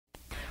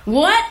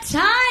What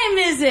time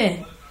is it?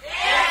 It's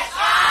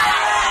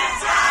Island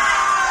time!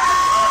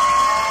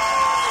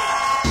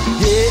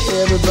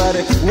 Yeah,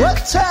 everybody, what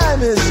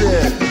time is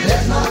it?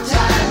 There's no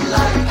time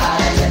like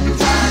Island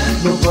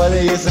time.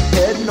 Nobody is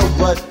ahead,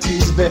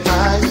 nobody's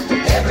behind.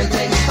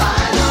 Everything's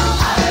fine on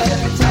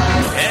Island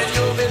time. And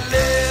you'll be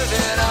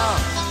living on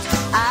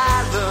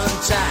Island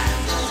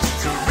time.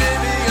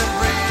 Caribbean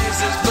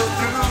breezes blow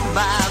through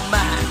my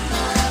mind.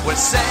 When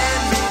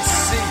sand meets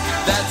sea,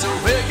 that's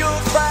where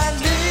you'll find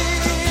me.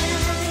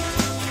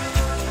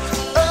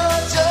 Oh,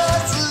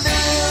 just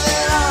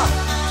living on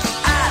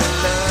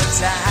Island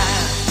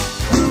time.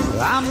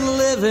 I'm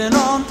living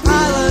on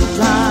Island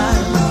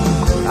time.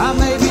 I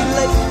may be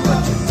late,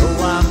 but you know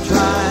I'm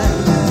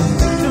trying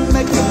to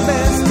make the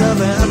best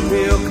of an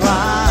uphill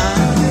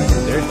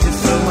climb. There's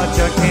just so much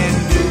I can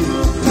do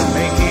to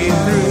make it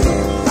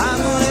through.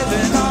 I'm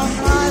living on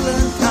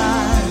Island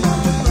time.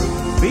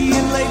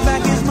 Being laid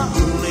back is my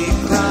only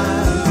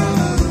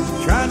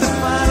crime. Trying to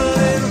find a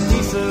little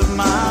peace of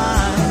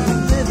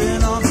mind.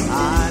 Living on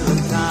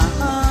Island time.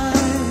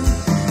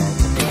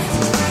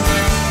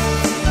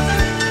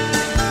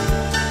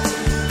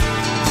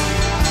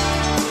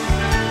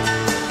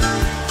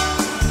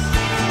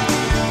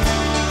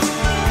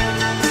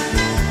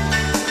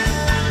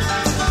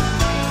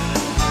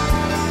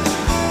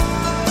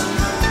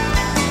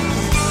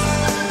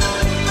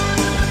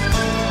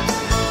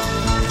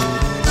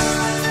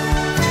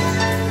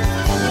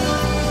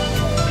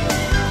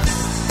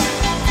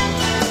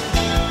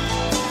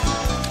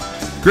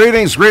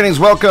 Greetings,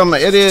 welcome.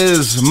 It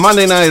is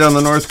Monday night on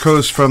the North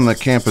Coast from the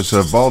campus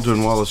of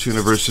Baldwin Wallace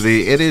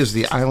University. It is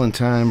the Island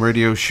Time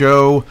radio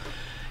show.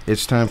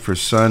 It's time for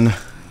sun,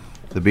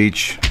 the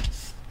beach,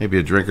 maybe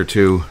a drink or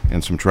two,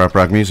 and some trop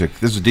rock music.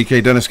 This is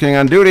DK Dennis King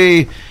on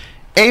duty.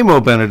 Amo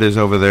Bennett is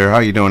over there. How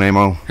you doing,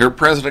 Amo? Here,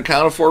 President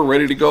accounted for,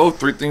 ready to go.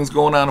 3 things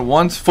going on at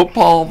once: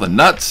 football, the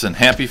nuts, and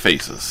happy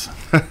faces.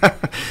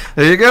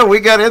 There you go. We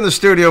got in the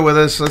studio with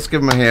us. Let's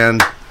give him a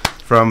hand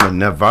from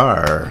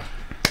Navarre,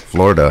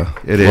 Florida.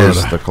 It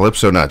is the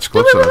Calypso Nuts.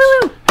 Calypso Nuts.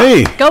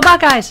 Hey. Go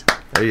Buckeyes.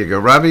 There you go.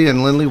 Robbie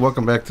and Lindley,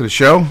 welcome back to the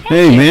show.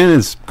 Hey, man,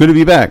 it's good to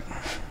be back.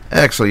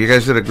 Excellent. You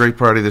guys did a great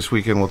party this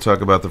weekend. We'll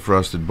talk about the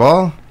Frosted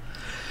Ball,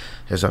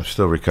 as I'm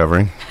still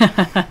recovering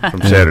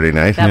from Saturday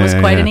night. That was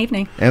quite an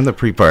evening. And the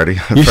pre-party.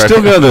 You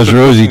still got those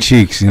rosy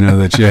cheeks,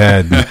 that you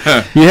had.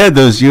 You had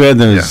those. Yeah.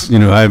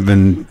 I've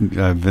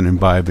been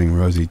imbibing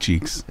rosy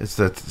cheeks. It's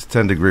that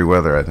 10-degree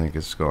weather, I think,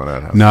 is going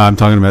on. No, I'm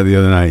talking about the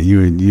other night.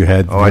 You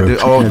had. Oh, I did.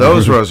 Oh,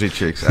 those rosy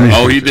cheeks.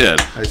 He did.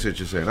 I see what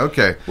you're saying.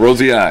 Okay.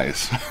 Rosy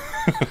eyes.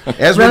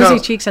 Rosy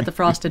cheeks at the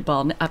Frosted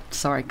Ball.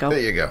 Sorry, go. There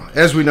you go.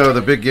 As we know,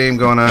 the big game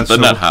going on. The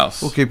Nut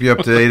House. We'll keep you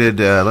updated.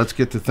 Let's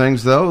get to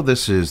things, though.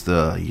 This is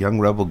the Young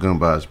Rebel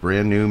Goombas.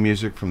 Brand new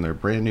music from their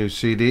brand new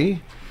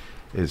CD.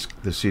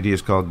 The CD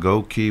is called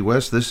Go Key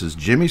West. This is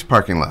Jimmy's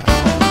Parking Lot.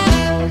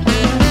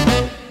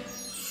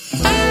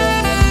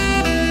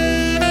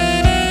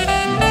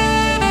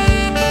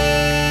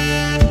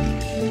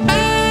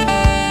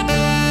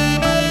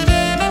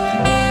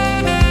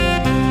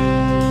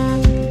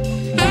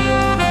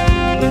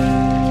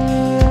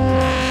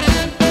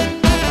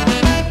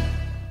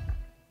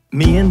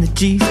 Me and the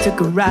G's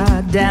took a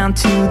ride down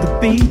to the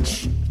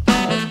beach.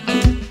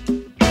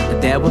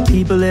 There were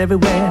people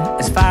everywhere,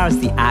 as far as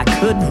the eye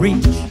could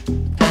reach.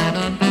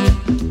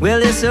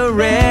 Well, it's a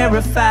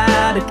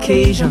rarefied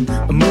occasion,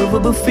 a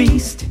movable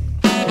feast.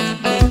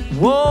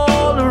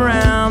 All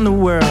around the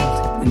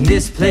world, and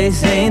this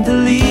place ain't the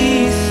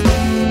least.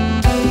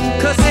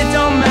 'Cause it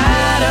don't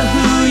matter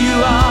who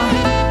you are,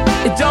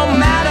 it don't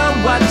matter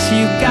what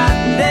you got.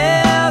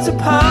 There's a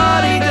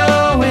party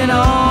going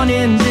on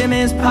in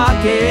Jimmy's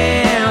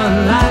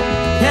parking lot.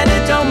 And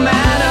it don't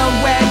matter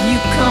where you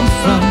come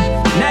from,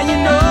 now you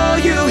know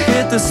you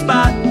hit the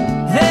spot.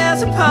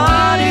 There's a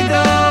party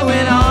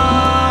going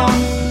on.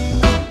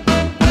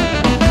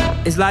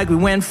 It's like we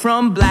went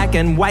from black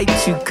and white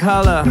to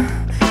color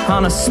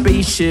on a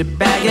spaceship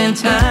back in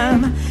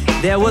time.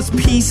 There was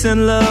peace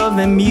and love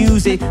and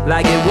music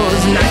like it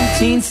was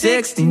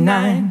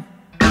 1969.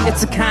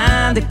 It's a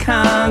kind of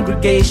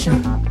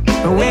congregation,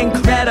 an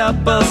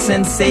incredible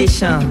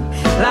sensation.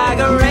 Like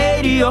a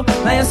radio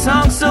playing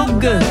songs so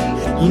good,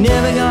 you're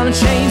never gonna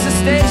change the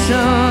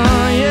station,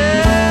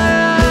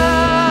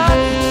 yeah.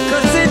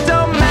 'Cause it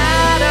don't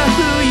matter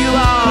who you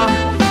are,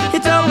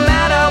 it don't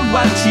matter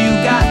what you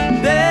got.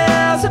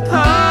 There's a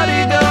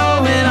party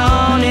going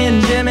on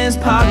in Jimmy's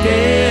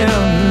parking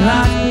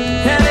lot.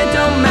 And it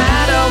don't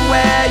matter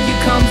where you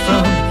come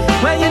from,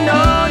 well, you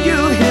know you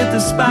hit the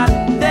spot.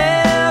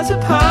 There's a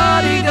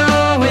party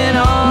going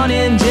on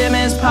in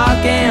Jimmy's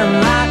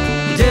parking lot.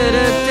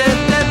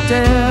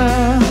 Da-da-da-da-da,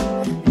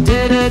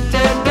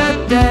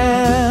 da-da-da-da-da,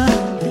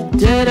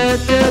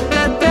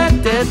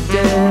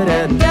 da-da-da-da-da-da.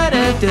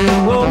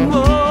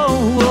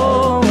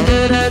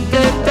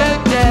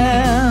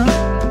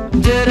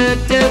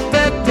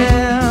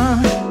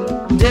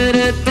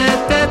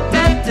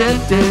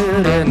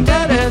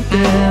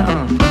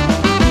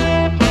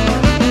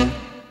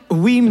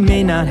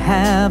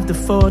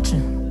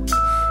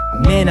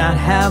 may not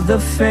have the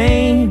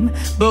fame,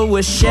 but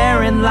we're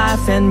sharing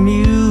life and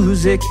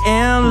music,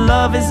 and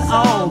love is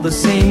all the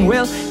same.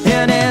 Well,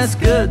 and it's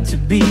good to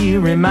be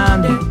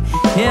reminded,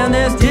 in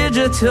this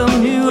digital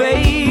new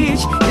age,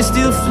 it's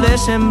still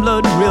flesh and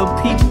blood, real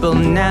people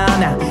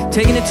now,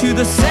 taking it to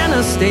the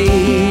center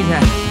stage.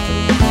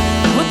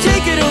 We'll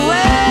take it away.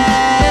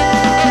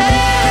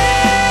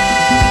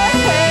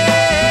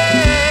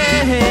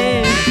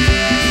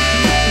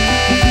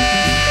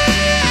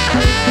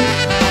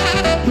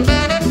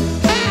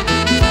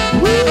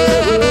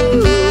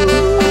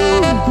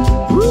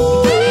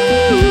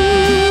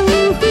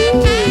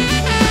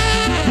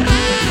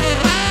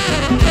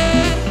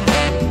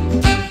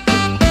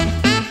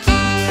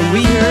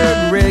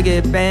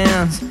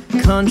 Bands,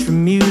 country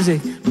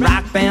music,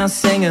 rock bands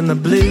singing the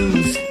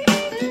blues,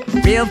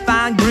 real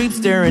fine groups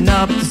stirring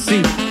up the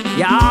soup,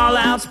 y'all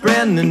out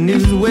spreading the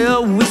news.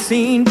 Well, we've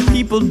seen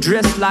people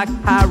dressed like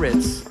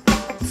pirates,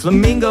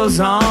 flamingos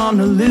on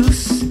the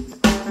loose,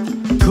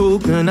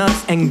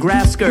 coconuts and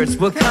grass skirts.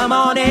 Well, come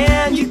on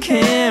in, you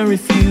can't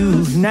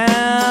refuse.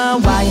 Now,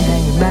 why you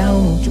hang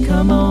around, won't you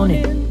come on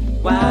in?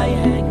 Why you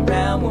hang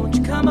around, won't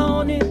you come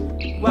on in?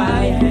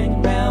 Why you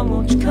hang around,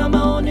 won't you come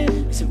on in?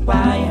 I said,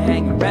 why you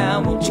hang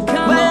around, won't you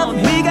come on in? Well,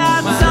 we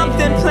got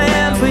something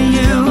planned for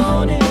you,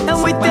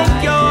 and we think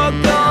you're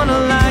gonna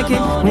like it.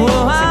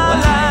 Oh,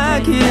 I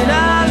like it, I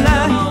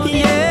like it,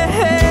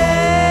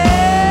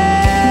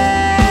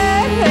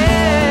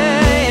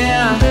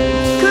 yeah.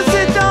 'Cause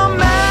it don't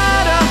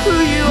matter who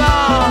you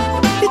are,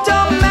 it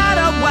don't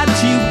matter what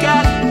you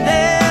got.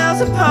 There's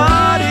a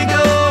party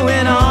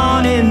going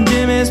on in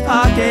Jimmy's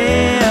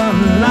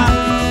parking lot.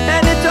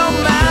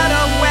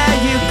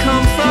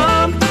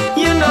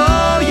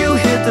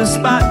 The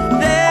spot.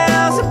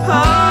 There's a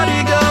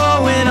party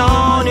going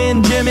on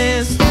in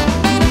Jimmy's.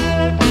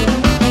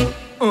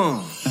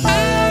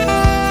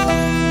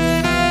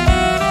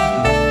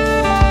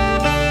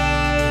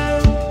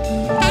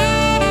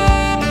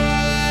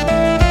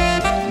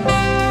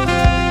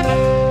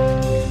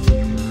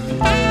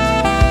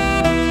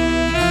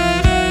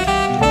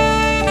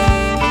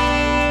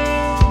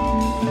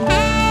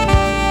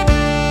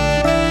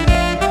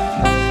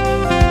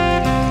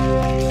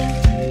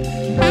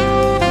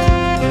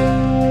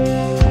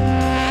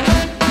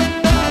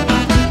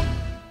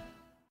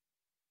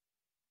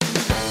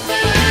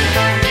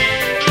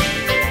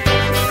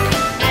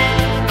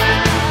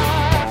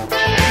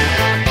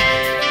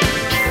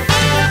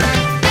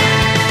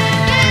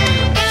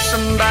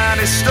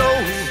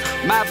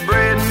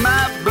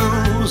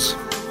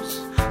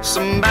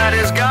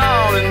 Somebody's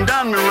gone and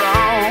done me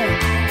wrong.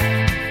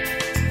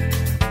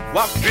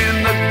 Walked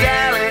in the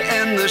galley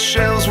and the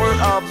shelves were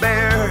all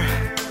bare.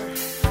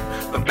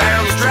 The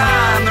barrel's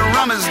dry and the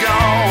rum is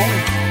gone.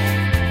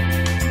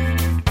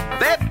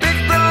 They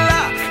picked the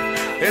lock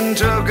and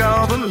took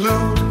all the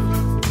loot.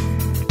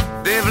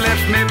 They've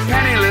left me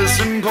penniless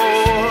and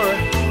poor.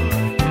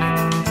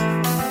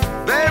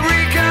 They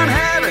wreak on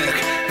havoc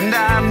and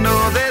I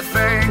know they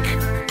think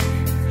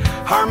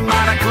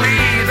harmonically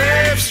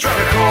they've struck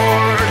a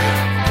chord.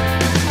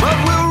 But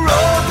we'll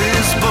roll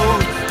this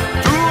boat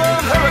through a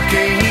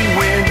hurricane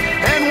wind,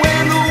 and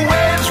when the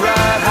waves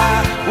ride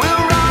high,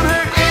 we'll run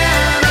her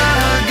in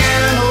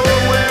again.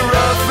 Oh, we're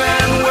rough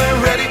and we're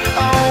ready,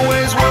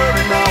 always were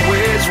and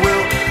always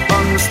will,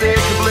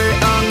 unmistakably,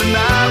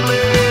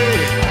 undeniably,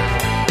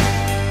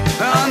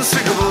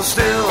 unsinkable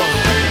still,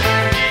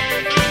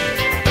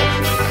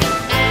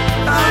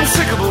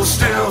 unsinkable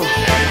still.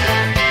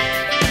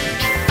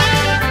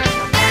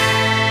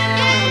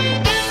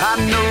 I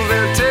know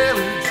they're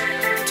telling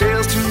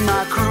tales to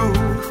my crew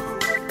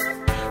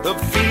of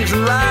thieves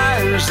and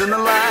liars and the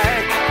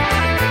like,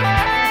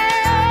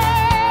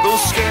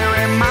 those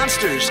scary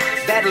monsters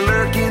that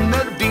lurk in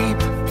the deep,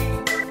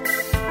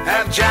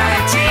 have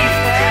giant teeth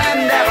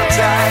and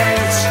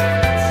appetites.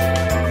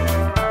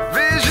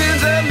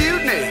 Visions of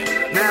mutiny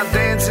now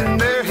dance in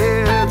their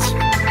heads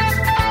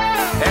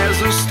as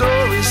the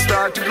stories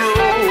start to grow.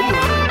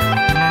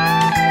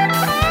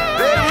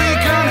 They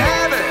wreak on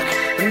havoc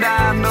and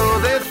I know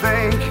they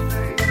think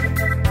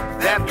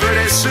that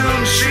pretty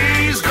soon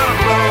she's gonna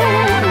blow.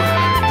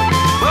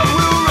 But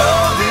we'll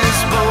roll this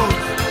boat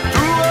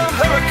through a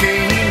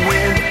hurricane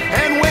wind,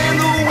 and when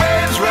the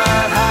waves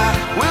ride high,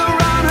 we'll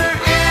run her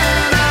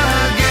in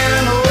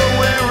again. Oh,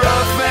 we're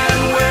rough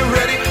and we're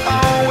ready,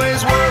 always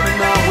were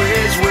and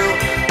always will,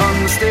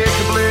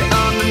 unmistakably,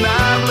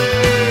 undeniably,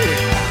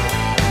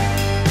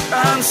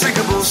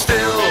 unsinkable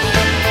still,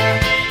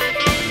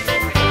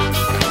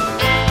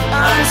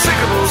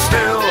 unsinkable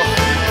still.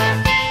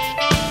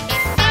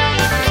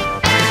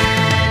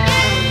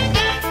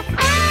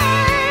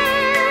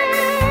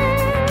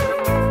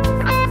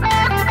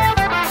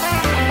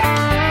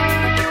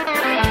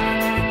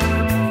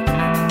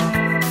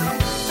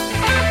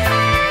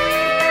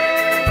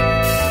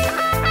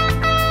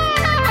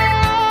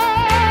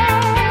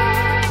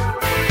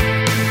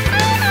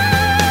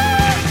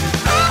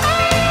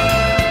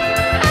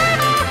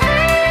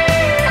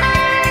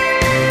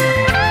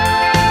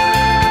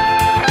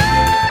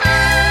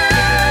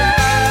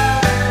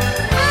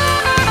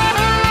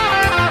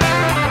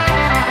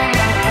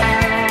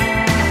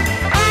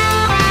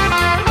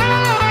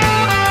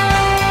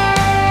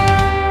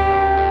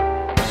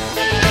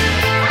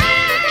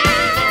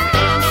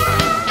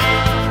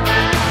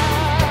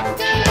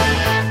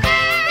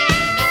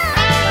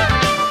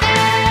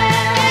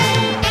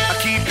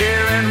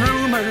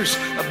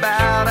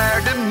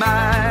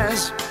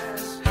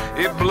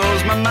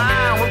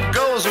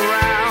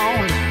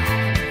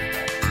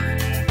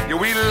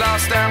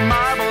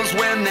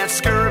 that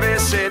scurvy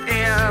set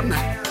in,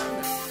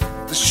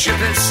 the ship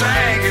that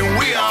sank and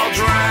we all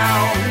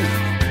drowned.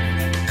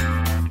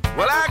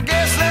 Well, I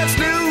guess that's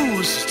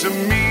news to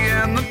me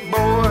and the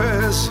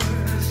boys,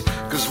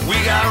 'cause we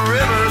got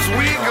rivers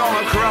we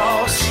gonna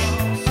cross.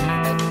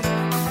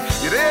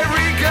 Yet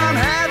every gun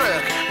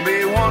havoc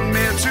they want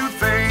me to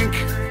think,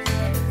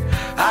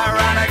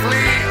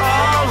 ironically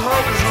all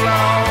hope is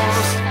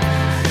lost.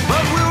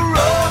 But we'll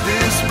row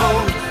this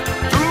boat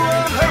through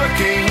a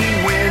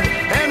hurricane wind,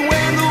 and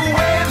when the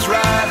waves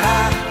ride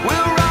high,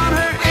 we'll run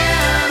her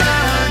in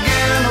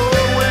again.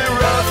 Oh, we're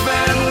rough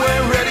and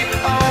we're ready,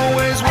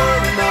 always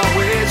were and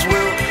always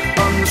will,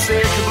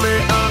 unmistakably,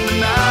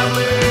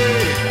 undeniably,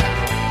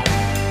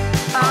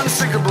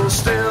 unsinkable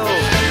still,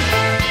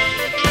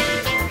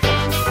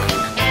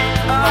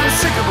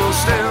 unsinkable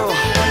still,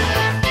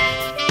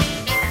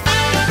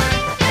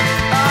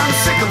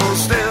 unsinkable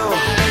still,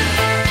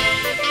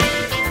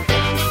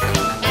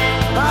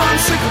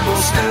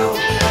 unsinkable still.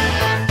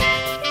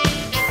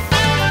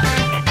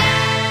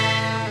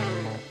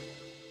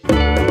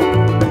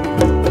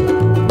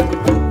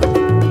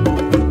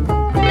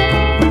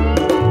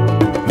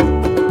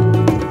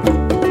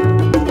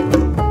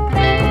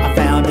 I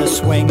found a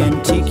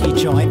swinging tiki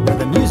joint where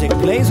the music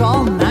plays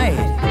all night.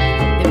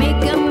 They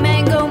make a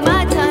mango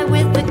mai tai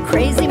with the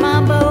crazy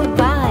mambo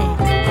bite.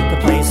 The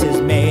place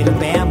is made of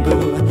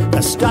bamboo,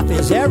 the stuff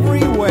is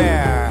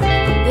everywhere.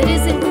 It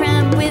isn't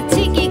crammed with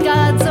tiki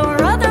gods or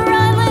other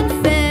island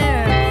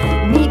fare.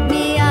 Meet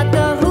me at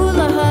the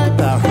hula hut.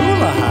 The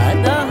hula hut?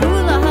 The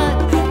hula hut.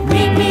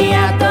 Meet me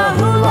at the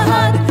hula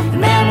hut.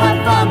 Man, what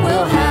fun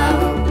we'll have.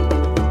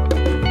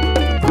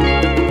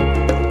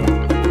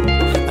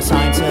 A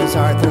sign says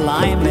Arthur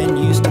Lyman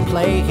used to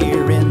play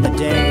here in the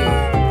day.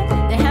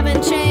 They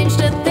haven't changed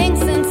a thing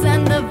since,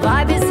 and the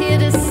vibe is here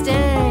to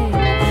stay.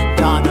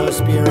 Dono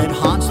Spirit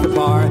haunts the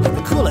bar,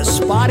 the coolest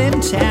spot in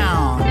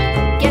town.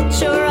 Get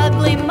your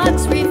ugly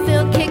mugs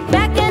refilled, kick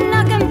back and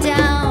knock 'em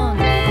down.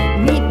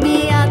 Meet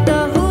me at the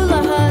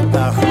hula hut.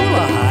 The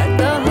hula hut?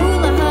 The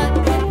hula hut.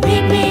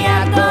 Meet me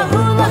at the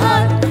hula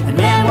hut. And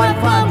man, what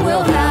fun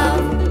we'll have.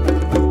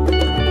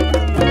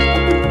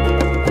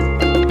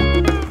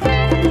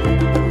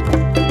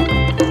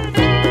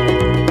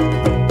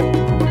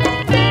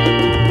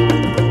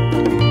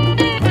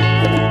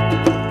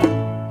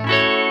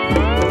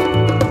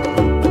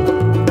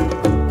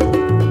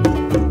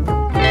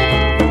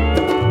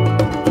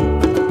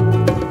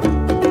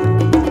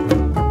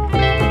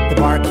 The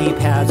barkeep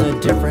has a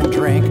different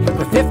drink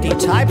for 50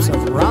 types of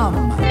rum.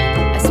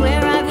 I swear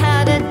I've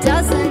had a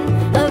dozen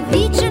of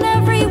each and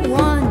every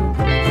one.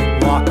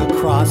 Walk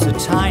across a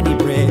tiny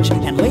bridge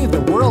and leave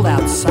the world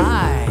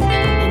outside.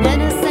 An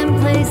innocent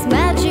place,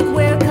 magic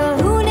where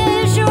Kahuna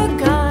is your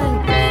guide.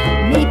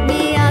 Meet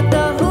me at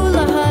the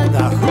hula hut.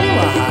 The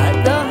hula hut?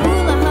 The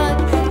hula hut.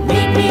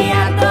 Meet me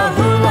at the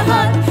hula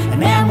hut. And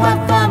man, what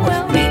fun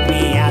we'll Meet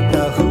me at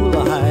the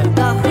hula hut.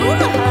 The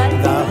hula hut.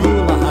 The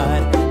hula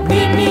hut.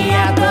 Meet me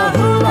at the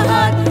hula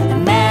hut.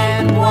 And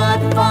man, what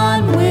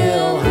fun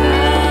we'll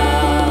have.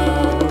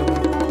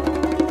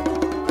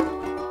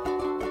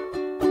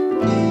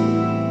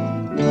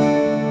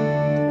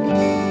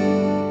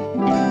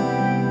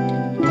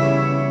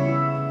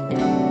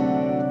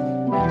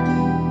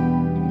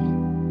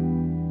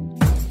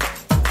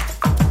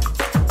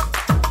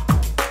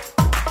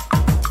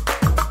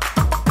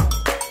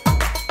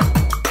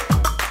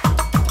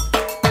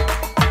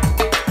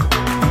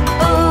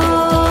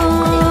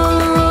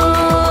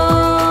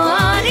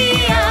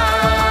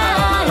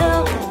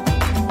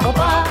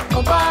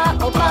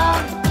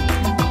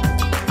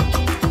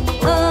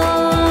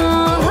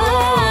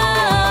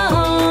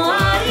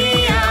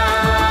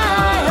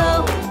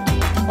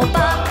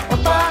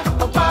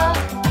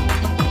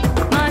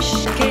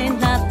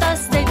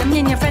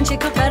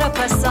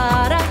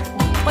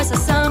 Questa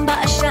samba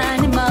è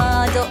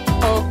animado,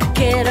 oh,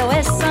 quiero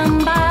es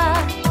samba.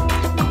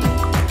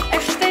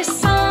 Este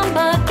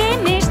samba que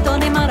me estou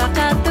nem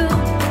maracatu.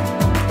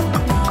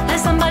 É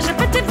samba de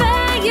preto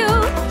velho,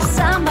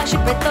 samba de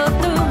preto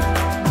tu.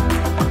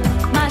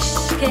 Mas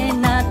que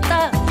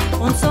nada,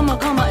 som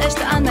como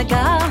este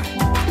anaga.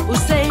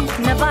 Você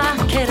não vai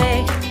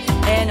querer,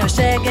 e não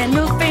chega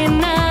no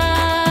final.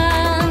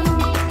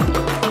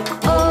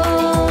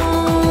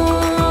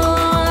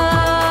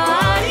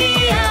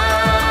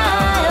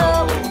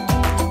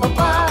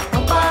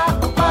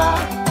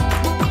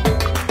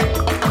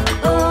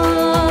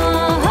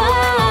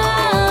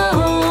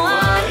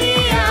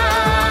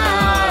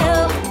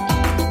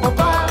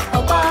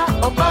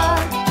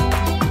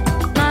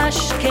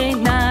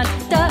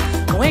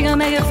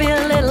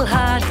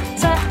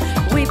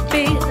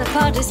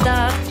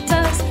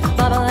 Starters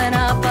bubbling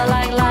up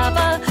like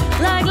lava,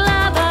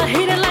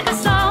 heated like a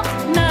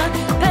sauna,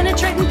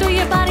 penetrating through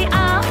your body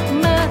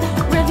armor.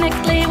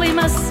 Rhythmically we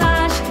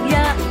massage,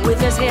 yeah, with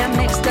this here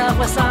mixed up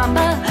with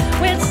samba,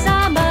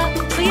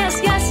 So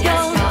yes, yes, yo,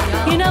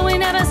 you know we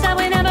never stop,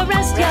 we never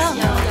rest, yo.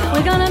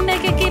 We're gonna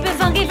make it, keep it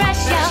funky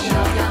fresh, yo,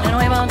 and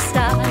we won't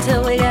stop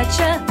until we get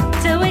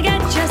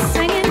you,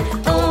 singing.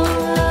 Oh.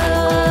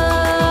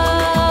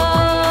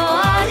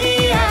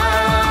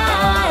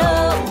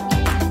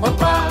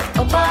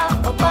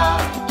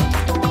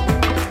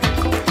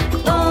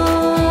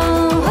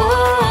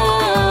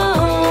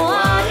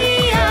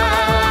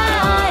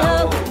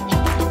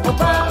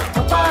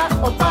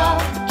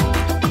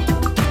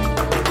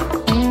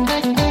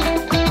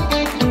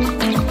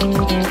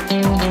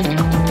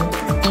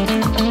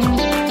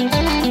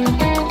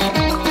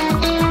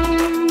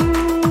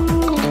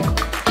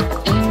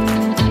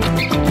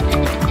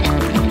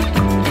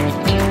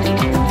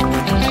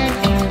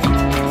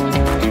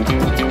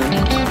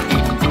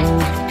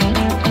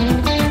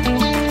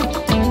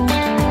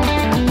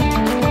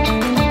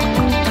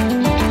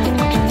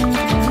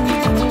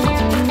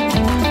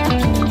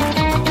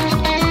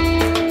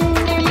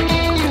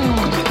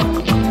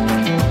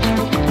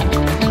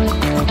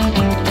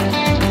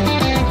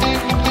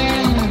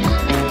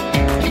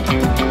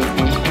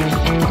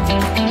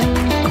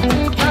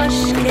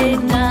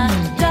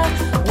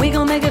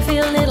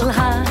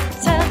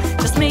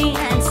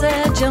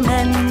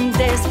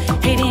 is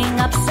heating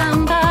up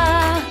samba.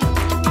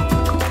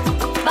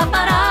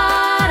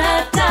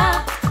 Ba-ba-da-da-da,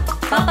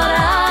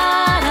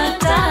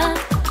 ba-ba-da-da-da,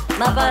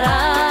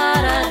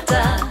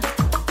 ba-ba-da-da-da,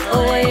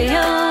 oh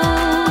yeah.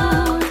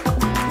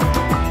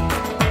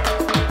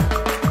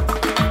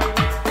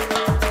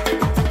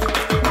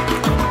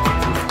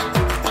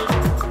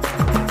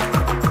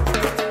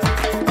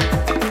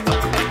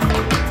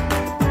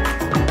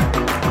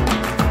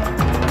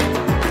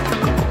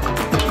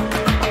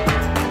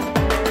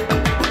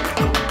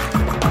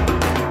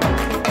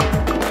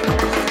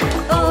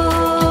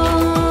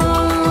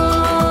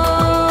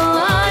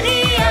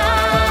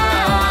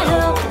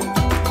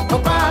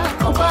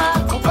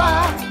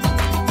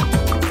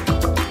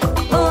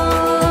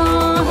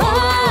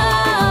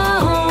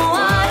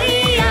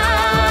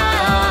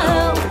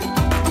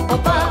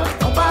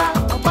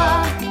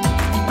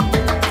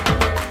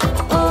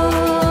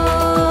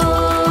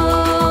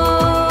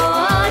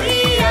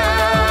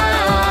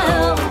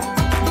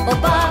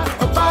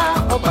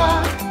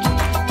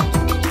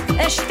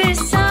 Este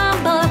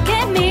samba que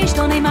é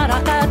misto nem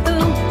maracatu.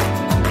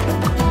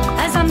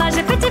 É samba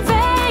de preto e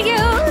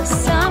velho,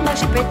 samba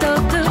de preto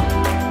tu.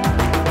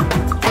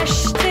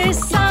 Este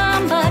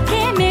samba que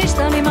é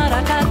misto nem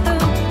maracatu.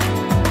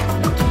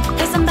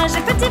 É samba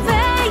de preto e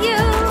velho,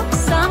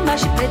 samba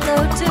de preto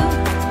tu.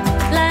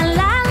 La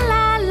la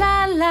la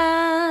la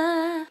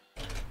la.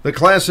 The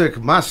classic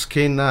Mas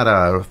Que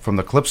Nada from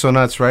the Calypso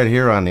Nuts right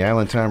here on the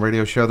Island Time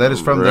Radio Show. That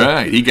is from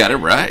Right, he got it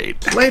right.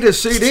 the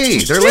latest CD.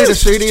 Their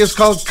latest CD is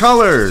called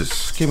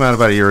Colors. Came out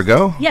about a year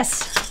ago.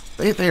 Yes.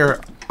 They are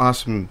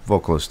awesome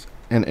vocalists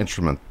and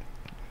instrument.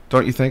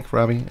 Don't you think,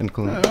 Robbie and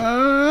Colleen?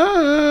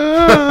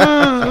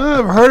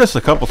 I've heard us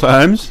a couple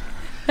times.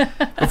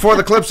 Before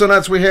the Calypso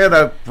Nuts, we had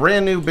a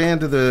brand new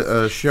band to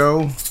the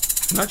show.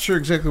 Not sure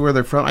exactly where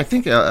they're from. I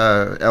think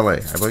L.A.,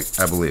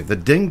 I believe. The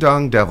Ding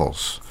Dong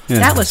Devils. Yeah.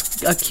 That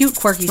was a cute,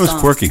 quirky song. It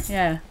was quirky.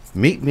 Yeah.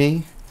 Meet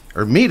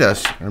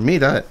us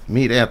meet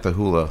at the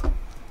Hula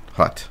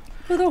Hut.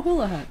 For the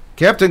hula hut.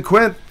 Captain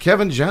Quint,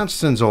 Kevin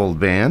Johnston's old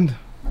band.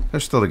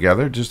 They're still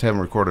together, just haven't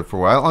recorded for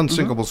a while.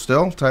 Unsinkable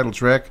Still, title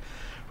track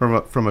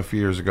from a few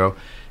years ago.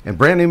 And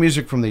brand new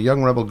music from the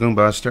Young Rebel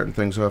Goombas, starting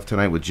things off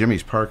tonight with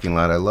Jimmy's Parking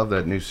Lot. I love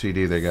that new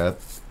CD they got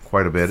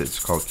quite a bit. It's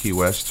called Key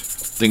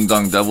West. Ding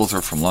Dong Devils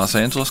are from Los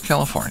Angeles,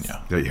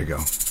 California. There you go.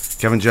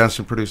 Kevin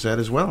Johnston produced that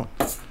as well.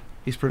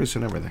 He's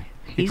producing everything.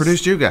 He He's-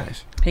 produced you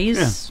guys.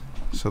 He's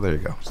So there you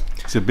go.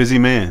 He's a busy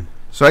man.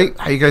 So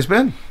how you guys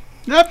been?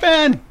 Not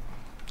bad.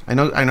 I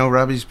know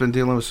Robbie's been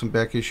dealing with some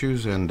back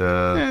issues and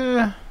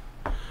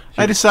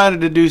I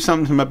decided to do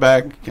something to my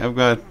back. I've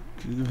got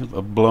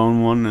a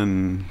blown one,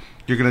 and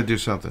you're going to do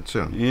something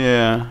soon.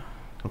 yeah.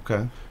 Okay.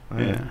 All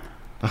right. Yeah.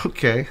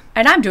 Okay.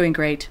 and I'm doing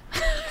great.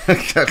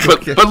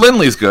 But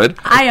Lindley's good.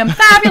 I am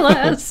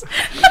fabulous.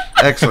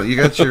 Excellent. You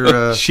got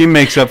your She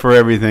makes up for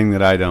everything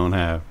that I don't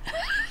have.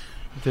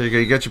 there you go.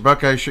 You got your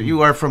Buckeye shirt.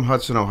 You are from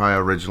Hudson, Ohio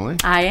originally.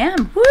 I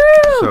am. Woo!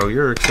 So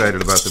you're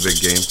excited about the big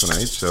game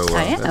tonight. So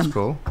I am. that's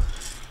cool.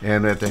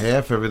 And at the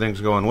half,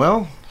 everything's going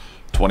well.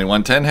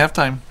 21-10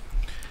 halftime.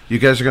 You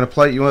guys are going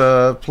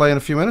to play in a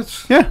few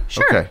minutes? Yeah.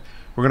 Sure. Okay.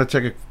 We're going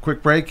to take a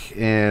quick break,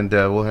 and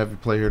we'll have you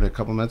play here in a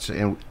couple minutes.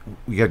 And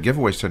we got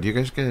giveaways. So do you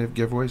guys have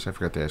giveaways? I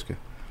forgot to ask you.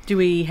 Do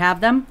we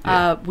have them?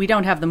 Yeah. We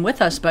don't have them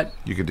with us, but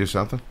You could do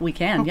something? we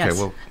can, Okay, yes.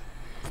 well,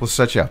 we'll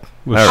set you up.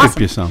 We'll All right. ship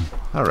you some.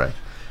 All right.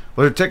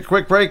 We'll take a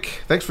quick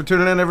break. Thanks for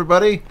tuning in,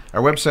 everybody.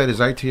 Our website is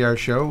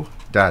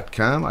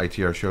itrshow.com,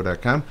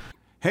 itrshow.com.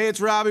 Hey, it's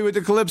Robbie with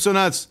the Calypso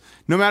Nuts.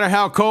 No matter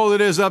how cold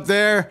it is up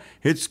there,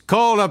 it's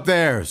cold up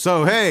there.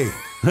 So, hey,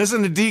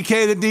 listen to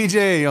DK the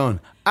DJ on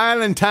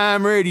Island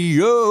Time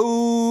Radio.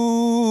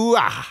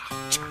 Ah.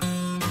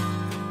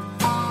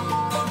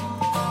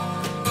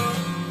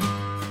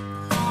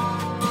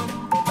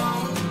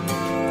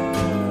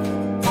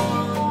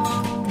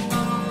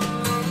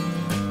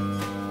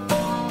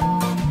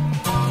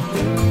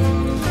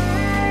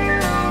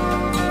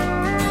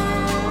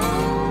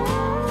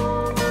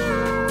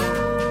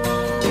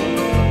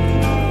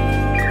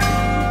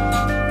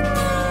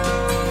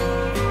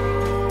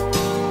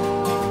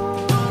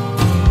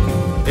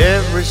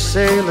 Every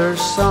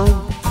sailor's song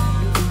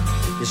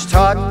is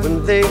taught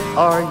when they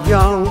are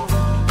young,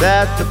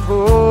 that the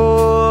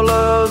pull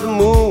of the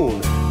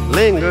moon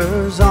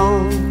lingers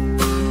on.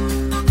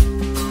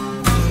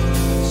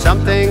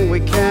 Something we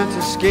can't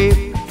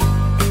escape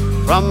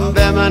from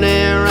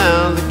Bimini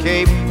around the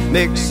Cape,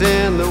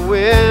 mixing the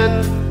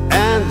wind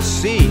and the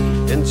sea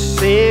and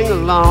sing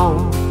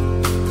along.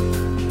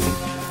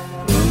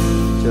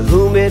 To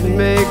whom it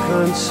may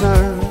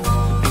concern,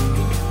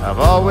 I've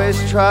always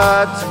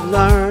tried to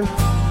learn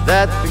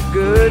that the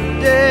good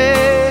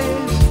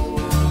days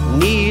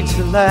need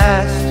to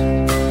last,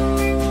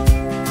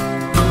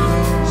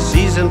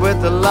 seasoned with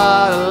a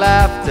lot of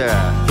laughter,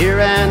 here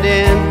and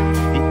in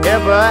the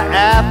ever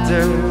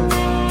after,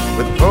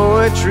 with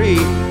poetry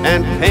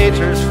and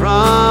painters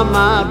from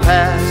my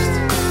past.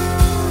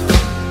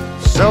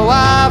 So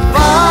I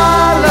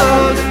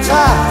follow the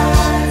tides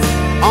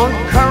on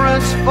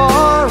currents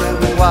far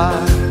and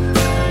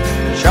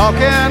wide,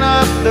 chalking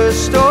up the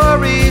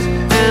stories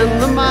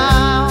and the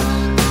miles.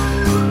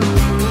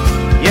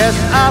 Yes,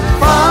 I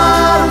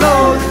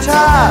follow the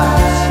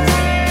tides,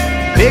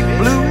 big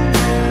blue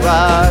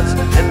rods,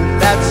 and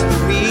that's the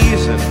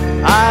reason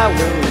I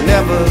will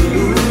never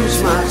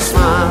lose my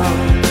smile.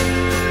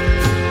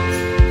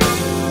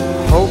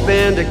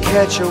 Hoping to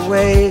catch a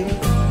wave,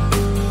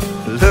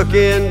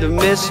 looking to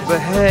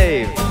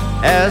misbehave,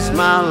 as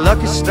my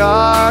lucky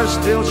stars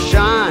still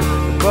shine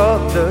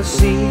above the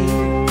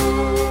sea.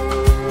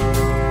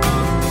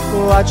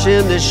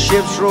 Watching the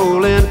ships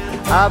roll in,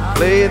 I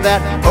play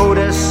that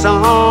Otis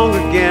song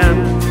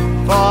again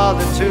for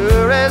the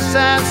tourists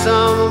and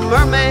some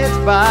mermaids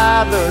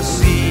by the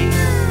sea.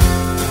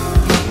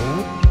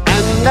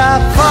 And I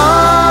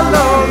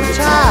follow the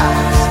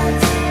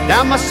tides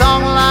down my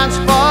song lines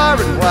far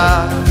and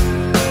wide.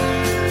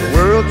 The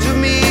world to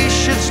me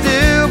should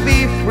still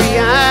be free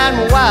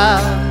and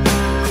wild.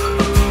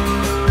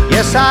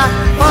 Yes, I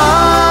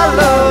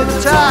follow the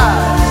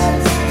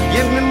tides.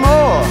 Give me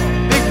more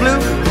big blue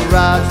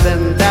rods,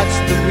 then that's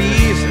the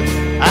reason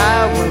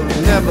I will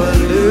never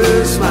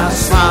lose my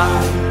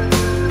smile.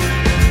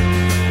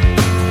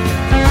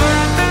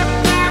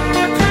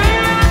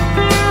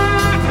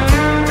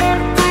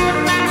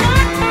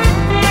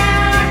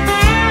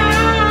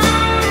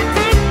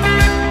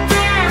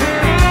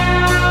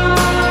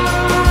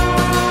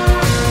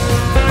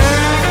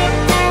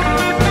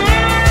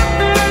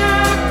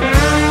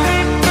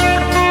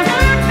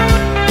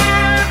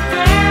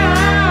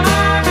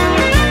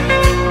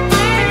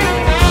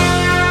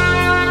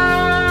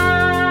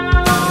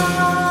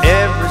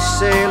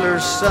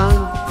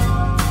 Son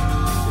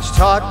is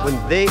taught when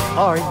they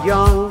are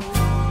young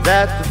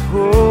that the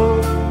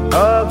pull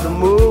of the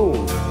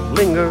moon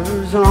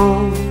lingers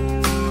on.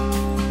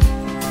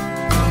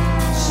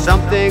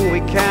 Something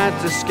we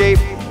can't escape.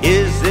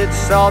 Is it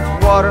salt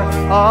water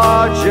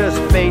or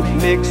just fate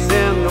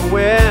mixing the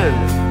wind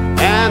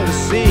and the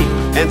sea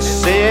and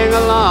sing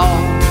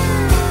along?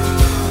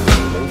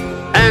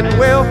 And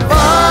we'll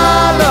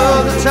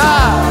follow the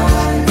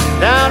tides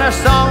down our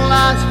song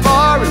lines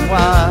far and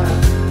wide.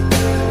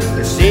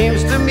 It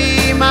seems to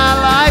me my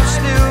life's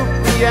still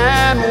free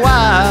and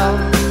wild.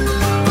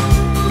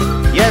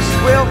 Yes,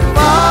 we'll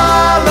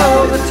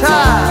follow the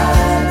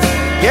tide.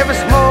 Give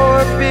us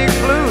more big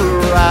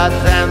blue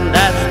rods, and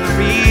that's the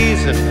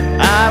reason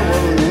I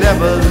will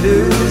never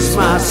lose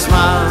my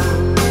smile.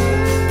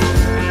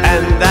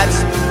 And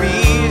that's the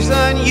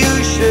reason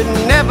you should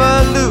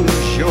never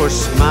lose your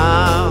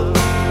smile.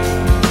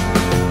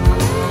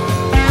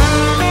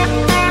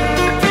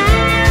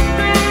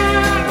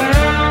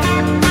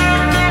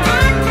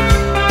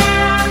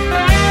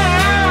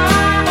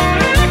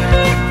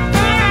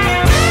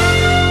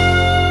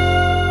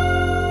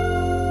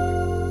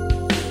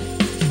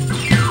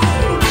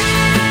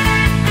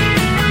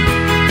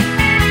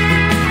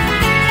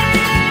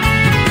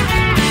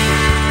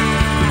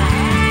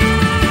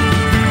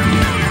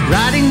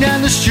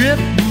 Down the strip,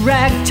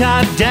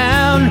 ragtop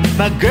down,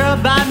 my girl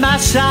by my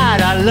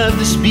side. I love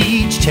this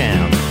beach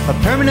town, a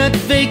permanent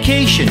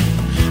vacation.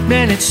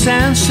 Man, it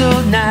sounds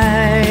so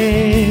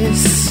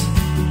nice.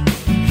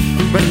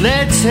 But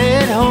let's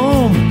head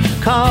home,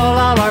 call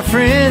all our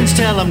friends,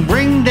 tell them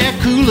bring their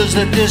coolers,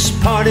 let this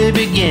party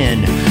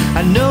begin.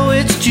 I know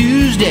it's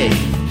Tuesday,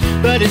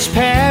 but it's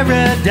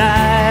paradise.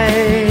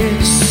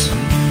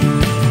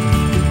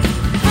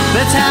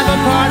 Let's have a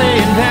party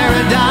in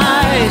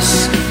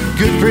paradise.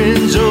 Good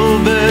friends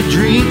over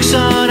drinks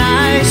on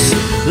ice,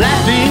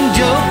 laughing,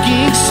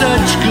 joking,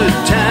 such good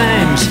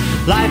times.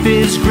 Life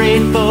is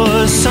great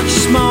for such a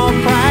small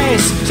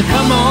price. So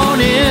come on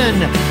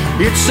in,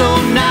 it's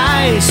so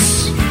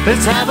nice.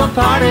 Let's have a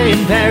party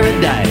in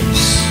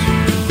paradise.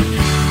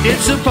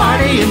 It's a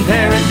party in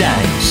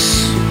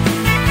paradise.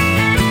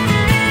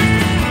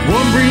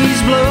 Warm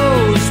breeze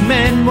blows,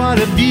 man, what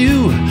a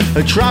view.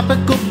 A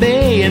tropical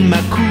bay and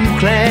my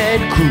cool-clad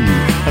crew.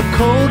 A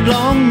cold,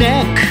 long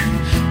neck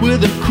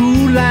with a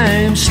cool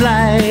lime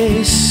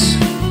slice.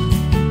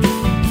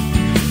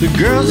 The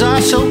girls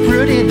are so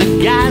pretty, the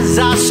guys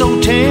are so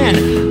tan.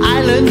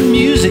 Island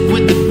music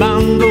with the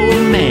bongo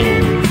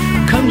man.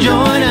 Come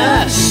join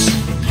us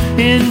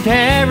in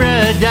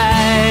paradise.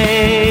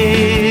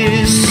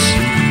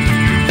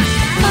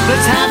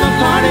 Let's have a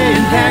party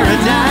in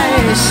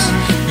paradise.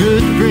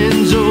 Good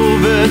friends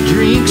over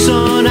drinks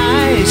on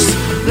ice,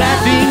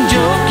 laughing,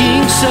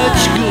 joking,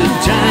 such good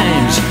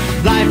times.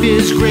 Life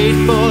is great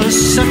for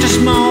such a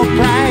small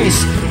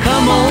price.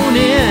 Come on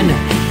in,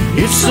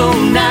 it's so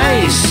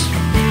nice.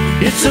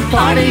 It's a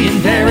party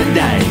in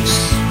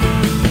paradise.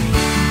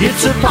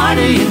 It's a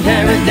party in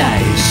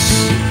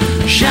paradise.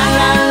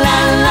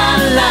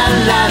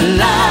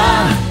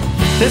 Sha-la-la-la-la-la-la.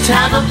 Let's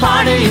have a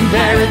party in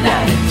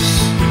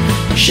paradise.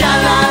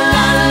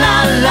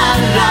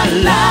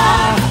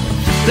 Sha-la-la-la-la-la-la.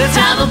 Let's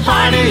have a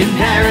party in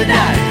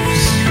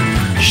paradise.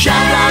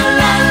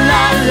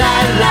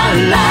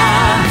 Sha-la-la-la-la-la-la.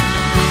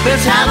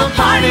 Let's have a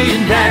party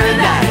in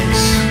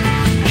paradise.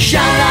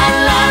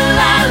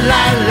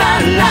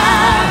 Sha-la-la-la-la-la-la.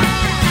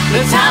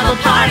 Let's have a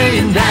party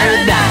in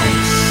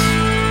paradise.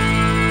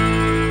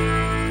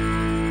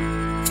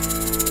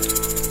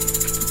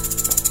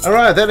 All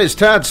right, that is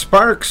Todd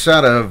Sparks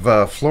out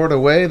of Florida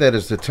Way. That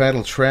is the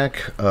title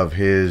track of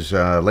his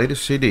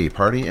latest CD,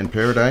 Party in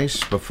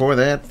Paradise. Before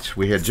that,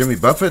 we had Jimmy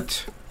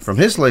Buffett from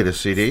his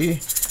latest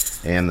CD,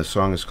 and the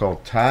song is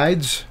called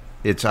Tides.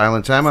 It's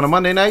Island Time on a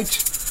Monday night,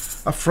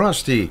 a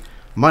frosty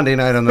Monday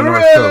night on the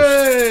North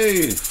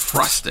Coast.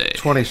 Frosty.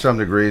 20-some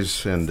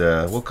degrees, and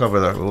we'll cover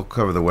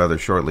the weather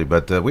shortly.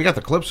 But we got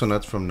the Calypso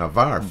Nuts from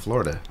Navarre,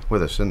 Florida,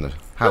 with us in the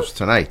house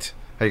tonight.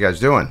 How you guys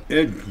doing?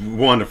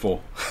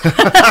 Wonderful.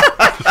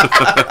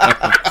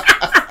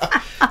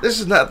 This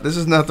is not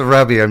the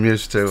Robbie I'm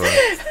used to.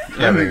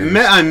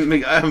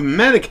 I'm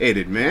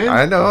medicated, man.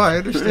 I know, I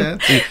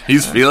understand.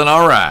 He's feeling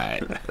all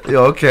right. Yeah,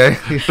 okay.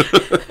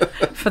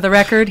 For the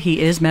record,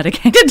 he is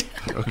medicated.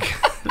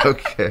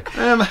 Okay.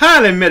 I'm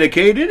highly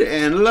medicated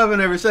and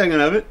loving every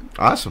second of it.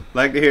 Awesome.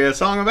 Like to hear a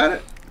song about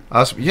it?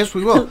 Awesome. Yes,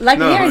 we will.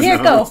 Here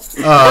it goes.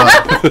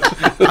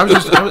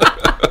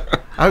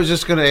 I was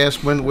just going to ask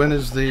when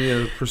is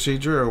the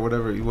procedure or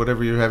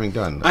whatever you're having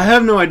done. I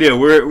have no idea.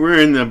 We're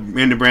in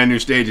the brand new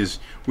stages.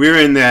 We're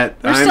in that.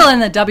 We're still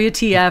in the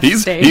WTF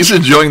stage. He's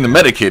enjoying the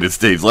medicated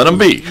stage. Let him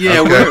be.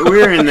 Yeah, okay.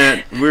 we're in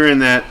that. We're in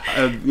that.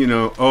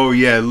 Oh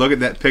yeah, look at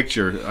that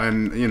picture.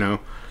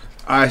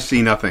 I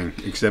see nothing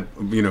except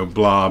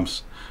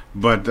blobs.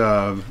 But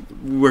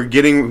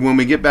when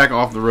we get back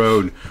off the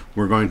road,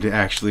 we're going to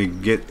actually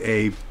get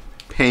a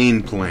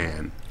pain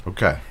plan.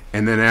 Okay.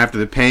 And then after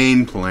the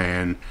pain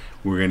plan,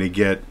 we're going to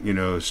get,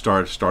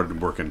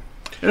 started working.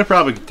 It'll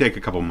probably take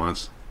a couple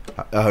months.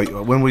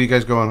 When will you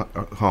guys go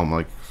home?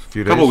 Like a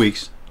few days? Couple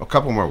weeks. A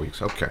couple more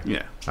weeks. Okay.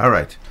 Yeah. All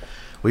right.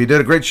 Well, you did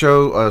a great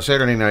show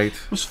Saturday night.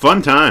 It was a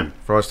fun time.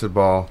 Frosted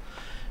Ball.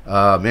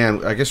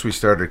 Man, I guess we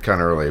started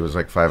kind of early. It was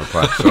like 5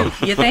 o'clock. So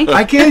you think?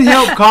 I can't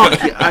help calling.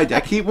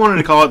 I keep wanting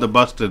to call it the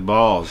Busted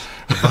Balls.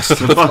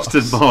 The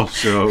Busted Ball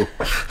Show.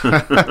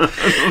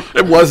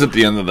 It was at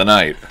the end of the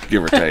night,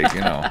 give or take.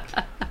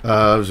 It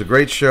was a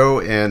great show,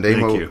 and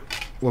Thank you.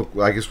 Well,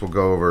 I guess we'll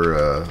go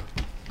over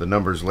the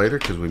numbers later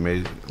because we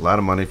made a lot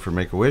of money for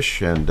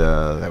Make-A-Wish, and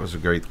that was a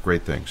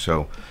great thing.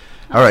 So,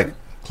 all right,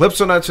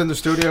 Calypso Nuts in the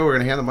studio. We're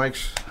going to hand the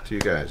mics to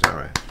you guys. All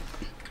right.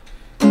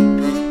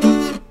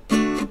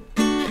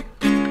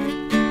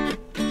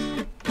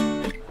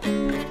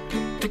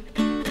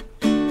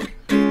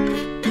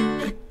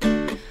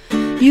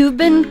 You've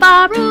been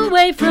far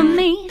away from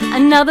me,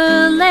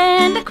 another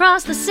land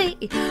across the sea.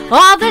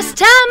 All this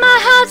time my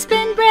heart's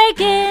been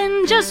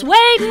breaking, just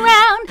waiting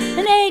round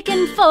and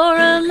aching for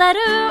a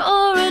letter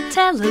or a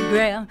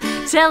telegram,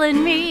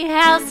 telling me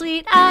how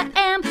sweet I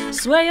am.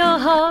 Swear your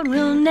heart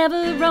will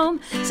never roam,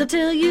 so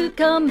till you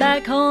come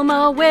back home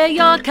I'll wear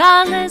your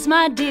colors,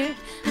 my dear,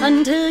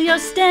 until you're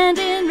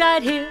standing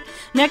right here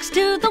next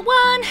to the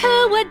one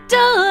who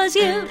adores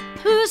you,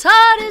 whose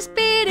heart is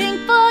beating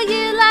for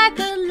you like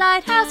a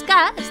lighthouse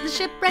guides the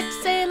shipwrecked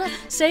sailor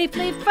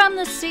safely from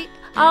the sea.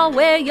 I'll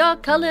wear your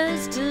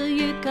colors till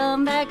you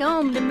come back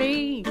home to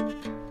me.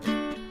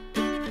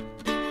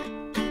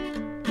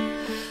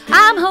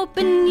 I'm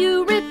hoping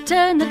you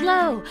return the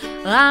glow.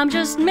 I'm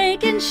just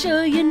making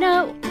sure you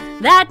know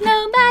that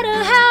no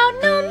matter how,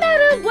 no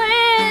matter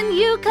when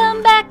you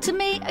come back to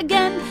me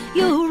again,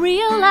 you'll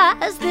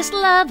realize this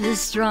love is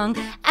strong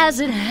as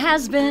it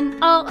has been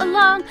all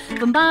along.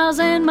 But miles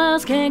and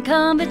miles can't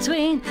come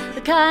between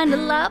the kind of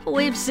love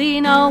we've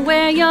seen. I'll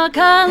wear your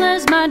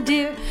colors, my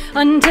dear,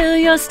 until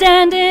you're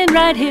standing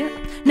right here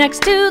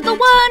next to the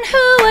one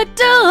who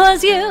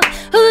adores you,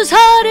 whose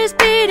heart is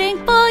beating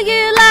for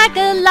you like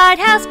a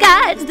lighthouse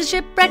guides the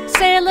shipwrecked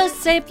sailor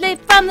safely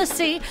from the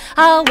sea.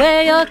 I'll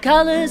wear your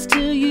colors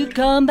till you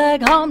come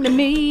back home to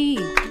me.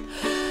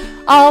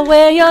 I'll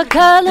wear your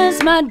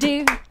colors, my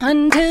dear,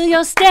 until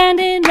you're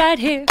standing right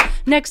here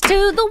next to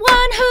the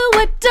one who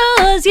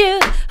adores you,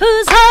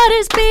 whose heart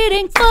is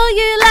beating for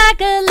you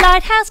like a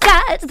lighthouse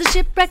guides the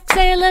shipwrecked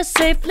sailor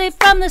safely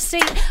from the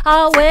sea.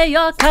 I'll wear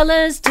your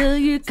colors till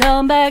you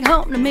come back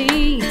home to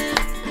me.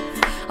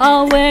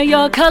 I'll wear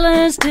your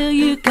colors till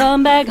you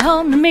come back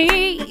home to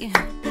me.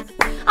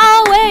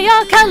 I'll wear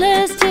your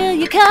colors till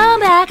you come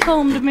back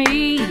home to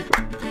me.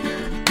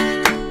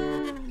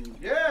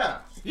 Yeah.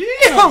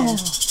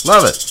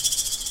 Love it.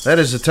 That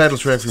is the title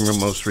track from your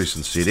most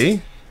recent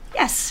CD.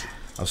 Yes.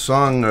 A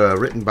song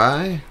written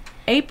by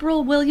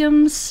April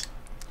Williams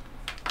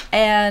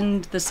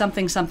and the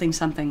something.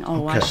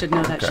 Oh, okay. I should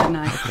know that, shouldn't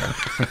I?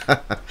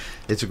 Okay.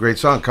 It's a great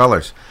song,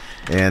 Colors.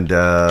 And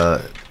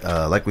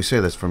like we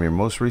say, that's from your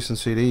most recent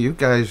CD. You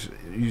guys,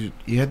 you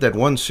had that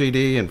one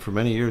CD, and for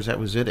many years that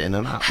was it. And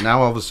then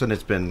now all of a sudden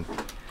it's been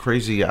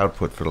crazy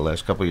output for the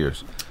last couple of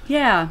years.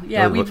 Yeah.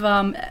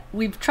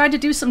 We've tried to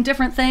do some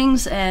different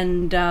things,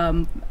 and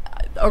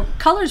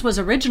Colors was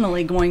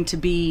originally going to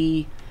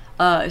be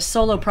a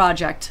solo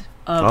project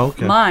of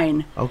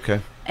mine.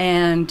 Okay.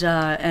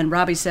 And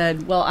Robbie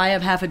said, "Well, I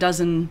have half a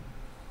dozen.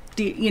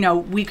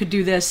 We could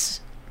do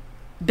this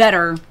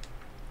better."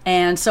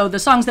 And so the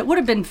songs that would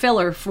have been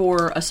filler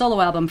for a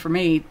solo album for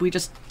me, we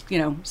just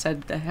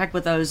said the heck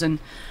with those, and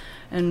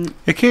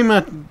it came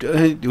out.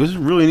 It was a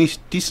really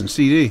decent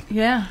CD.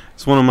 Yeah,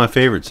 it's one of my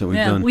favorites that we've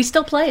done. We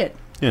still play it.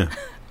 Yeah.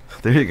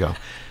 There you go.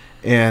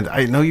 And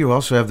I know you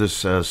also have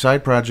this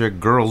side project,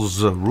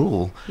 Girls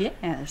Rule.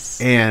 Yes.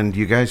 And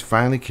you guys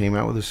finally came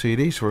out with a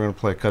CD, so we're going to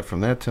play a cut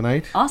from that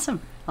tonight.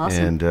 Awesome.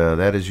 And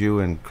that is you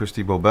and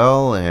Christy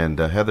Bobel and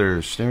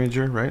Heather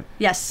Stimminger, right?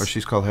 Yes. Or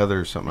she's called Heather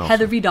or something else?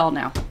 Heather Vidal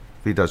now.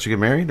 Vidal. Did she get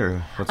married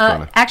or what's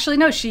going on? Actually,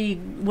 no. She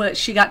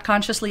got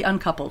consciously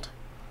uncoupled.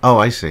 Oh,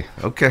 I see.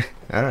 Okay.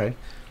 All right.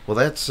 Well,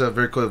 that's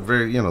very cool.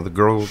 Very, the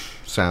girl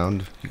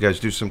sound. You guys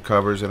do some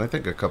covers and I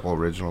think a couple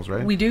originals,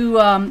 right? We do.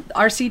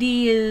 Our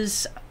CD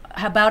is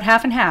about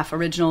half and half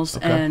originals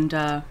and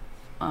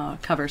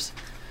covers.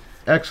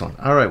 Excellent.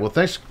 All right. Well,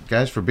 thanks,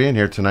 guys, for being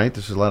here tonight.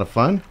 This is a lot of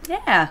fun.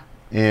 Yeah.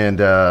 And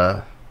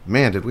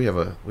man, did we have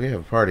a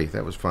party?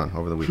 That was fun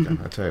over the weekend.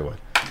 I tell you what.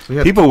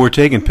 People were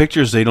taking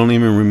pictures they don't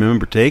even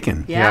remember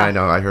taking. Yeah, I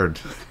know. I heard.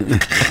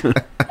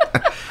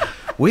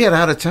 We had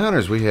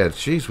out-of-towners. We had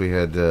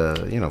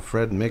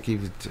Fred and Mickey,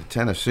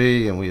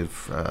 Tennessee, and we had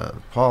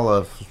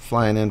Paula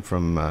flying in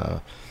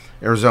from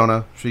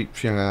Arizona. She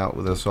hung out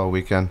with us all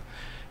weekend.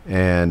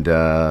 And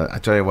I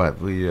tell you what,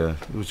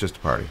 it was just a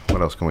party.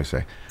 What else can we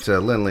say? It's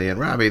Lindley and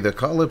Robbie, the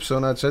Calypso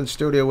Nuts, in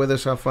studio with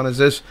us. How fun is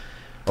this?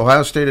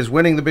 Ohio State is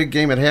winning the big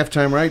game at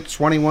halftime, right?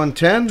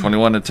 21-10?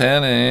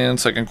 21-10, and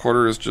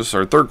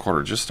third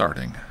quarter just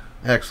starting.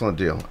 Excellent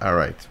deal. All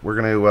right. We're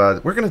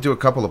gonna do a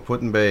couple of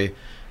Put-in-Bay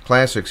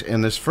classics,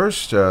 and this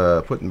first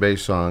Put-in-Bay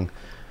song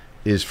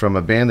is from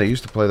a band that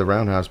used to play the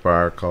Roundhouse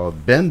Bar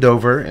called Bend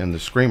Over and the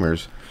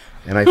Screamers.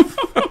 And I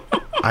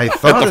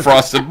thought at the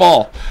Frosted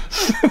Ball.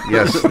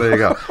 Yes, there you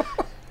go.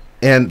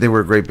 And they were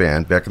a great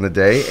band back in the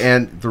day.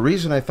 And the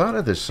reason I thought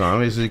of this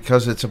song is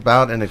because it's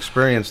about an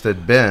experience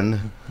that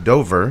Ben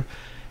Dover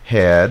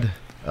had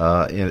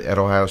at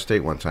Ohio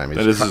State one time.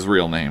 That is his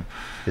real name.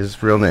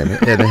 His real name.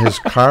 And his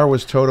car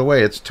was towed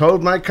away. It's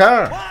Towed My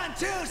Car. 1,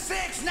 2,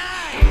 6, 9.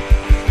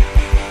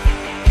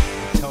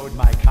 They towed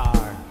my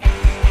car.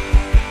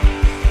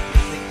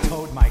 They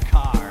towed my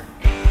car.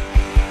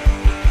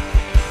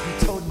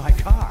 They towed my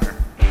car.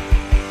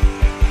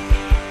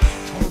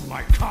 Towed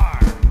my car.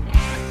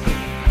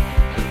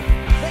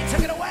 They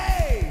took it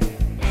away.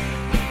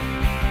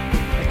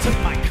 They took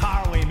my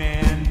car away,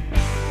 man.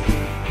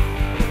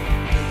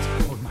 They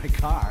towed my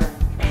car.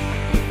 They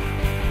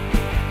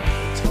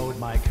towed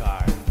my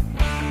car.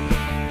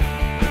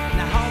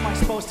 Now how am I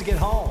supposed to get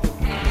home? 1,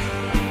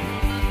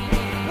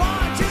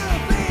 2,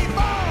 3,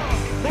 4.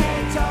 They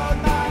towed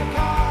my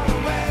car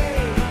away.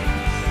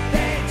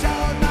 They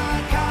towed my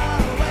car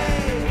away.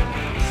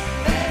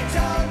 They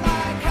towed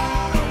my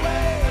car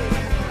away.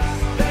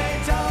 They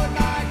towed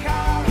my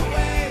car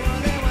away.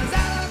 Well, it was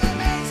out on the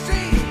main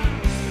street.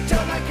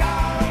 Towed my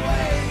car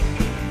away.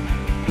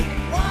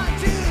 1,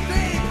 2,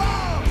 3, 4.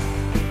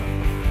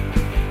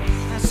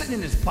 I'm sitting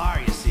in this bar,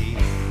 you see. A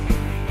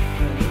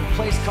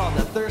place called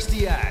the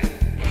Thirsty Eye.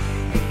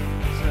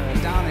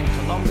 It's down in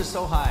Columbus,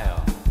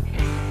 Ohio.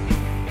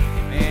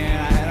 Man,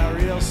 I had a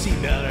real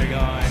seatbelter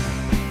going.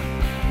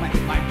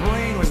 My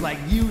brain was like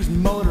used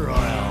motor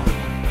oil.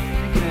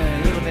 Thinking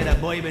a little bit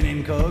of bourbon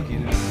and coke,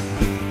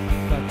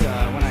 But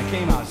when I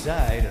came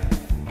outside,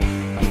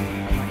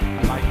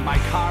 my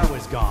car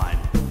was gone.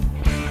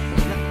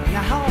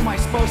 Now how am I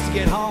supposed to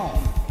get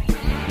home?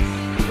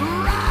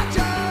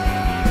 Roger!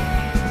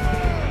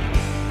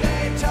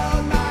 They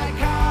towed my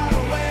car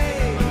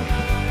away.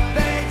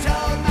 They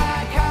towed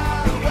my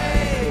car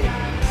away.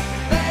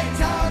 They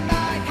towed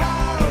my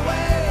car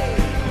away.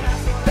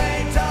 They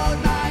towed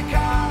my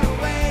car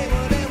away.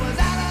 Well, it was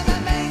out on the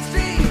main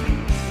street.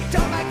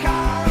 Towed my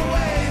car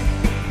away.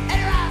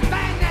 And I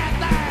bang that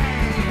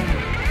thing.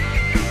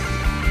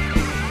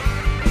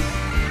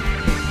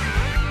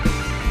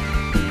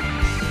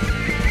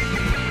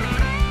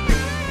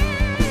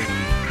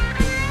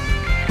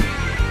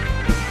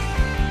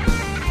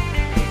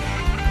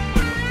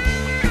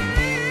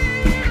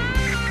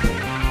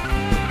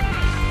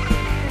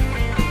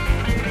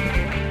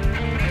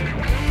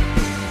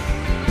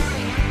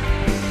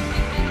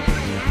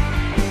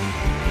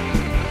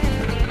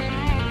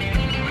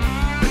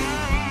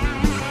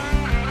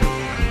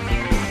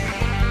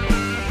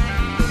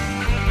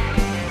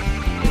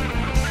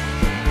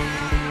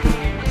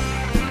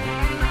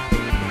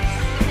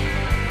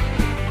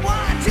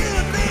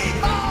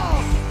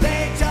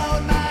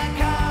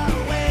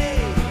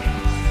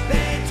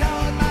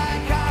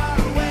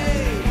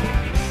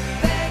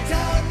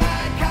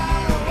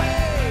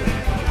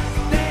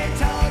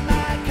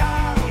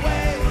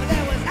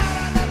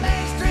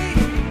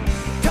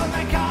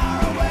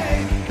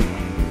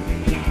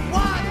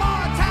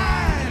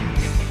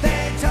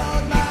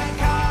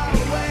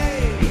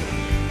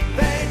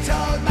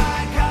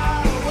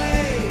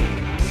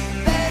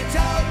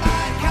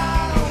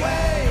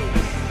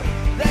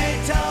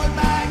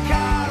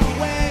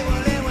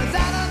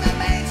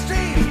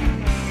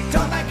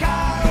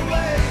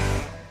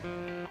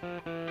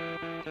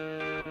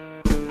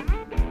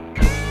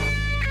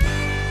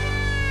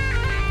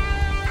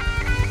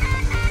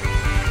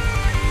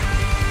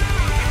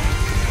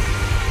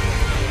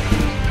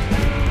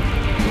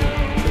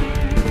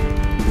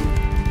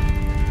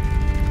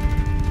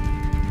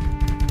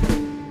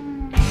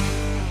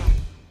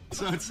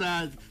 So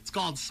it's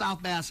called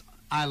South Bass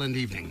Island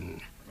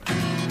Evening.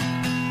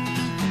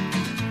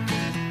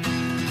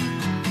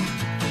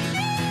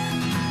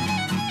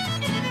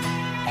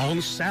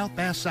 On South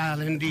Bass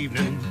Island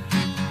evening,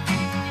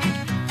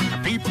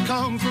 people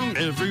come from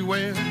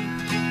everywhere.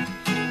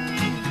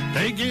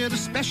 They get a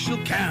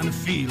special kind of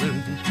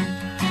feeling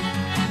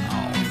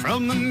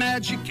from the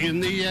magic in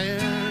the air.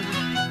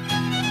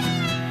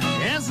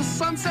 As the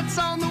sun sets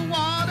on the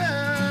water,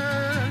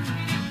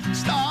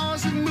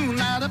 stars and moon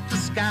light up the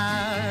sky.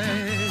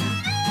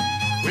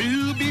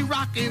 We'll be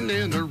rocking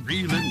and a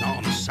reeling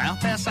on a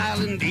South Bass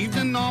Island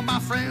evening, all my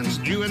friends,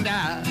 you and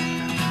I.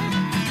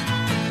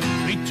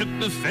 We took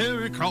the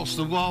ferry across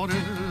the water,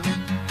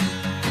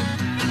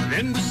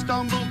 then we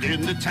stumbled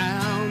into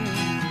town.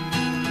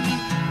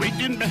 We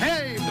didn't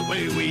behave the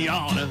way we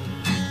oughta.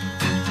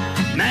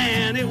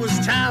 Man, it was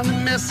time to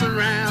mess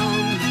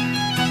around.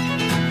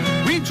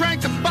 We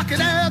drank a bucket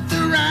at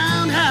the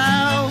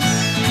roundhouse.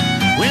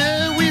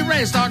 Well, we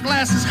raised our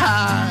glasses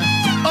high.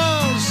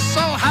 Oh,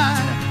 so high.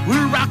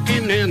 We're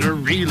rocking and a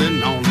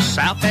reeling on the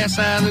South Bass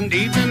Island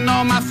evening,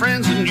 all my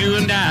friends and you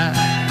and I.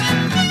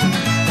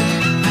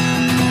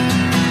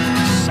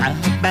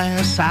 South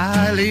Bass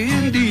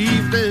Island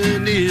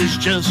evening is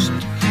just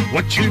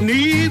what you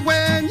need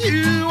when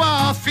you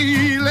are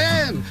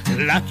feeling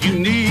like you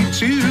need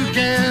to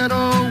get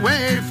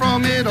away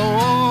from it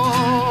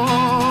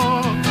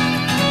all.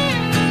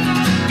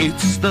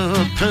 It's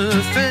the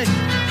perfect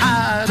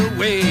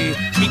hideaway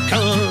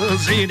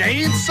because it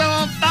ain't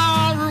so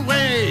far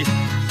away.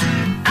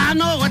 I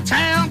know a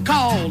town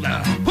called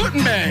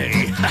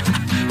Put-in-Bay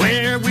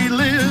where we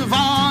live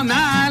on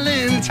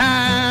island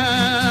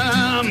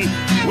time.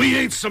 We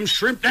ate some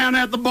shrimp down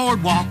at the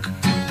boardwalk.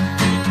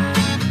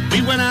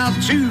 We went out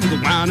to the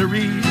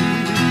winery.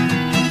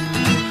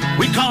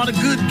 We caught a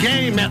good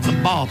game at the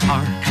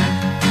ballpark.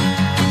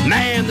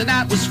 Man, the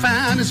night was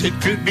fine as it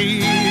could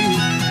be.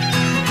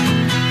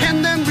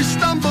 And then we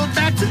stumbled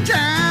back to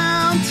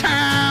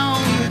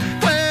downtown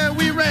where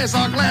we raised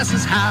our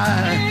glasses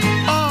high.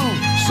 Oh,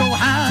 so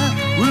high.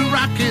 We're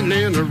rocking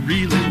and a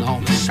reeling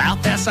on the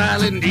South Bass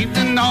Island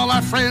evening, all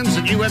our friends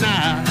and you and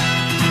I.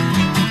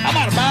 How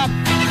about it, Bob?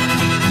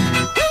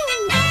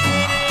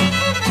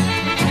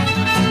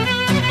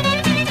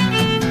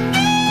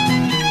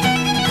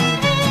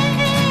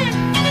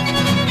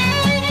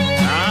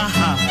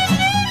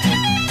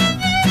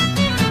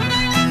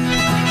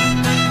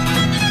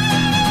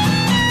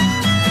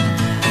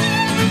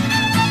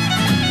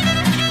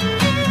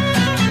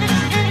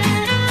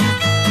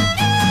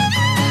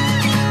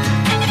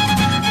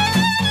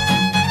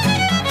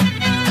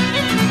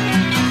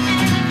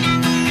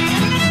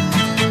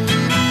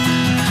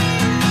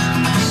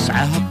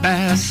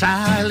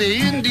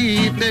 Island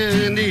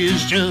evening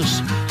is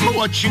just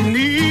what you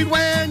need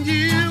when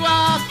you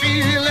are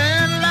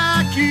feeling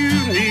like you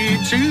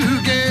need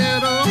to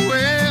get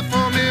away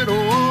from it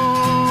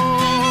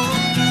all.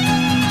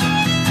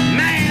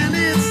 Man,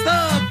 it's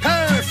the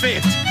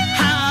perfect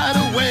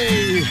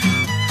hideaway,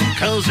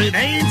 'cause it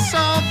ain't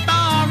so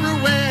far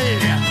away.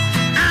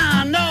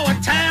 I know a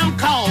town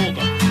called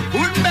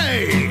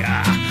Put-in-Bay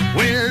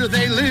where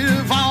they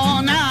live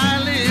on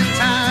island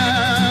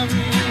time.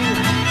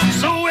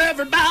 So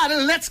everybody,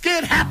 let's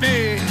get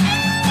happy.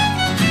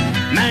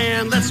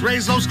 Man, let's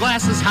raise those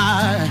glasses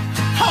high.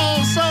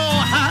 Oh, so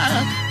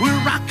high.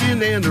 We're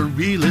rocking and a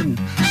reeling.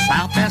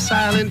 South Bass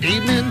Island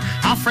evening.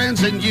 Our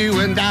friends and you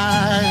and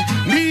I.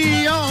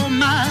 Me, oh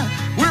my.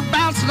 We're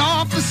bouncing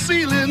off the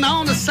ceiling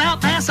on the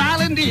South Bass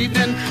Island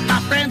evening. My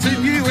friends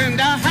and you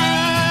and I.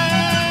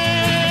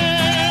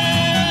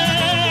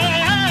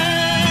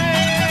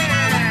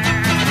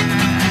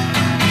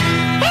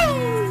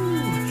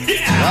 Woo!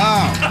 Yeah.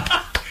 Wow.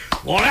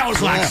 Well, that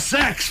was like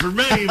sex for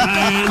me,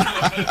 man.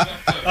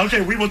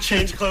 Okay, we will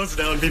change clothes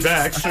now and be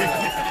back.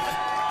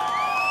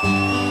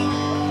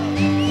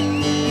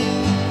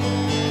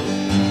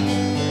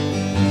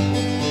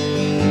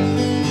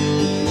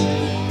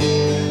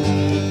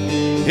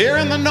 Here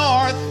in the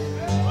north,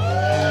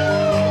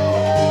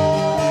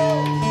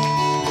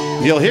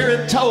 you'll hear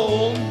it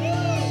told,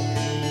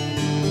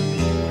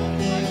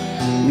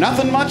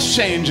 nothing much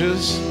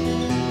changes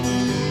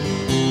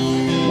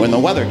when the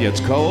weather gets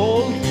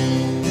cold.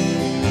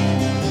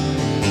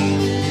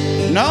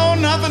 No,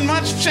 nothing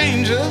much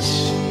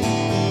changes.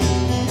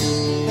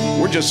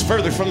 We're just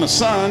further from the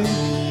sun,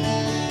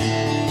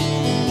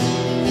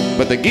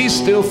 but the geese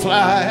still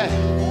fly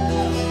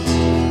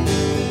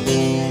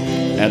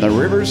and the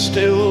rivers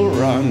still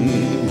run.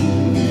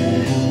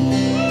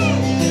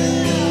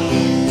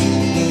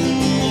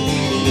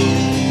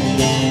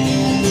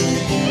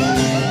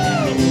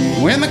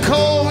 When the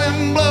cold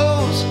wind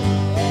blows,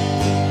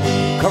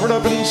 covered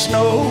up in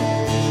snow,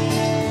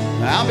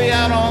 I'll be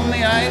out on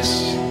the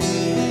ice,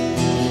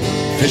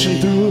 fishing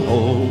through a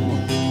hole.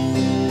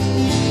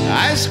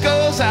 Ice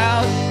goes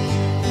out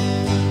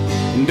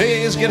and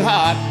days get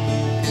hot,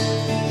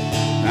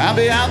 I'll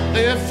be out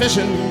there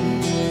fishing,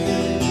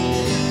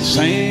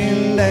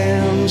 same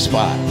damn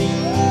spot.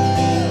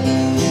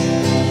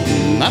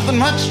 Nothing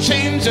much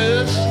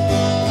changes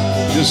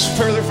just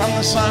further from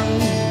the sun.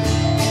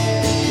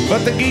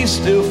 But the geese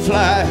still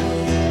fly,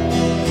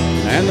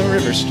 and the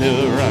river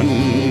still run.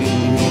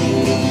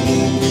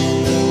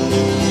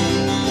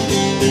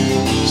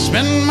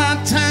 Spend my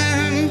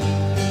time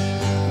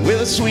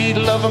with a sweet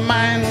love of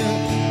mine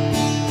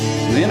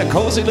in a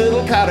cozy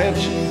little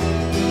cottage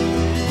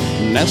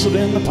nestled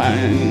in the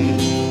pine.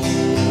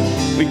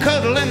 We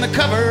cuddle in the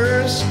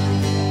covers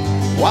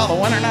while the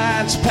winter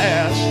nights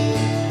pass.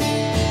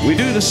 We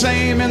do the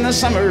same in the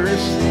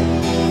summers,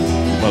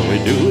 but we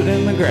do it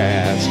in the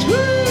grass. Woo!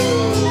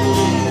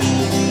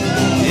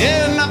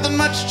 Yeah, nothing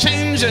much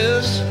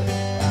changes.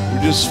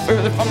 We're just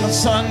further from the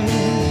sun,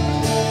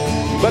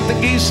 but the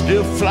geese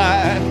still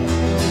fly,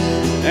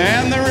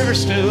 and the river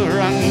still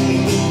run.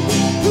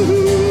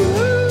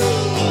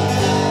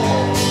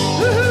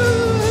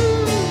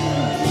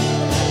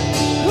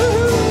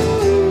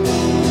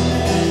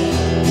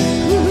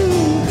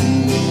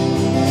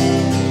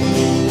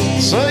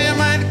 So you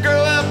might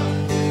grow up,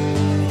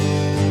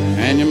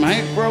 and you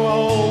might grow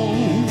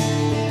old.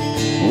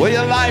 Well,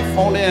 your life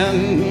won't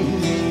end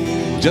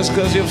just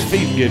 'cause your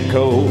feet get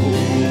cold.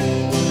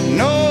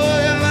 No,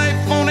 your life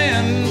won't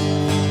end.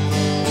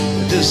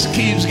 It just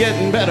keeps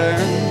getting better.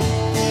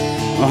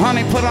 Well,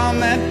 honey, put on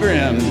that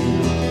grin.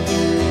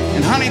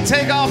 And honey,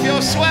 take off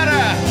your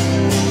sweater.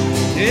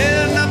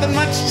 Yeah, nothing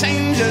much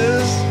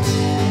changes.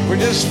 We're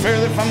just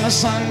further from the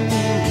sun.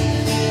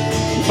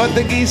 But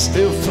the geese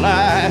still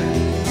fly,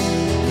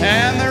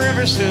 and the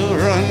river still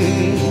run.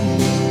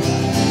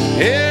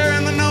 Here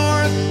in the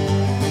north,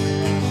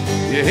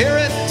 you hear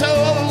it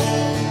told,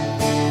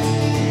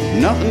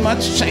 nothing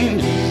much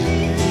changes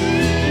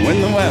when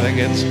the weather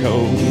gets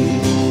cold.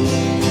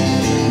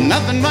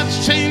 Nothing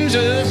much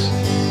changes,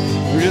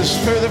 we're just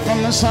further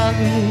from the sun.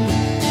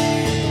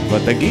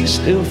 But the geese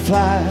still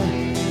fly,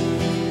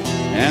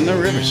 and the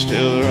river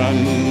still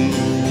run.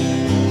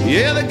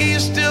 Yeah, the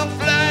geese still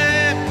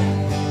fly,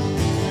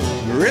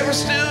 the river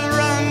still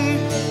run.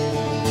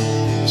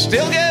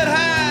 Still get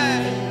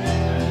high,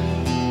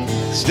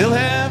 still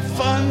have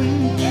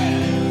fun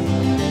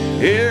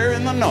here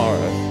in the north.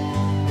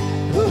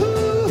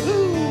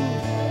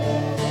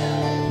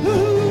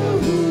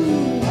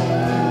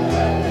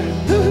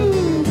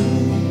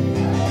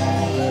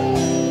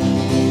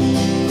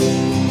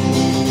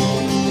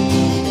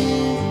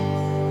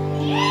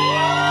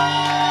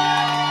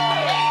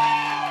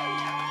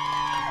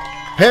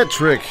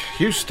 Patrick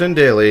Houston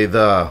Daly,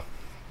 the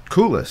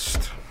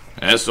coolest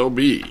SOB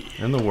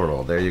in the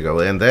world. There you go.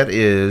 And that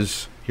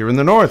is Here in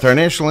the North, our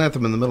national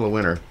anthem in the middle of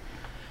winter.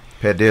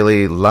 Pat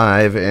Daly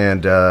live,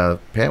 and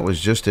Pat was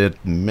just at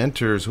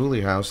Mentor's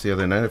Hooley House the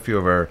other night. A few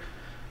of our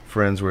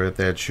friends were at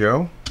that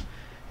show.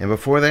 And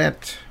before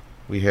that,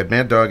 we had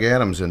Mad Dog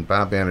Adams and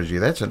Bob Banerjee.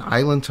 That's an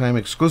Island Time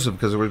exclusive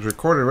because it was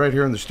recorded right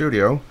here in the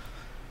studio.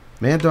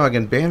 Mad Dog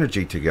and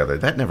Banerjee together.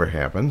 That never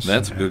happens.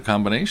 That's a good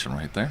combination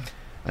right there.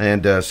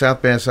 And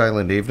South Bass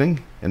Island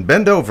Evening. And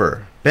Bend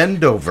Over.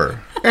 Bend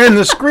Over. And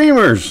the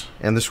Screamers.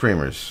 And the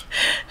Screamers.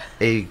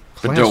 A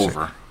classic.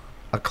 Dover.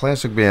 A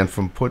classic band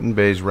from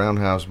Put-in-Bay's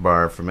Roundhouse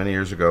Bar from many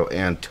years ago.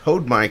 And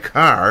Towed My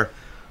Car,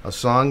 a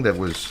song that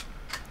was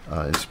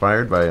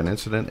inspired by an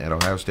incident at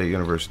Ohio State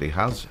University.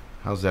 How's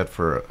that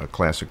for a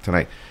classic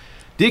tonight?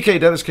 DK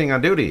Dennis King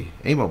on duty.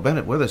 Amo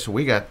Bennett with us.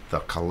 We got the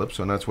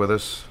Calypso Nuts with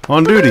us.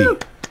 On duty.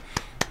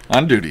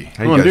 On duty.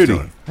 How you guys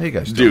doing? How you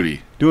guys doing?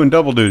 Duty. Doing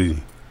double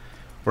duty.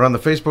 We're on the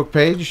Facebook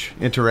page,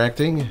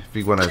 interacting, if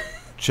you want to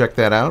check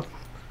that out.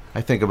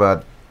 I think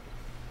about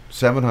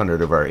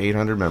 700 of our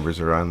 800 members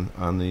are on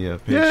the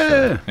page.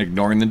 Yeah.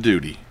 Ignoring the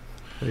duty.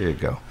 There you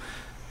go.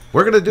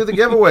 We're going to do the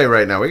giveaway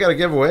right now. We got a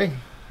giveaway.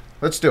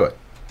 Let's do it.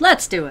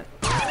 Let's do it.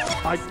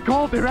 I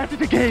called it at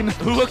it again.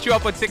 Who hooked you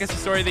up with Sickest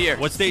Story of the Year?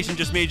 What station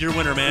just made your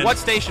winner, man? What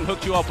station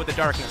hooked you up with the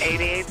darkness?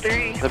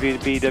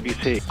 88.3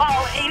 WBWC.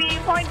 Oh,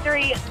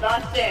 88.3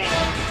 The Sting.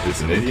 It's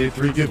an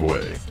 88.3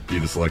 giveaway. Be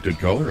the selected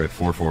caller at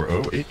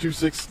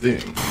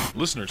 440-826-STING.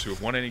 Listeners who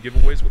have won any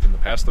giveaways within the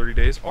past 30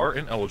 days are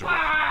ineligible.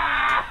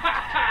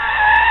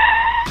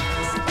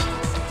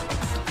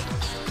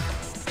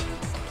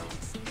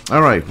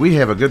 All right, we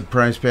have a good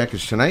prize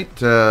package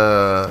tonight.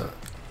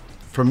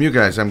 From you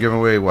guys, I'm giving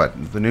away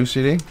what? The new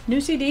CD?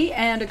 New CD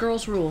and a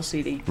Girls Rule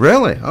CD.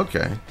 Really?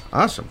 Okay.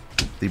 Awesome.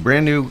 The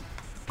brand new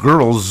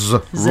Girls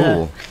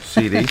Rule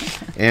CD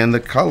and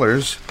the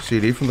Colors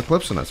CD from the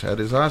Calypso Nuts.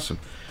 That is awesome.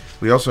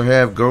 We also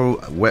have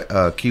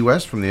Key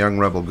West from the Young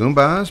Rebel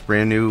Goombas,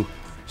 brand new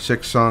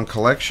 6-song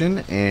collection,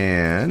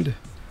 and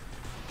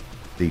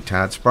the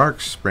Todd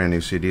Sparks brand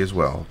new CD as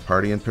well,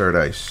 Party in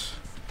Paradise.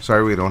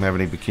 Sorry we don't have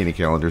any bikini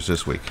calendars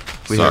this week.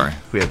 We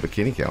had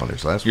bikini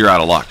calendars last week. You're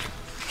out of luck.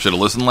 Should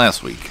have listened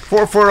last week.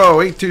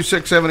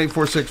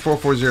 440-826-7846,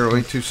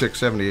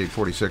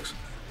 440-826-7846,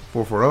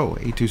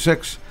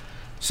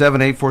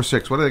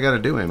 440-826-7846. What do they got to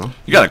do, Amo?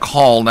 You got to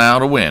call now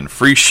to win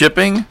free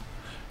shipping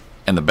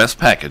and the best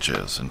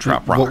packages in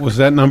Trop Rock. What was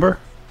that number?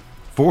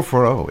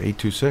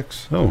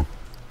 440-826. Oh.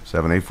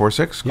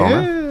 7846. Call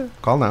now.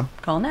 Call now.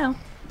 Call now.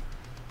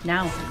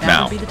 Now. That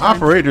Now. would be the time.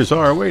 Operators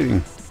are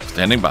waiting.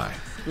 Standing by.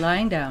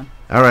 Lying down.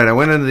 All right, I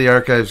went into the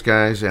archives,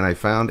 guys, and I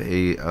found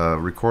a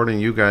recording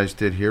you guys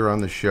did here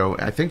on the show.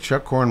 I think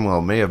Chuck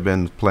Cornwell may have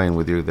been playing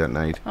with you that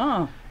night.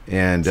 Oh,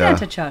 and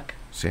Santa Chuck.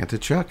 Santa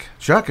Chuck.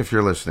 Chuck, if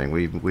you're listening,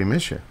 we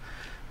miss you.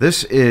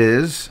 This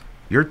is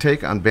your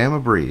take on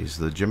Bama Breeze,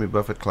 the Jimmy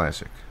Buffett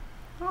classic.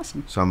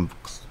 Awesome.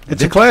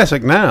 It's a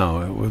classic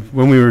now.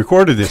 When we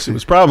recorded this, it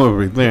was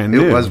probably brand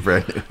new. It was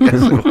brand new.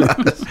 Yes, it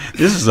was.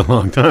 This is a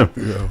long time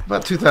ago.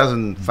 About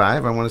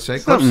 2005, I want to say.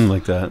 Something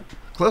like that.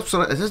 Clips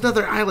on, there's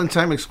another Island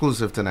Time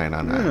exclusive tonight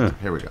on that.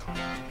 Here we go.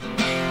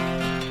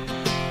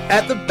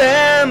 At the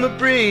Bama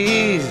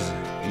Breeze,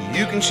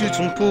 you can shoot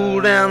some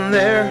pool down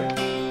there.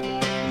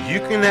 You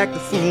can act the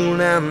fool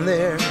down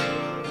there.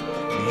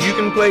 You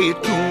can play it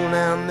cool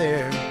down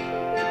there.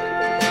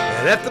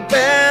 And at the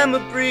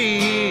Bama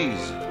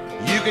Breeze,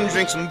 you can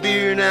drink some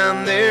beer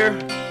down there.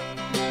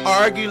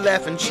 Argue,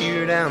 laugh, and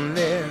cheer down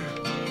there.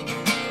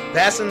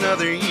 Pass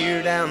another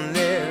year down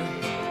there.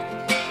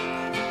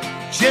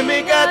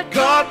 Jimmy got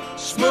caught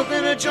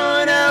smoking a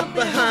joint out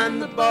behind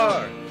the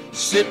bar.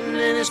 Sitting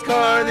in his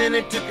car, then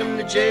it took him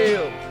to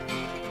jail.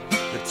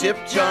 The tip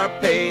jar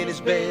paid his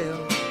bail.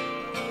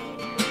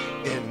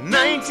 In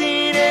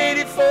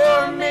 1984,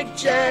 Mick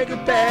Jagger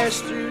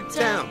passed through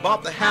town,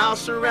 bought the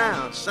house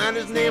around, signed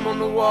his name on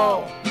the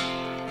wall,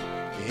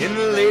 in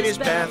the ladies'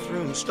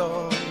 bathroom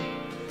stall.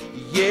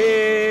 Yeah,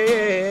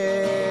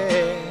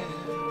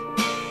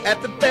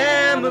 at the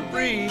Bama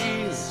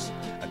Breeze,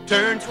 I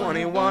turned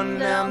 21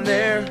 down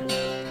there,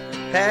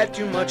 had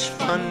too much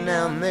fun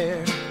down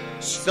there,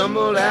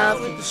 stumbled out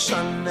with the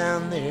sun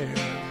down there.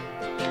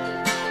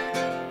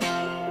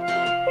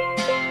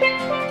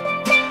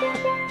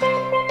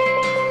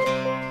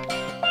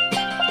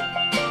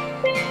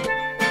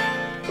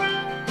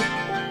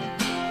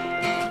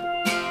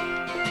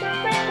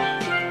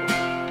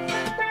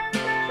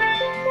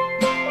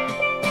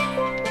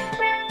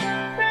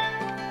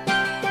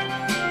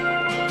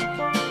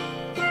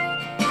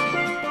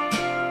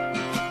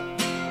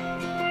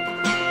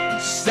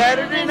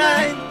 Saturday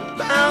night,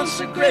 the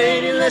bouncer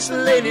Grady lets the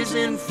ladies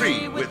in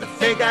free with a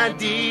fake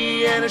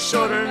ID and a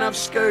short enough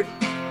skirt.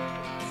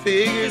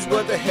 Figures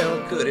what the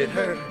hell could it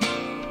hurt?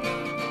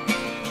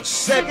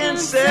 Second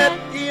set,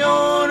 the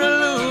owner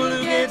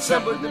Lulu gets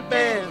up with the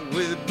band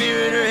with a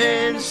beer in her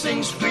hand,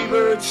 sings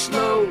Freebird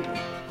slow.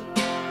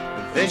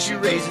 And then she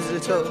raises a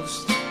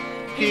toast.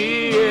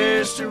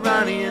 Here's to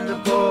Ronnie and the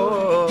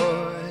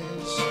boys.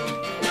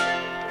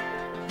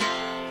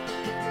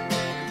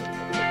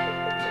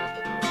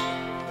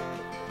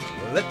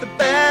 Let the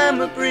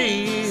Bama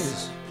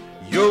Breeze,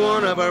 you're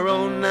one of our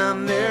own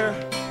down there.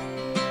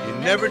 You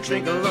never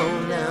drink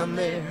alone down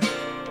there.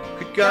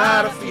 You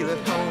gotta feel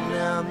at home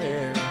down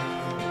there.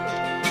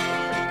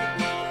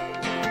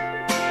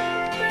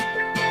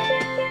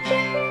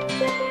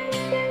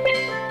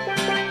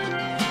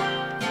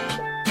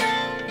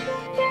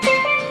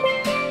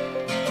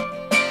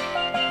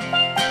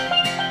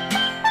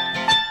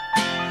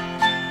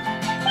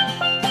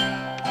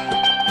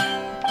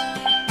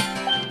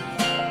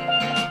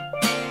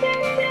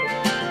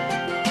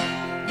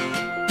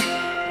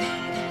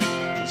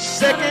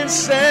 Second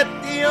set,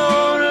 the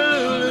owner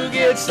Lulu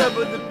gets up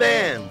with the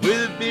band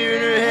with a beer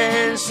in her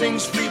hand,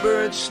 sings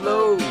Freebird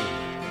slow.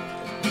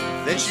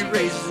 Then she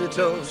raises a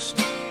toast.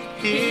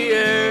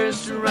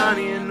 Here's to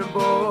Ronnie and the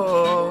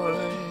boys.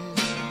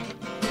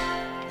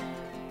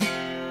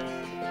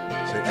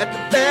 So at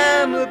the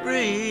Bama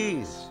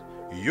Breeze,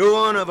 you're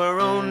one of our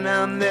own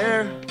down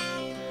there.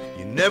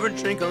 You never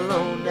drink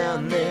alone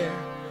down there.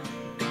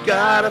 You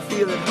gotta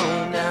feel at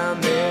home down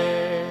there.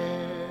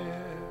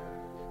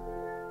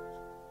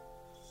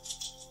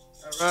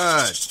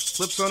 Right,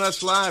 Flips on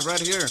Us live right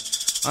here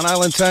on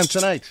Island Time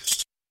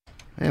tonight.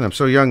 Man, I'm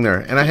so young there,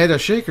 and I had a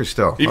shaker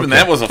still. Even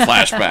that was a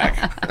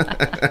flashback.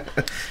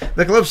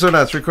 The Calypso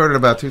Nuts recorded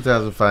about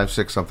 2005,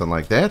 6, something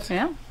like that.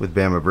 Yeah. With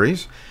Bama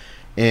Breeze,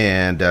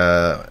 and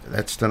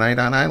that's tonight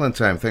on Island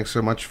Time. Thanks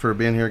so much for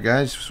being here,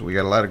 guys. So we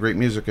got a lot of great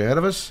music ahead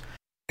of us.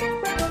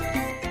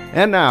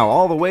 And now,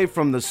 all the way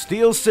from the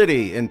Steel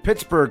City in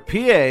Pittsburgh,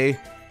 PA,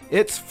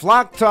 it's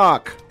Flock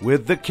Talk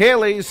with the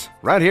Kayleys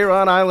right here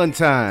on Island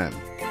Time.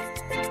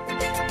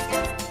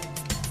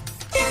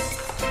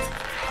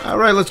 All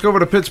right, let's go over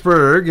to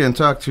Pittsburgh and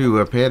talk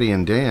to Patty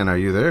and Dan. Are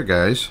you there,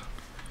 guys?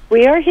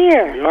 We are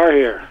here. We are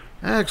here.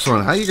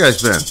 Excellent. How you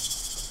guys been?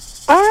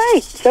 All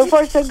right. So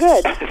far, so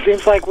good. It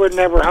seems like we're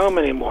never home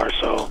anymore,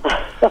 so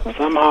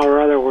somehow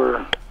or other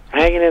we're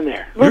hanging in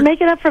there. We're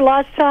making up for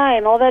lost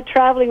time. All that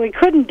traveling we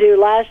couldn't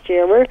do last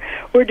year,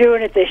 we're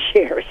doing it this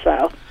year.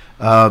 So.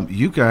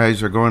 You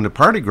guys are going to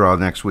Party Gras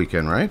next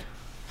weekend, right?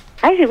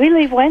 Actually, we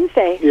leave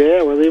Wednesday.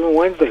 Yeah, we're leaving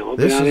Wednesday. We'll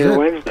be down here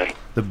Wednesday.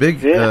 The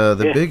big,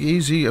 Big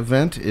Easy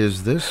event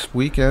is this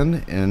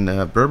weekend in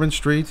Bourbon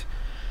Street.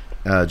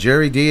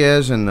 Jerry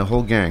Diaz and the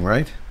whole gang,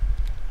 right?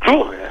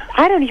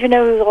 I don't even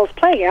know who all's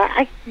playing.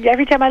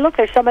 Every time I look,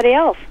 there's somebody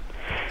else.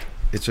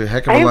 It's a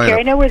heck of a lineup. I don't care.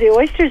 I know where the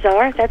oysters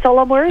are. That's all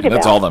I'm worried about.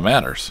 That's all that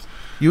matters.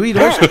 You eat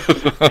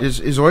oysters?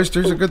 Is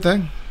oysters a good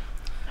thing?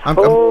 Yeah.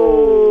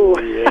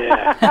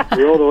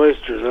 Grilled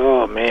oysters.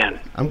 Oh man.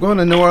 I'm going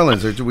to New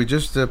Orleans. We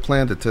just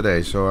planned it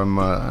today, so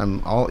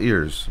I'm all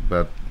ears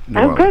about New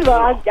Oh, Orleans. good.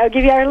 Well, I'll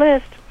give you our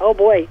list. Oh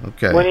boy.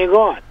 Okay. When are you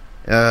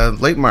going?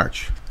 Late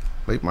March.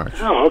 Late March.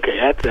 Oh, okay.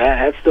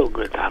 That's still a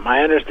good time.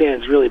 I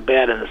understand it's really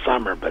bad in the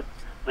summer, but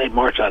late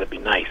March ought to be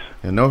nice.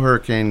 And no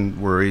hurricane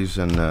worries,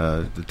 and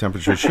the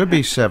temperature should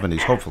be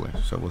 70s, hopefully.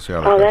 So we'll see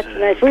how that Oh, goes.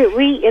 that's nice.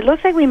 It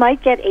looks like we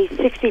might get a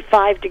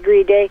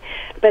 65-degree day,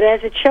 but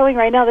as it's showing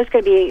right now, there's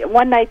going to be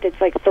one night that's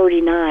like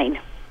 39.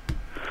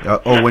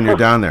 When you're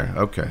down there.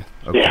 Okay.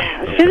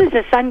 Yeah. As soon as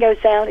the sun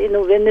goes down in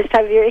this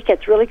time of year, it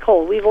gets really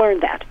cold. We've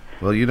learned that.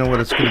 Well, you know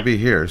what it's going to be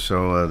here,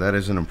 so that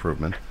is an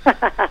improvement.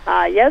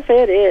 Yes,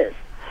 it is.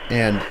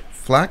 And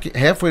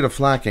halfway to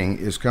flocking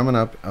is coming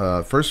up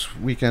first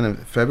weekend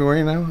of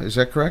February now. Is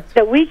that correct?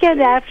 The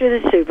weekend after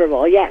the Super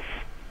Bowl, yes.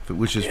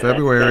 Which is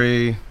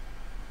February...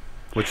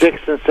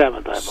 6th and 7th,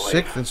 I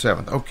believe. 6th and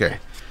 7th. Okay.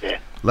 Yeah.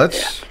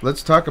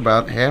 Let's talk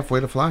about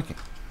halfway to flocking.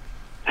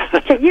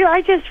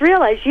 I just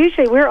realized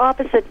usually we're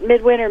opposite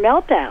Midwinter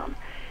Meltdown,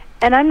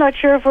 and I'm not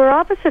sure if we're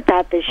opposite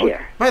that this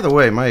year. By the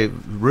way, my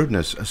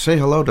rudeness. Say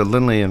hello to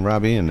Lindley and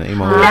Robbie and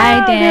Amo.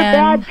 Hi, Dan. They're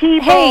bad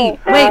people.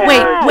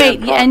 Hey,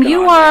 wait. And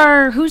you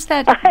are... Who's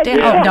that? Dan?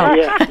 Yeah, Oh, no.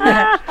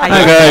 yeah. Hi,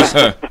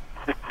 guys.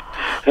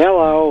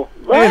 Hello.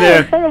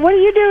 Well, what are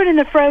you doing in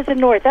the frozen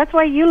north? That's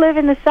why you live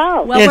in the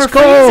south. Well, It's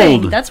we're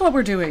freezing. cold. That's what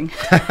we're doing.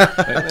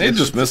 They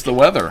just missed the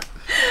weather.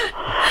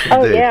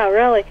 Oh, yeah,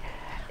 really.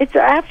 It's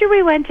after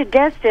we went to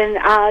Destin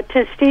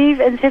to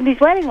Steve and Cindy's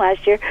wedding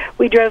last year,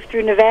 we drove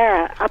through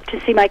Navarra up to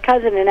see my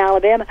cousin in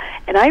Alabama,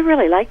 and I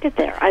really liked it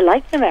there. I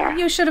liked Navarra.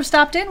 You should have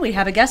stopped in. We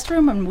have a guest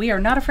room, and we are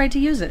not afraid to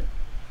use it.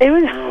 It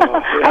was.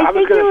 I I was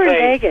think gonna you were in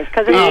say, Vegas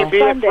because it was Be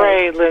Sunday.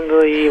 afraid,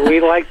 Lindley.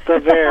 We like the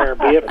bear.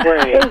 Be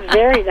afraid. It was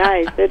very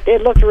nice.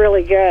 It looked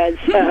really good.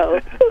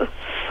 So,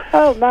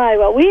 oh my!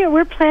 Well,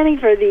 we're planning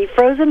for the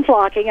frozen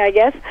flocking. I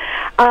guess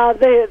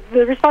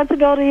the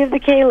responsibility of the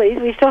Kayleys.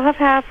 We still have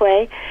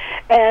halfway,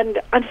 and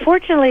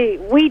unfortunately,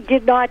 we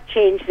did not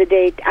change the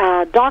date.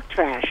 Dock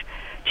Trash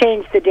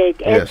changed the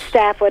date. Ed's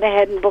staff went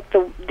ahead and booked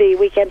the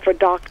weekend for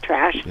Dock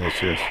Trash.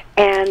 Yes.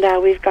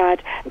 And we've got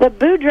the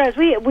Boudreaux's.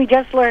 We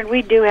just learned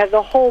we do have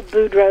the whole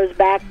Boudreaux's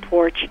back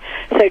porch.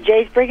 So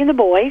Jay's bringing the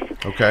boys.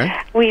 Okay.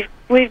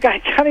 We've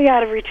got coming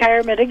out of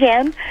retirement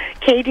again.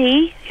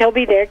 KD, he'll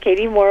be there.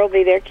 KD Moore will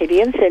be there.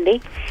 KD and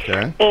Cindy.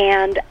 Okay.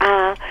 And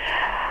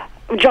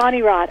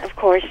Johnny Rott, of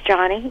course,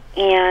 Johnny,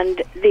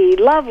 and the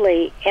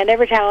lovely and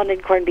ever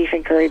talented Corned Beef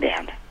and Curry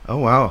Band. Oh,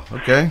 wow.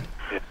 Okay.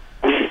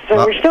 So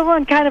we're still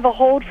on kind of a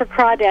hold for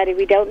Crawdaddy.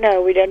 We don't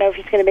know. We don't know if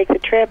he's going to make the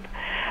trip.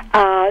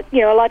 A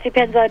lot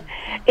depends on.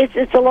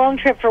 It's a long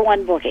trip for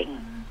one booking.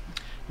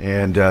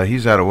 And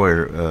he's out of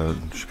where?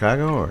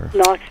 Chicago or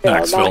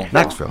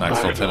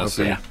Knoxville,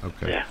 Tennessee. Yeah.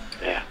 Okay.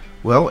 Yeah.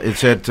 Well,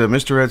 it's at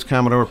Mr. Ed's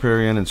Commodore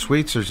Perry Inn and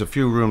Suites. There's a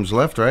few rooms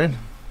left, right?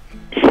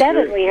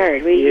 7, we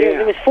heard.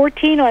 It was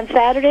 14 on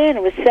Saturday, and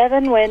it was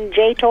 7 when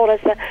Jay told us.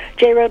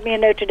 Jay wrote me a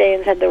note today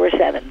and said there were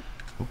 7.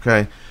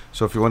 Okay.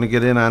 So if you want to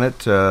get in on it,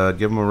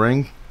 give them a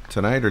ring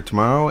tonight or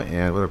tomorrow,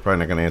 and they're probably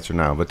not going to answer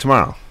now, but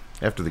tomorrow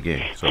after the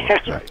game. So,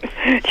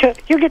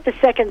 you'll get the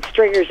second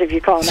stringers if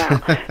you call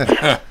now.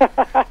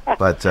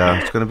 but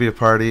it's going to be a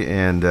party,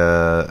 and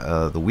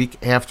the week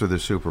after the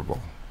Super Bowl.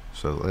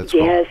 So that's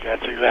cool. Yes,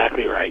 that's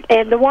exactly right.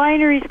 And the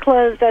winery's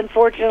closed.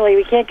 Unfortunately,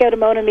 we can't go to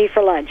Mon Ami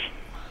for lunch.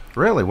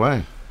 Really?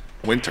 Why?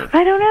 Winter.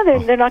 I don't know.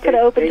 They're not going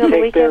to open until the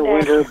They take their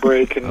weekend. winter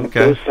break and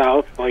go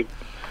south like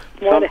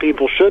some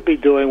people should be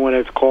doing when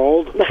it's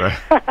cold.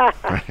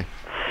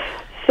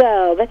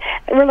 So, but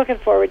we're looking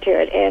forward to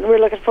it, and we're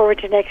looking forward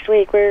to next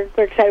week. We're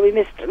excited. We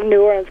missed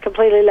New Orleans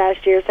completely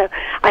last year, so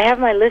I have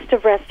my list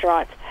of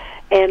restaurants.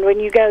 And when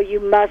you go, you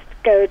must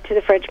go to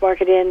the French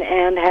Market Inn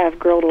and have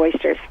grilled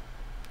oysters.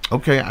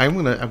 Okay, I'm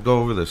going to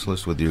go over this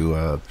list with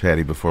you,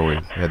 Patty, before we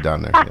head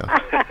down there.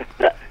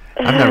 Yeah.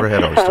 I've never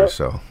had oysters,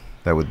 so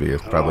that would be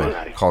probably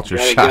a culture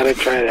shock.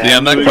 Yeah,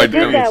 I'm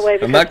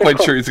not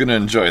quite sure he's going to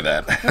enjoy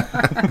that.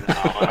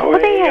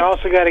 You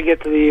also got to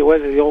get to the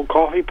old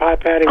coffee pot,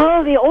 Patty.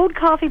 Oh, the old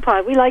coffee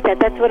pot. We like that.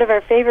 That's one of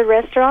our favorite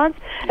restaurants.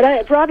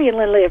 And Robbie and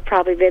Lindley have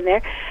probably been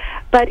there.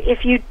 But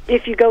if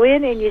you go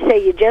in and you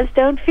say you just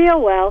don't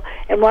feel well,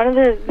 and one of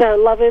the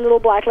lovely little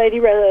black lady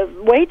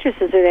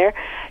waitresses are there,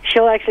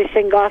 she'll actually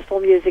sing gospel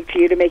music to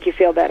you to make you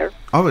feel better.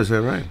 Oh, is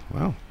that right?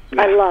 Wow.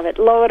 I love it.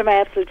 One of my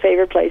absolute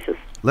favorite places.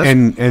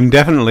 And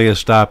definitely a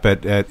stop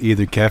at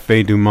either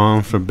Café Du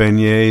Monde for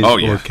beignets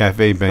or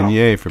Café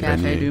Beignet for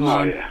beignets. Du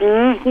Monde.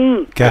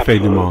 Mm-hmm. Café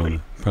Du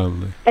Monde,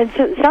 probably. And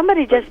so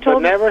somebody just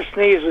told me. me. Never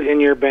sneeze in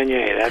your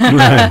beignet. That's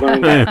what I've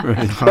learned that.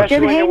 Especially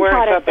when you're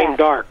wearing something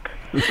dark.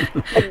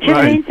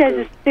 Janine says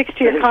it sticks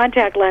to your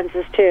contact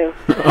lenses, too.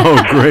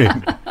 Oh, great.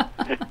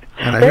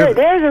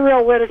 There's a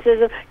real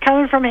witticism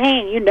coming from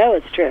Hayne. You know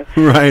it's true.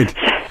 Right.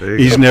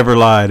 He's never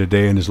lied a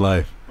day in his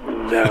life.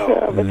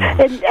 No.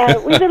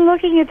 And we've been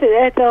looking at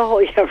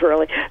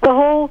the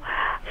whole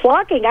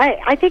flocking.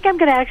 I think I'm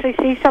going to actually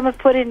see some of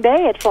Put in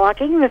Bay at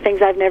flocking, the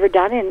things I've never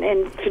done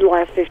in the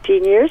last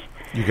 15 years.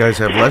 You guys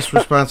have less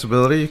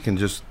responsibility. You can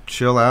just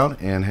chill out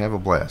and have a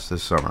blast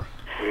this summer.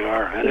 We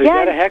are. And they've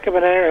got a heck of a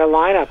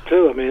lineup,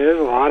 too. I mean, there's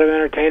a lot of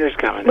entertainers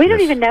coming. We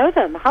don't even know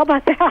them. How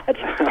about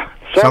that?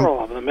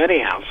 Several of them,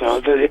 anyhow.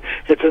 So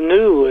it's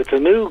a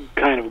new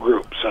kind of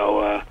group.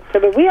 So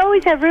but we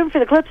always have room for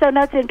the Calypso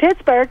Nuts in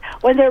Pittsburgh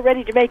when they're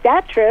ready to make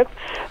that trip.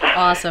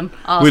 Awesome.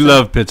 We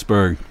love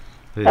Pittsburgh.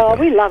 Oh,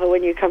 we love it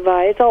when you come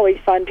by. It's always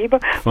fun.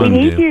 We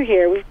need you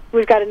here.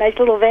 We've got a nice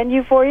little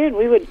venue for you, and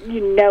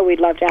we'd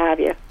love to have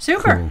you.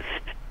 Super. Cool.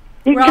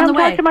 You We're can on come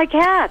the talk way. to my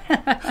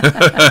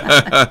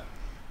cat.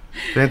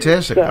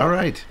 Fantastic. All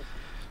right.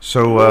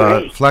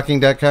 So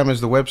flocking.com is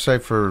the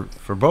website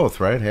for both,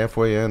 right?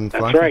 Halfway and that's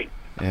Flocking? right.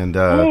 And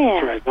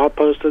That's right. All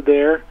posted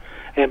there.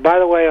 And by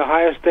the way,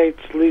 Ohio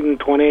State's leading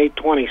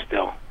 28-20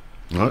 still.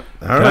 all right.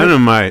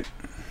 Dynamite.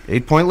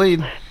 8-point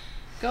lead.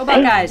 Go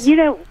Buckeyes. You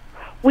know,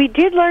 we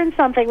did learn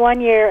something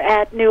one year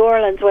at New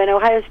Orleans when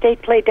Ohio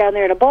State played down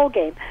there in a bowl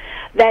game,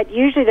 that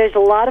usually there's a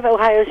lot of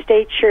Ohio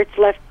State shirts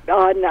left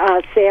on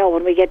sale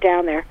when we get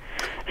down there.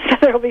 So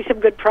there'll be some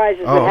good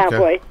prizes at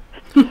halfway.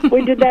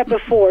 We did that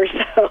before,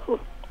 so...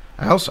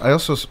 I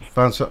also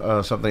found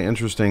something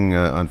interesting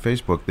on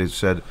Facebook. They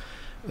said,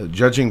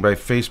 judging by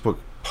Facebook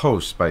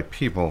posts by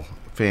people,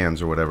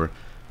 fans or whatever,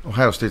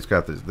 Ohio State's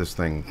got this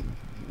thing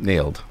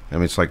nailed. I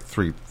mean, it's like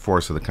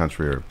 3/4 of the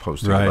country are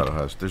posting about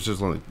Ohio State. There's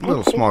just a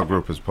little small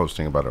group is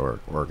posting about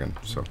Oregon.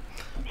 So,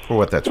 for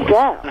what that's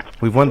worth,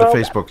 we've won the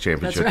Facebook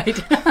championship. That's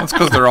right. That's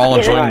because they're all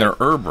enjoying their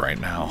herb right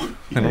now.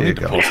 They don't need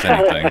to post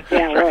anything.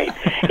 Yeah, right.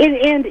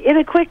 And in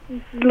a quick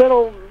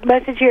little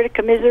message here to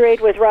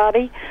commiserate with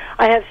Robbie,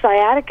 I have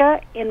sciatica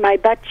in my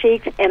butt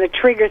cheeks and a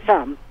trigger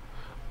thumb.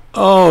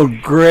 Oh,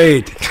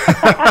 great!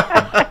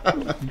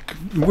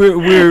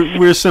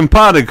 we're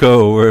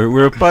simpatico.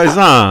 We're a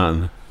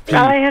paisan.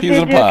 I have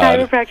been to a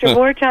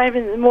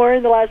chiropractor more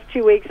in the last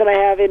 2 weeks than I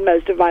have in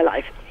most of my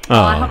life. Oh,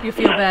 I hope you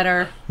feel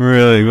better.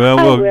 Really?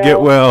 Well,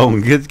 get well.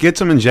 Get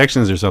some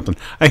injections or something.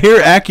 I hear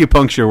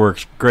acupuncture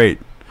works great.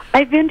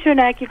 I've been to an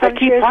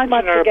acupuncturist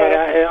months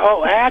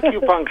ago.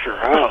 Acupuncture.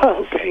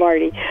 Oh, okay.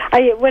 Smarty.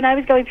 When I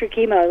was going through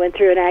chemo, I went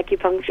to an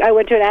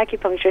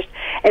acupuncturist,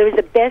 and it was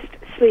the best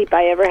sleep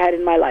I ever had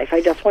in my life.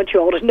 I just want you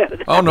all to know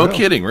that. Oh, no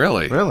kidding,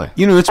 really? Really?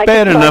 You know, it's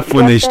bad enough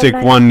when they stick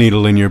one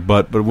needle in your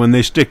butt, but when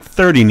they stick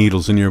 30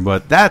 needles in your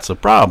butt, that's a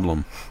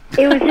problem.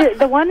 It was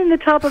the one in the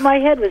top of my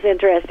head was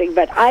interesting,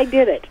 but I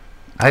did it.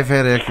 I've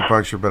had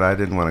acupuncture, but I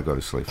didn't want to go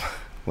to sleep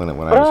when I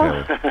was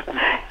having it.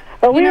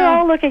 But we're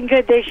all looking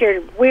good this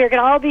year. We're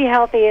going to all be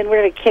healthy, and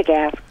we're going to kick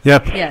ass.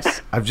 Yep.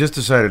 Yes. I've just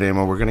decided,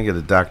 Emma, we're going to get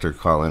a doctor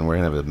call in. We're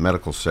going to have a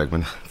medical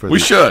segment. We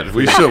should.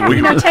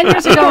 You know, 10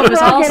 years ago, it was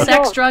all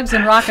sex, drugs,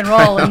 and rock and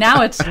roll, and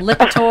now it's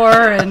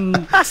Lipitor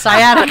and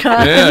sciatica.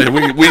 Yeah,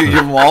 we give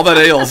them all that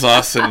ails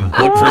us and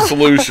look for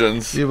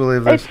solutions. You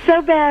believe this? It's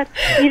so bad.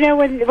 You know,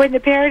 when the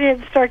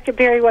parents start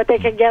comparing what they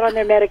can get on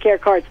their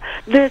Medicare cards,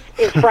 this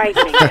is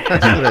frightening.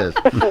 Yes, it is.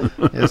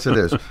 Yes, it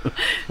is.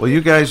 Well,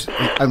 you guys,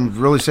 I'm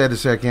really sad to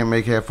say I can't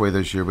make halfway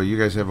this year, but you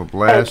guys have a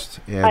blast,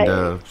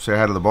 and say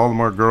hi to the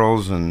Baltimore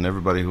girls and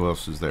everybody who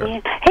else is there.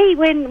 Hey,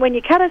 when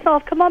you cut us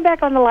off, come on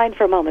back on the line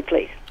for a moment,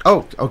 please.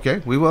 Oh,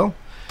 okay, we will.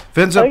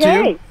 Fins up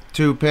to you,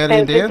 to Patty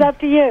and Dan. It's up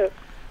to you.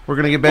 We're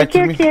going to get back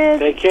Take to care, me. kids.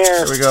 Take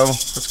care. Here we go.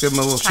 Let's give them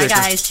a little Bye,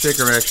 guys.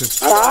 shaker action.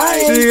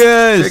 Bye. See you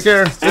guys. Take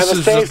care. Have a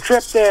safe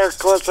trip there,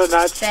 Calypso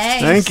Nuts.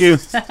 Thanks. Thank you.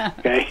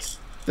 Okay.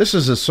 This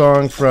is a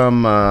song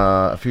from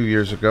a few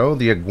years ago,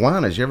 the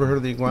Iguanas. You ever heard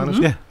of the Iguanas?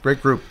 Yeah.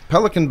 Great group.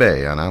 Pelican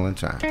Bay on Island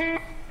Time.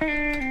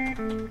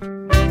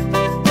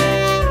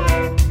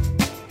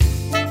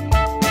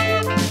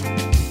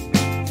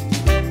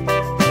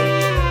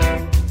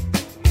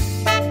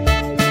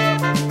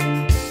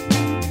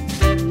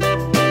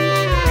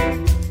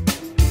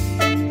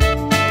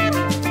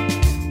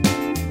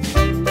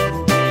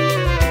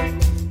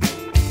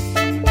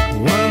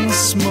 One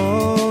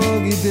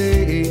smoky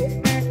day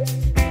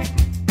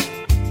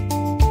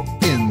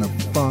in the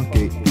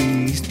funky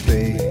East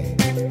Bay,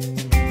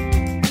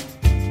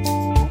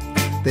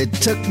 they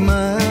took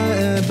my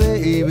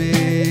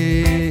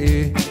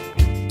baby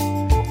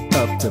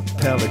up to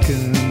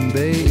Pelican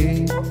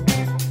Bay.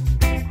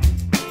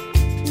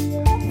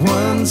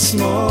 One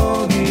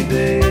smoky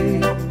day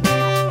in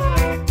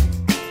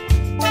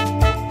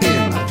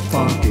the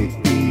funky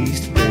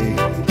East Bay,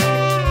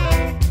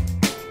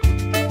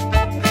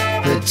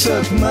 they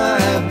took my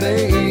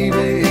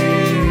baby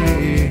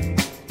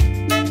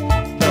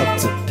up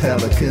to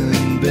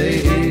Pelican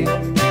Bay.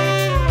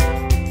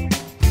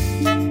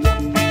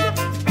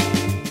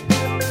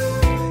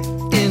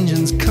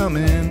 Engines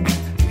coming,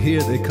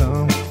 here they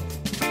come,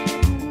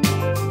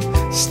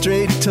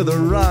 straight to the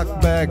rock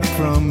back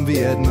from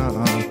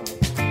Vietnam.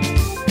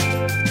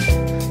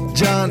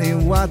 Johnny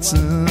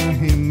Watson,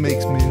 he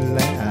makes me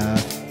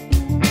laugh,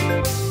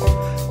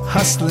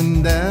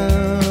 hustling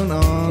down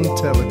on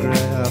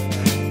Telegraph.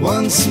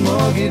 One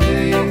smoky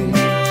day in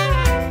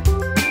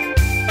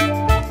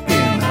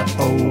that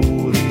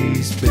old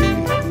East Bay,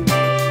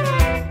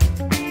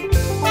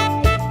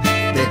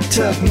 they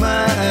took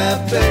my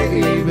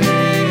baby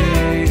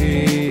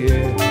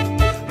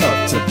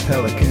up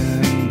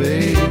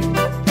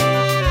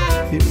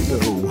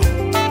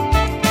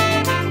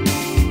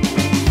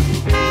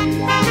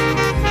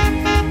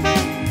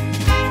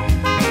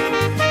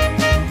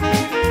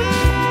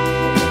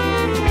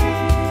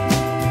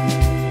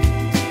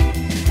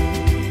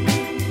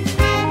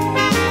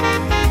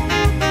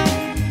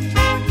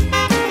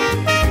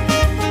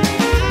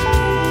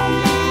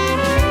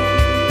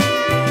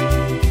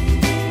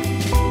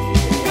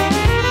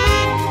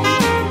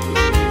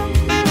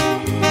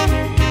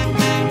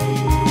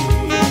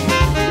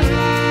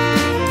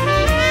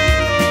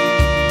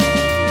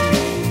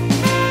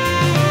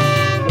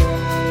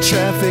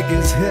traffic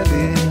is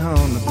heavy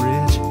on the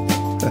bridge.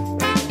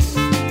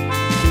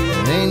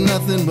 Ain't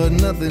nothing but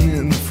nothing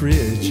in the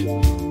fridge.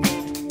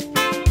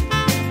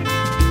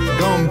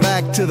 Going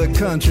back to the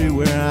country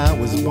where I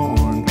was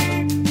born.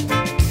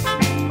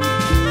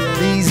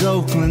 These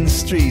Oakland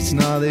streets,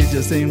 no, they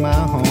just ain't my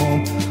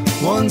home.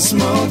 One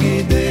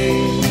smoky day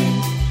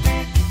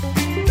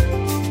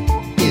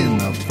in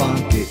the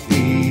funky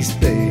East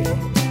Bay,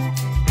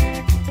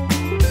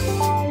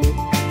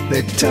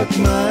 they took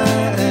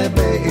my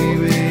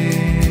baby,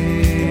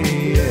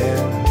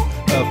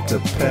 yeah, up to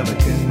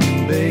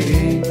Pelican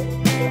Bay.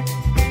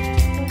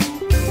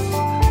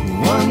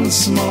 One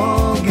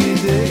smoky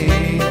day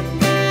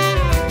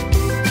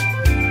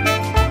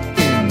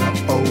in the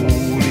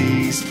old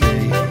East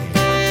Bay,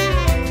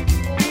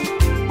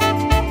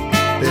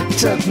 they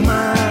took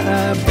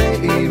my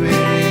baby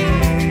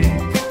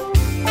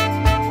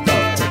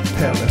up to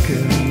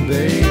Pelican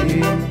Bay.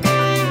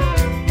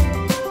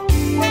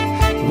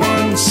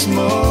 One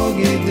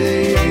smoky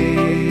day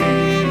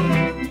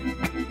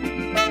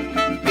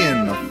in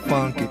the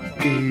funky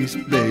East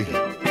Bay,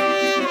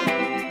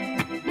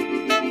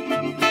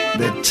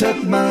 they took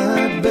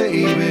my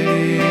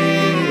baby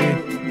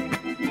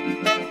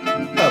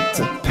up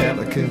to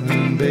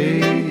Pelican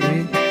Bay.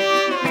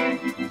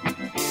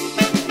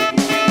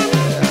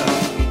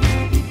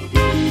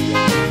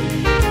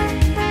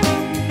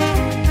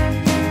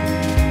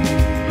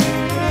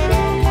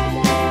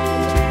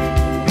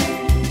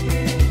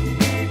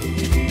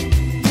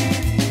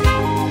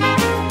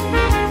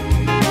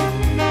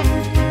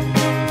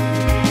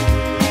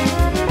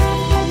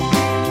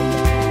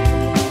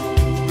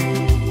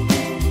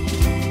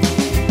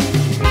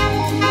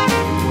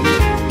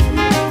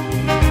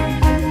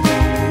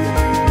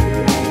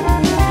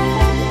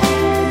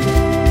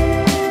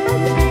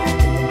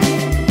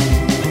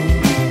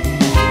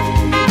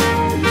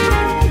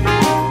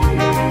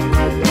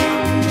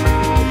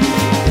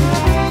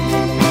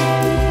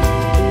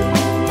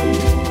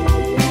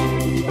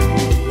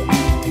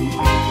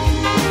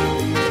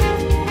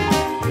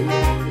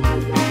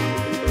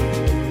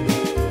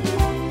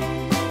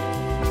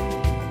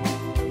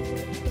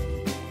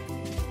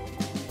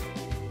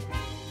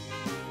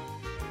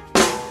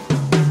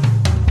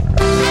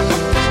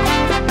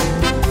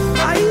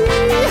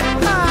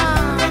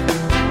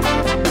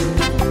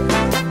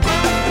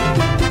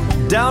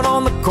 Down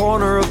on the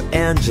corner of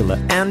Angela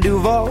and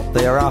Duval,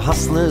 there are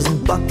hustlers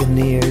and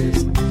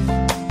buccaneers.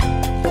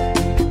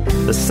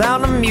 The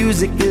sound of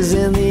music is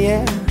in the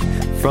air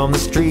from the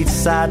street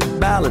side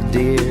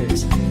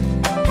balladeers.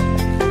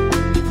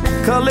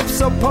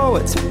 Calypso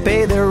poets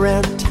pay their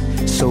rent,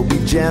 so be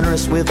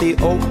generous with the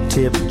old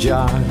tip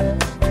jar.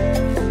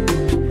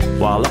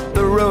 While up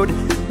the road,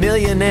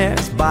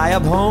 millionaires buy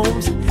up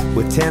homes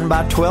with 10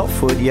 by 12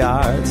 foot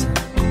yards.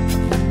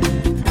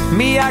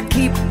 Me, I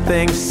keep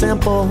things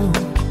simple,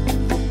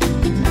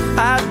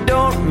 I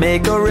don't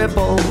make a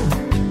ripple.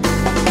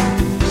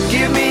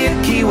 Give me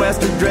a Key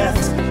West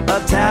address,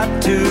 a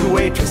tattooed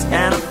waitress,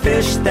 and a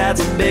fish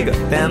that's bigger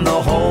than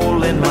the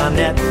hole in my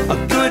net. A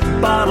good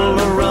bottle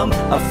of rum,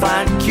 a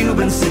fine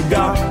Cuban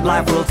cigar,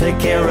 life will take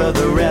care of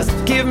the rest.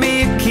 Give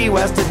me a Key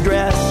West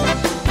address,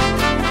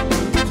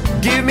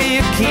 give me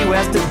a Key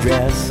West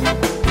address.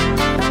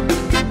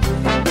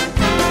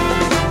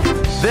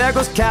 There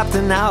goes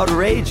Captain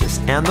Outrageous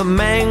and the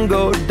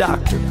Mango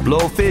Doctor,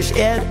 Blowfish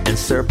Ed and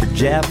Surfer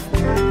Jeff.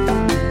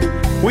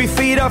 We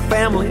feed our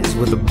families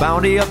with the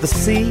bounty of the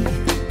sea.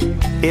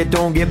 It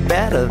don't get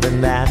better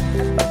than that.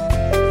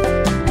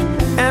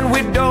 And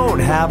we don't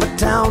have a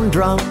town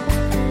drunk,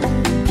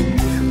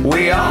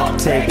 we all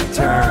take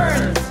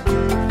turns.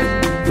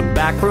 The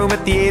back room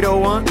at the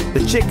 801,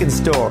 the chicken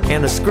store,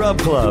 and the scrub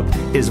club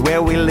is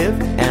where we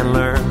live and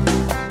learn.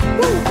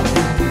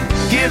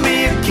 Give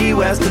me a Key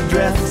West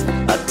address,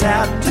 a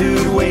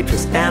tattooed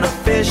waitress, and a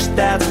fish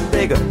that's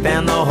bigger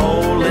than the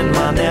hole in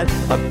my net.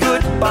 A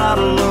good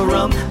bottle of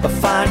rum, a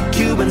fine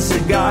Cuban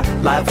cigar,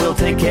 life will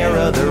take care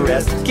of the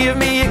rest. Give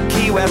me a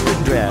Key West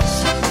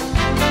address,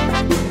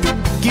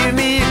 give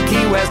me a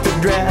Key West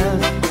address.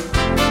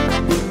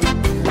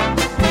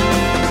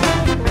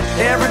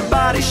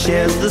 Everybody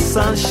shares the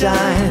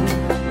sunshine,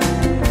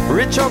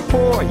 rich or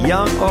poor,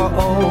 young or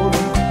old.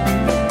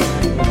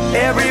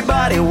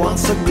 Everybody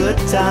wants a good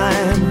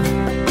time,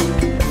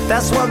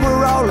 that's what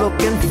we're all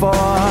looking for.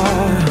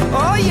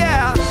 Oh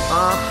yeah,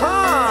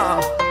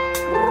 uh-huh.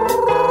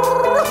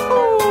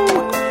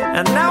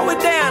 And now we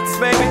dance,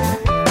 baby.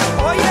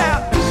 Oh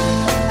yeah.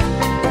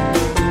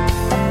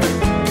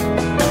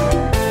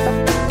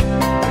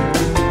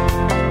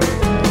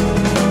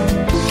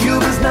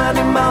 Cuba's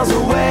 90 miles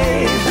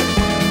away,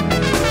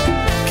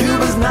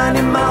 Cuba's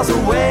 90 miles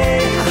away,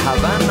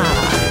 Havana.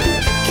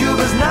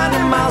 Cuba's 90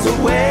 miles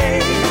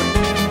away,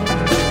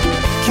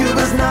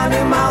 Cuba's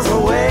 90 miles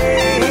away.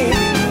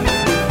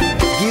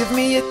 Give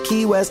me a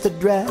Key West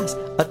address,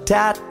 a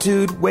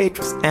tattooed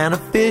waitress, and a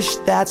fish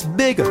that's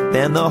bigger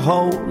than the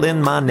hole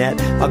in my net.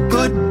 A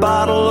good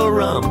bottle of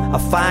rum, a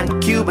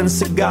fine Cuban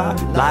cigar,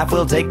 life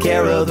will take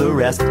care of the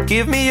rest.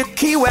 Give me a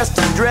Key West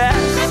address,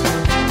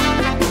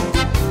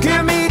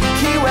 Give me the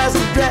Key West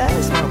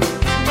address, mama.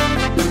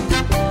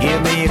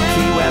 Give me a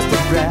Key West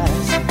address.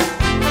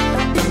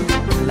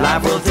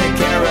 Life will take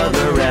care of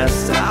the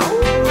rest.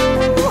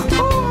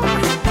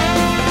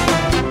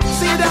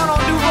 See you down on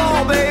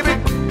Duval, baby.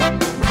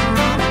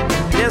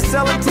 They're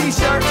selling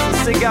t-shirts and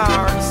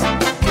cigars.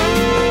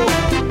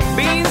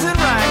 Beans and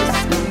rice.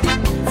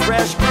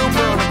 Fresh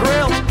grouper on the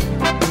grill.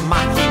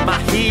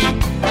 Mahi.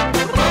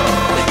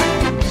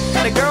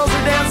 And the girls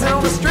are dancing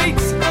on the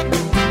streets.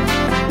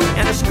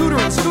 And they're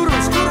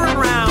scootering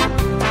round.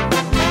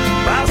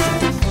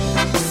 Bicycles,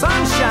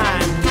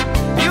 sunshine,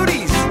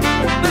 beauties,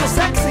 little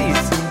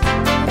sexies,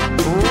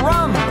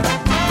 rum,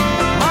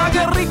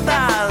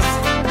 margaritas,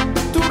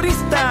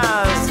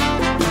 turistas,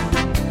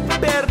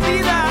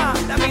 perdida.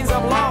 That means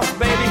I'm lost,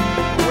 baby.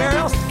 Where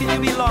else can you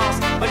be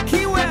lost but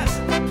Key West?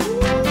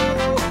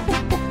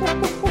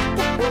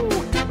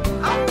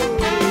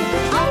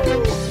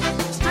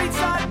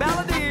 Streetside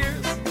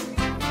balladeers,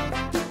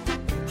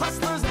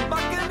 hustlers and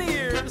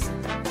buccaneers.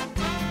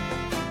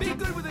 Be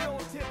good with the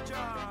old tip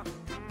jar.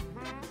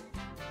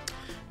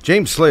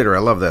 James Slater, I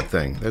love that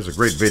thing. There's a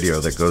great video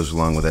that goes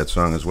along with that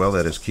song as well.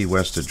 That is Key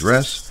West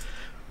Address.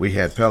 We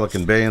had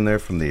Pelican Bay in there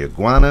from the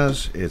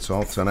Iguanas. It's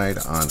all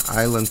tonight on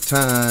Island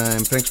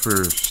Time. Thanks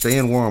for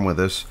staying warm with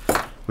us.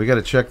 We got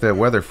to check that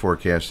weather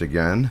forecast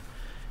again.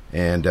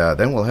 And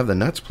then we'll have the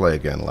Nuts play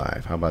again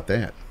live. How about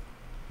that?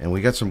 And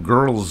we got some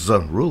Girls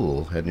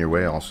Rule heading your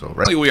way also.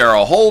 Right? We are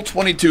a whole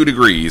 22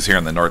 degrees here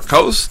on the North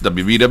Coast.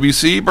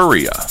 WVWC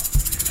Berea.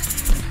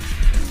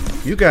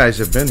 You guys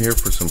have been here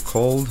for some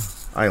cold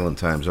island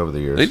times over the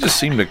years. They just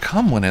seem to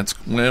come when it's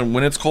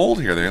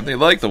cold here. They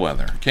like the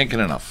weather. Can't get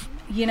enough.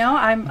 You know,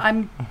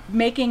 I'm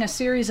making a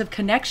series of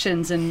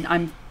connections, and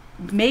I'm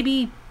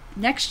maybe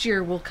next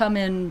year will come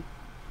in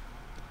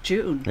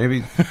June.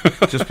 Maybe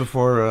just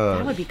before.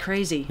 That would be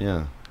crazy.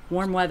 Yeah.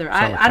 Warm weather.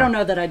 I don't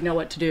know that I'd know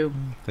what to do.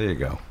 There you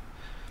go.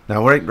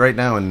 Now, right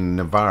now in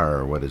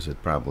Navarre, what is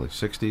it? Probably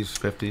 60s,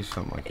 50s,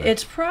 something like that.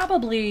 It's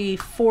probably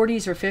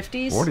 40s or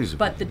 50s. 40s.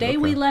 But the day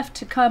we left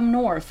to come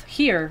north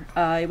here,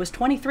 it was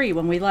 23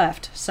 when we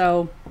left.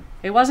 So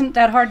it wasn't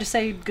that hard to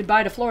say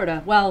goodbye to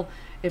Florida. Well,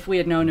 if we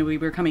had known that we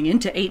were coming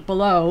into 8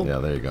 below. Yeah,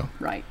 there you go.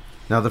 Right.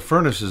 Now, the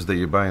furnaces that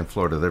you buy in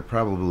Florida, they're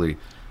probably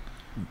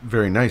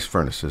very nice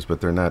furnaces,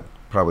 but they're not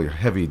probably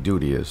heavy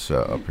duty as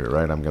up here,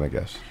 right? I'm going to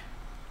guess.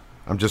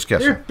 I'm just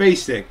guessing. They're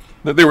basic.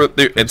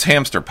 It's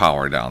hamster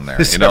power down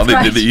there. You know,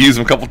 they use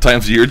them a couple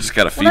times a year. Just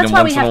got to feed them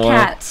once in a while.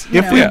 Cats,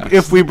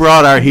 if we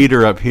brought our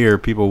heater up here,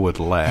 people would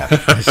laugh.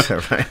 Is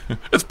that right?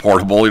 It's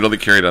portable. You know, they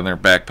carry it on their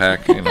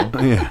backpack. You know.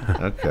 Yeah.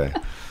 Okay.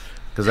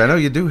 Because I know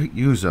you do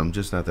use them,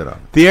 just not that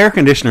often. The air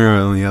conditioner,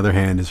 on the other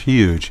hand, is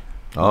huge.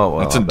 Oh,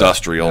 well, it's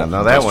industrial. Yeah,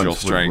 now that one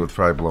strength would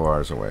probably blow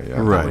ours away.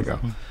 Yeah, right. There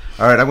we go.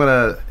 All right, I'm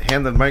going to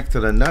hand the mic to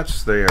the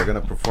Nuts. They are going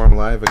to perform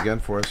live again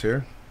for us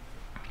here.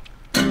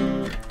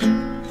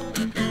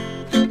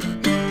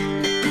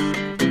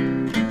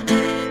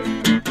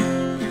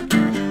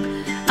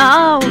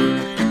 Oh.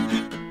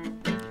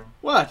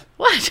 What?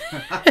 What?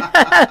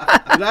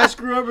 Did I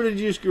screw up or did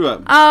you screw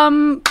up?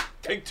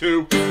 Take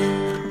two.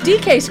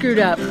 DK screwed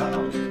up. Is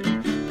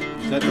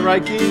that the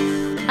right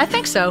key? I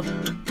think so.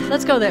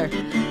 Let's go there.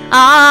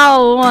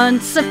 Oh,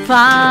 once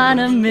upon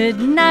a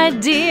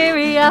midnight,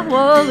 dearie, I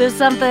woke with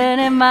something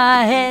in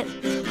my head.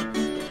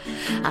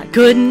 I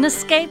couldn't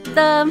escape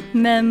the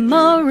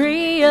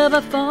memory of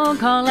a phone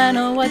call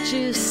and what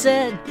you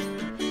said.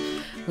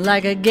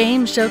 Like a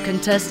game show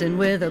contestant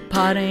with a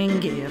parting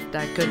gift,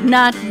 I could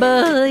not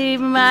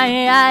believe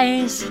my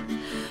eyes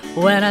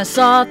when I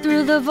saw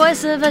through the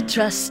voice of a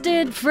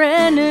trusted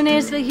friend who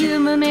needs to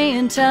humor me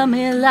and tell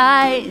me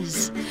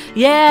lies.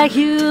 Yeah,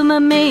 humor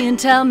me and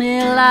tell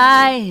me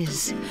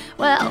lies.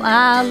 Well,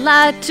 I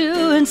lie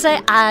too and say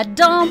I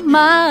don't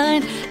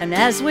mind. And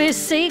as we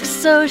seek,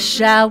 so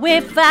shall we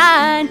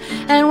find.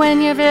 And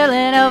when you're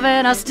feeling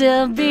open, I'll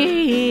still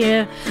be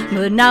here,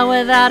 but not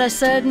without a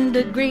certain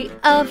degree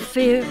of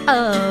fear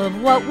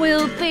of what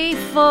will be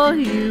for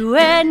you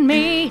and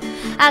me.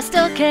 I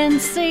still can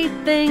see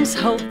things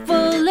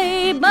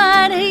hopefully,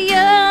 but you,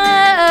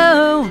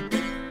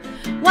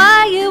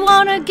 why you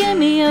wanna give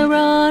me a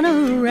run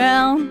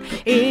around?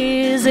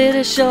 Is it a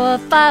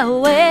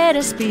surefire way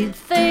to speed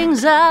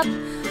things up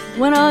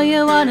when all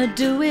you wanna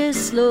do is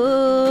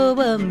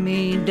slow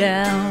me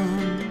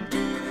down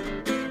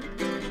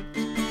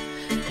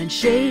and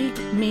shake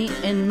me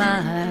in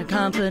my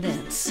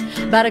confidence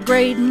about a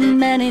great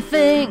many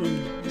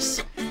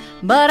things?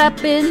 But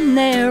up in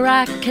there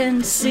I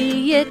can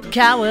see it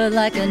cower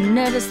like a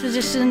nervous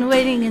physician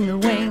waiting in the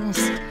wings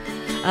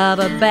of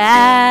a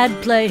bad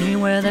play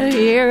where the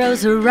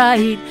heroes are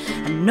right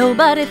and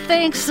nobody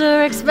thinks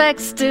or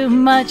expects too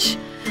much.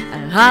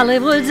 And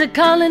Hollywood's a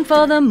calling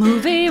for the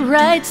movie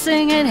rights,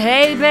 singing,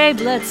 hey babe,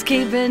 let's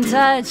keep in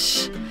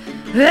touch.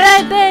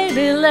 Hey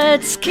baby,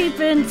 let's keep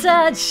in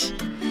touch.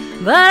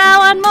 But I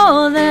want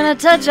more than a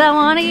touch. I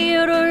want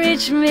you to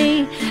reach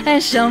me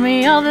and show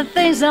me all the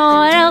things no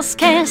one else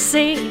can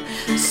see.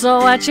 So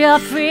what you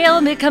feel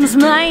becomes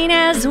mine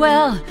as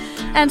well.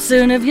 And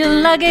soon if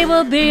you're lucky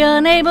we'll be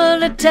unable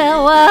to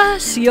tell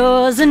what's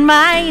yours and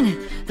mine.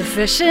 The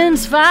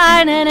fishing's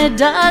fine and it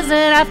doesn't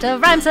have to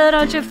rhyme, so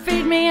don't you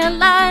feed me a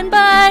line.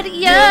 But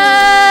you,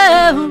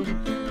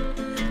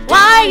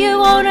 why you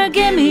wanna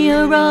give me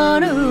a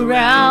run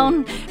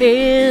around?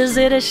 Is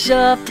it a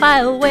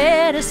surefire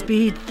way to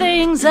speed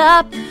things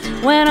up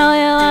when all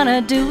you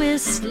wanna do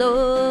is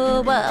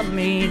slow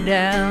me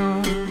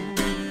down?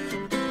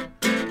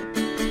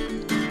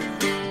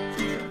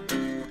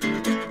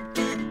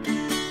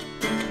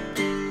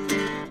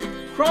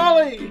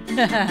 Crawley!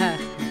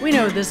 We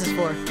know what this is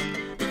for.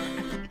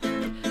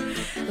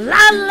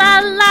 La la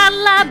la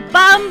la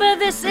bomba,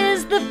 this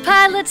is the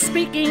pilot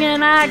speaking,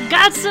 and I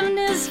got some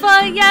news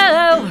for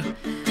you.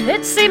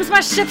 It seems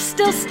my ship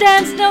still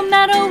stands no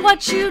matter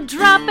what you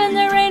drop, and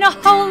there ain't a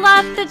whole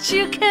lot that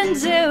you can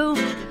do.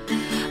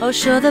 Oh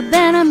sure, the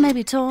banner may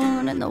be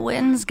torn and the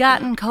wind's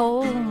gotten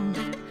cold.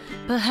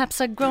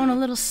 Perhaps I've grown a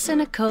little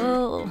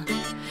cynical,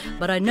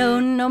 but I know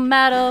no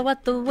matter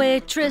what the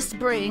waitress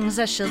brings,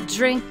 I shall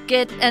drink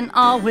it and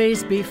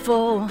always be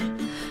full.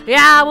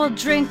 Yeah, I will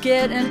drink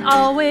it and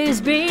always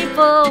be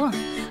full.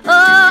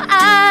 Oh,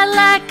 I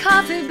like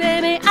coffee,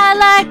 baby, I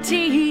like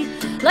tea.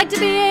 Like to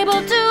be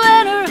able to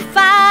enter a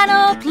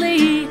final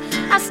plea.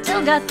 I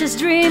still got this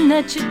dream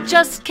that you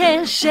just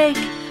can't shake.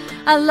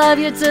 I love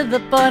you to the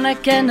point I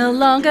can no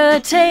longer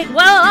take.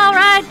 Well,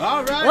 alright,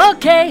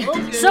 okay,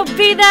 so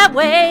be that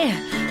way.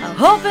 I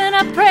hope and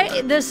I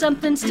pray there's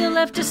something still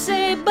left to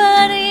say.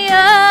 But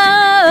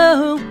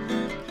yo,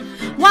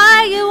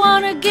 why you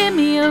wanna give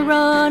me a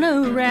run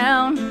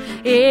around?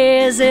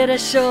 Is it a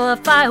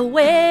surefire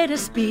way to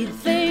speed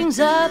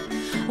things up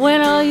when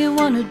all you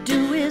wanna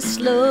do is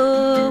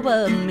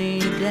slow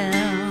me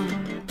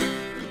down?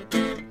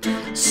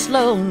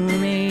 Slow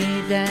me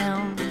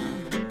down.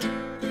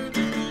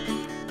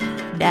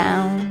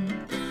 Down.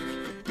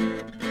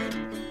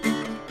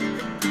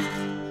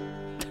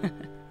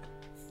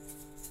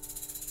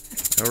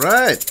 All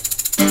right.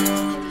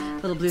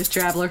 Little Blues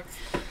Traveler.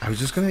 I was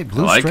just going to say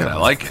Blues I like Traveler. it. I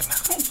like it.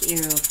 Thank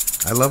you.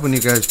 I love when you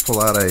guys pull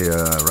out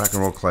a rock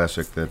and roll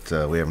classic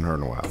that we haven't heard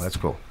in a while. That's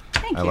cool.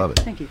 I love it.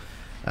 Thank you.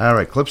 All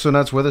right, Calypso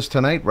Nuts with us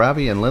tonight,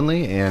 Robbie and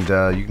Lindley,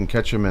 and you can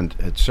catch them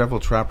at several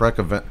trap rock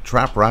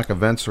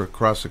events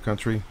across the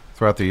country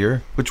throughout the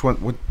year.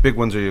 What big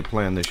ones are you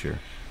playing this year?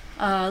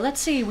 Let's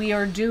see. We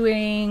are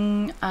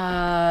doing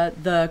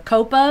the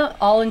Copa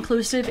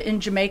all-inclusive in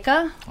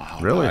Jamaica. Wow,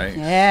 really? Nice.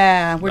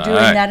 Yeah, we're doing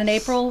Nice. that in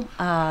April.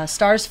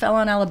 Stars Fell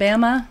on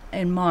Alabama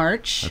in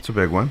March. That's a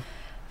big one.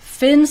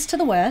 Fins to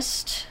the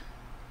West.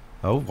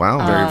 Oh,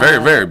 wow.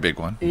 Very big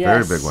one.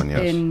 Yes, Very big one,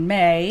 yes. In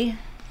May.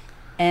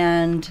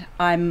 And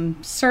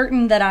I'm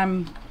certain that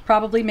I'm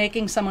probably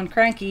making someone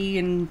cranky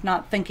and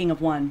not thinking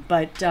of one.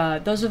 But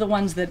those are the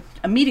ones that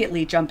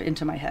immediately jump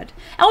into my head.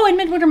 Oh, and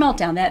Midwinter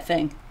Meltdown, that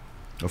thing.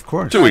 Of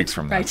course. 2 weeks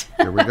from now. Right.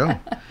 There we go.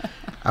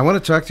 I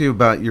want to talk to you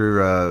about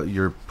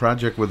your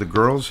project with the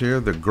girls here,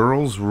 the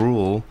Girls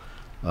Rule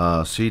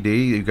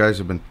CD. You guys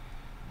have been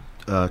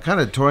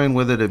kind of toying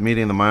with it at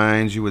Meeting the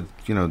Minds. You would,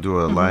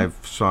 do a live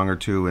song or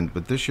two,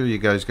 but this year you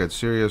guys got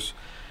serious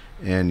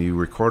and you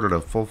recorded a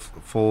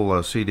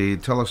full CD.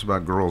 Tell us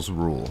about Girls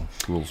Rule.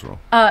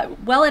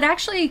 Well, it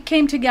actually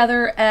came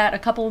together at a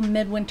couple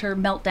Midwinter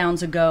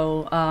Meltdowns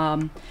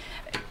ago.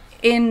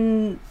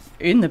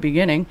 In the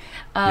beginning,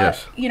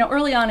 yes.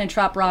 Early on in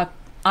Trop Rock,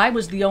 I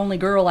was the only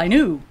girl I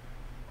knew.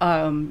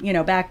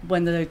 Back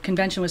when the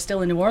convention was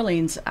still in New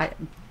Orleans,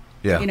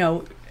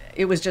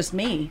 it was just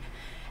me.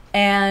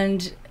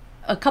 And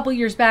a couple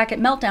years back at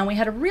Meltdown, we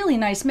had a really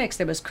nice mix.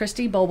 There was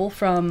Christy Boble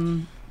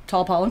from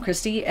Tall Paul and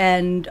Christy,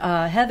 and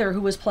Heather,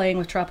 who was playing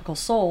with Tropical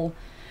Soul.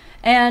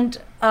 And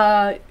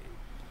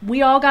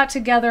we all got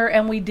together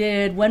and we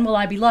did When Will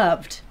I Be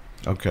Loved?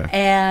 Okay.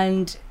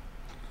 And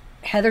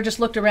Heather just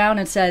looked around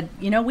and said,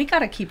 we got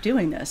to keep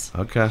doing this.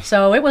 Okay.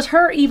 So it was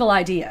her evil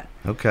idea.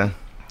 Okay.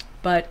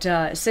 But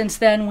since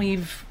then,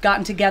 we've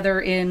gotten together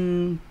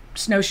in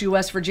Snowshoe,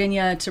 West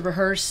Virginia to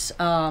rehearse.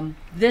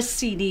 This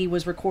CD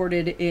was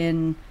recorded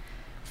in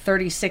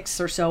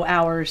 36 or so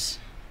hours.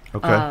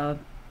 Okay.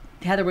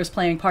 Heather was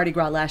playing Party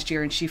Gras last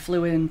year, and she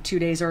flew in 2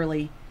 days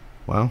early.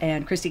 Wow.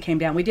 And Christy came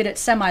down. We did it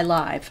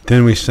semi-live.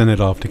 Then we sent it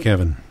off to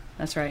Kevin.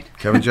 That's right.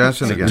 Kevin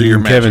Johnson again. Do your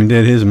magic. Kevin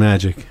did his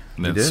magic.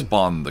 And then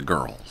spawned the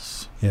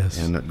girls. Yes.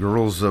 And the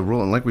Girls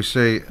Rule. And like we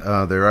say,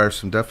 there are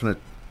some definite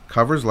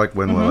covers, like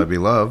When Will I Be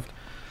Loved?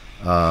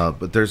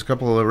 But there's a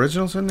couple of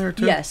originals in there,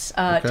 too? Yes.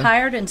 Okay.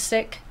 Tired and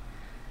Sick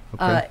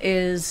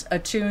is a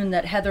tune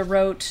that Heather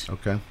wrote.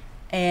 Okay.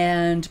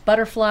 And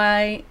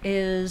Butterfly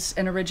is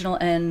an original,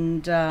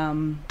 and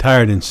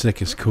Tired and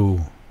Sick is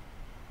cool.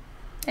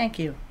 thank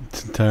you.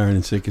 Tired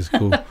and Sick is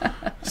cool.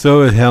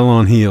 So is Hell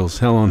on Heels.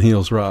 Hell on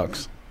Heels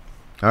rocks.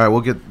 All right,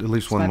 we'll get at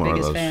least one my more of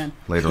biggest those fan.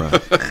 later on.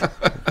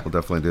 We'll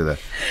definitely do that.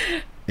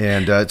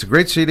 And it's a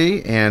great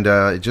CD, and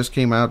it just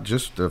came out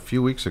just a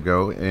few weeks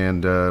ago,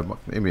 and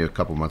maybe a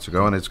couple months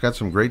ago, and it's got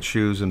some great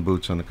shoes and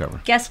boots on the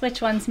cover. Guess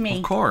which one's me?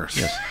 Of course.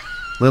 Yes.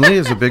 Lindley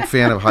is a big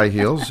fan of high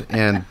heels,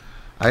 and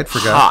I had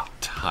forgot.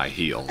 Hot high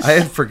heels. I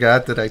had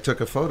forgot that I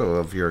took a photo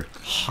of your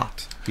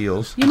hot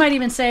heels. You might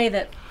even say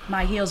that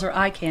my heels are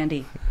eye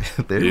candy.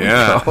 There we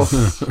go.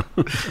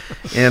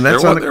 And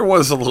that's there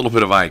was a little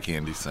bit of eye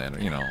candy,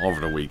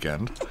 over the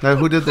weekend. Now,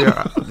 who did the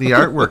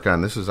artwork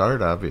on? This is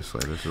art,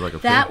 obviously. This is like a.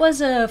 That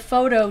was a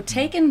photo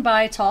taken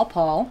by Tall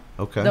Paul.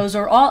 Okay. Those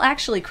are all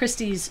actually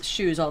Christy's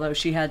shoes, although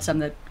she had some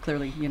that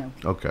clearly,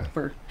 Okay.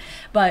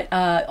 But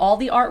all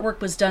the artwork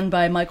was done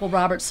by Michael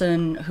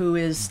Robertson, who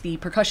is the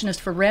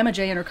percussionist for Rama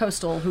J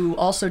Intercoastal, who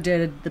also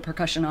did the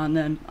percussion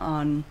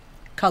on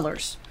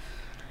Colors.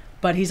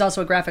 But he's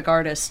also a graphic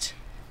artist,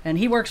 and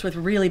he works with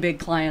really big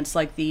clients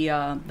like the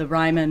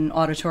Ryman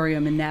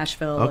Auditorium in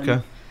Nashville. Okay.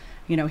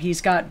 And,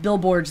 he's got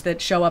billboards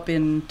that show up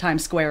in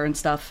Times Square and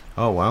stuff.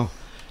 Oh, wow.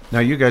 Now,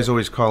 you guys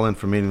always call in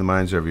for Meeting the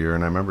Minds every year,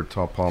 and I remember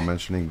Tall Paul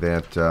mentioning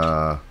that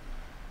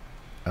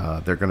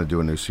they're going to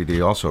do a new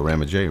CD also,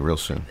 Rama J, real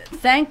soon.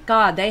 Thank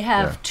God. They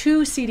have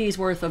 2 CDs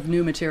worth of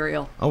new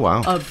material. Oh,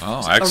 wow. Of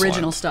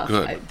original stuff.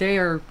 Good. They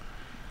are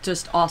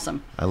just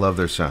awesome. I love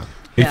their sound.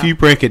 If you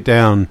break it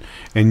down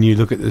and you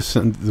look at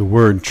the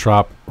word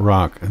trop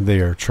rock, they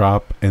are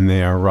trop and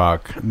they are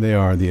rock. They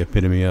are the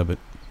epitome of it.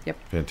 Yep.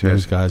 Fantastic.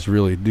 Those guys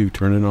really do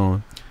turn it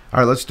on. All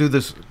right, let's do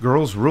this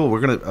Girls Rule.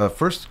 We're gonna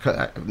first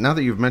cut. Now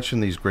that you've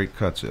mentioned these great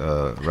cuts,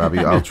 Robbie,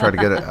 I'll try to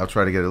get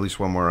at least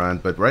one more on.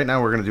 But right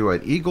now we're gonna do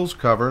an Eagles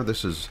cover.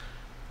 This is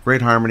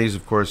Great Harmonies,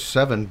 of course.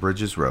 7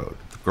 Bridges Road.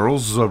 The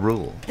Girls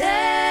Rule. There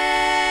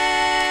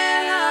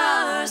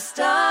are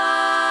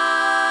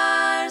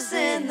stars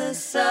in the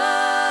southern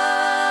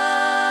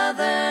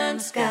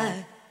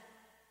sky,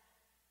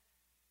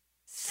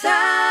 southward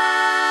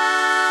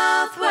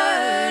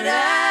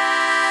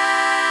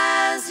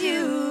as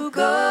you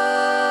go.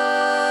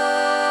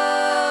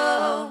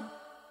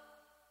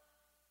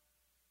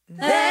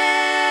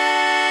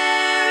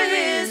 There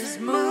is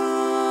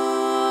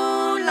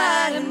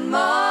moonlight and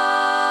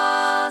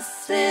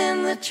moss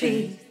in the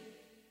trees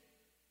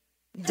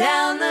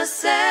down the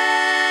 7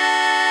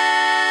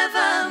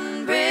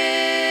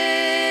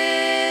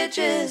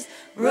 Bridges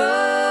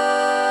Road.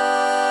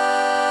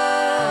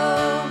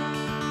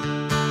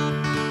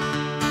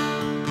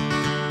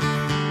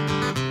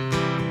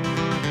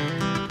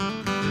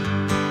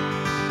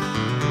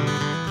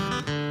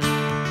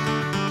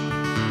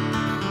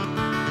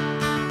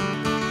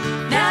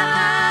 Now I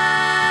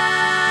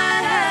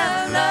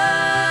have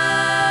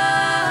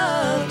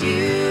loved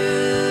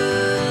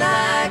you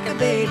like a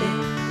baby,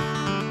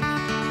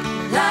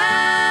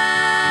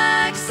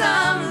 like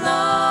some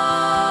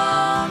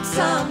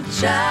lonesome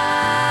child,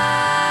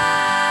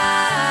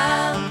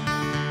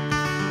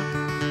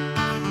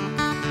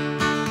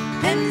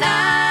 and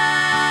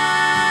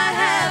I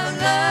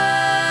have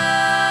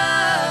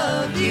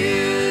loved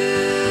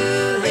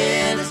you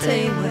in the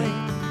same way,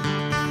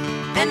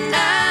 and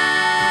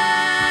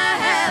I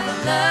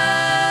have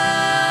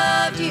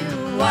loved you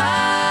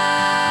wild.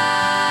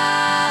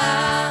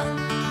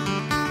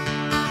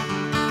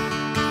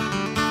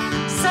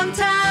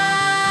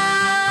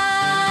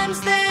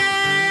 Sometimes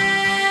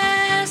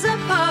there's a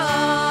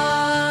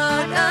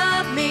part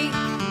of me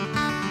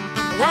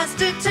wants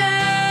to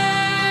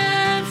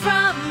turn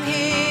from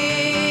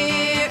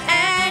here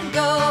and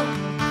go,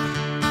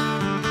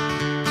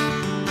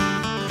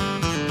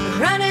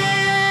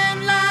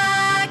 running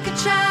like a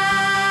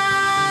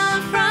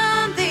child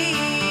from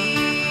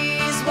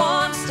these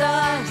warm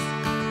stars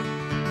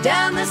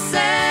down the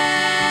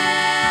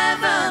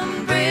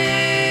 7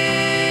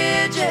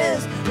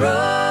 Bridges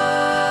Road.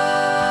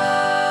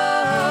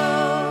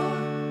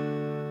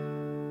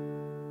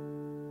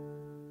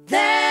 There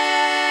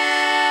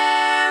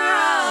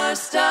are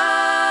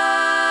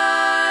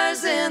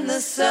stars in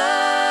the southern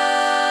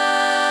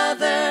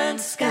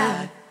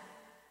sky,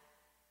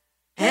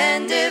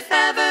 and if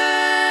ever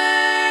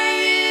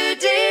you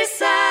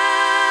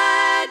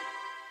decide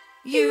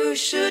you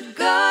should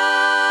go,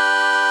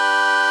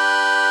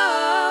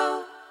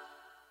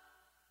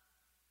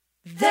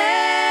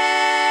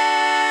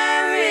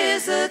 there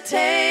is a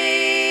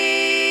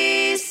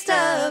taste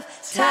of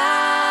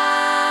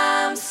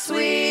time's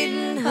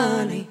sweet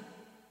honey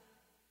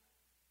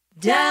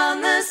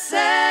down the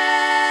 7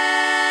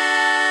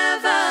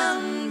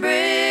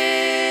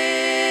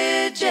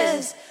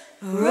 Bridges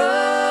Road.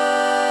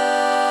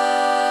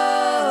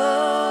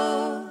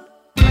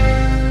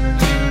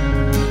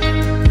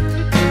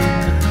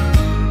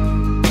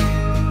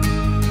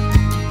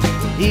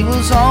 He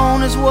was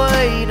on his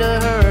way to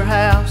her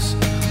house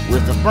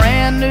with a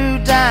brand new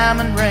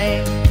diamond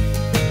ring,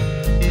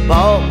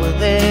 bought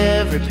with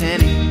every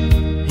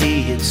penny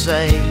he had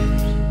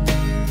saved.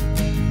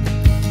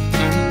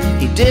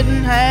 He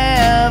didn't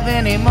have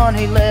any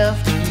money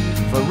left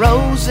for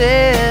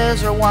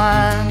roses or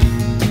wine,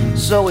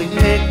 so he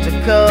picked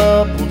a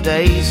couple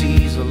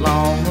daisies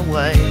along the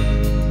way.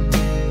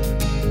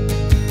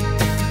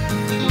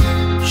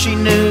 She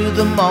knew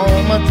the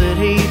moment that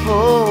he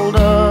pulled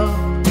up,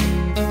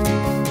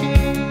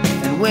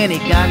 and when he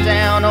got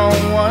down on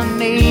one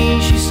knee,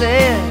 she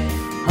said,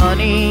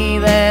 "Honey,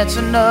 that's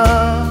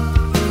enough."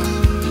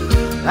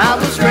 I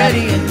was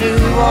ready in New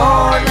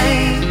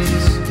Orleans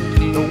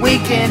the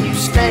weekend you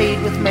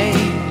stayed with me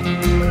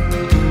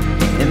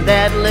in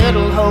that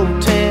little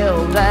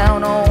hotel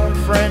down on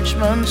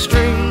Frenchman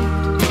Street.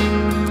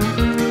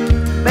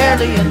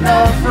 Barely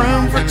enough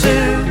room for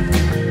two.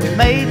 We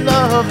made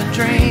love and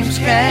dreams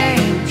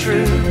came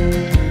true.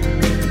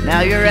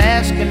 Now you're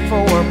asking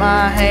for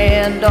my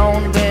hand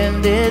on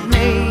bended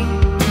knee.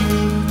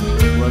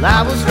 Well,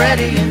 I was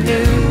ready in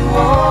New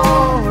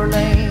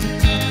Orleans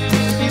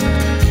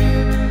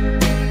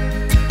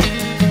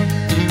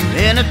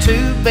in a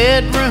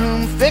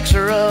 2-bedroom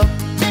fixer-up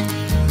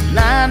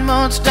 9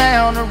 months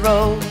down the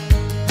road.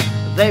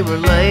 They were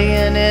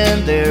laying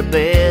in their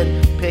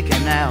bed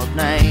picking out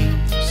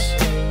names.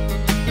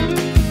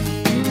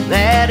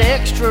 That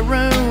extra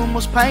room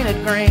was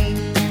painted green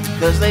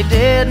 'cause they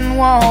didn't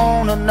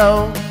want to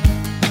know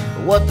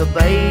what the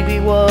baby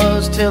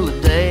was till the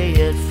day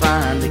it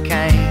finally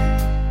came.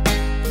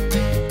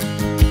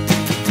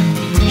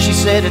 She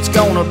said it's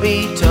gonna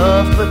be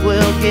tough, but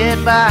we'll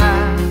get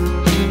by.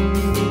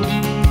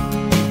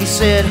 He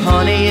said,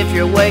 honey, if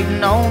you're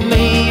waiting on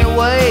me, you're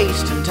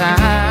wasting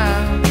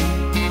time.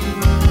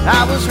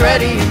 I was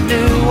ready in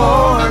New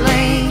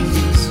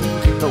Orleans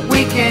the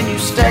weekend you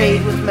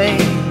stayed with me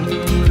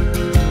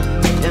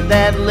in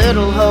that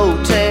little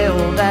hotel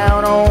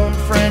down on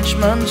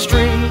Frenchman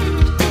Street.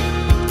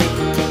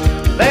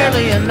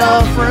 Barely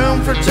enough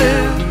room for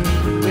two.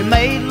 We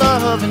made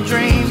love and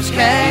dreams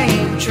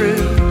came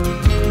true.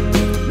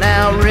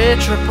 Now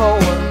rich or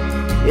poor,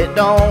 it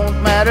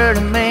don't matter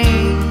to me,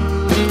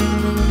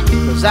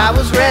 'cause I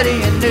was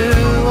ready in New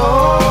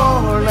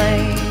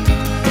Orleans.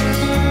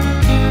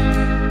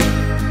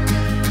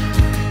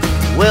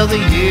 Well, the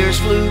years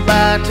flew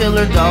by till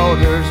her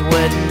daughter's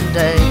wedding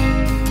day.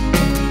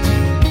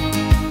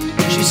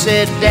 She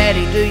said,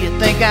 Daddy, do you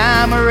think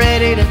I'm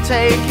ready to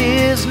take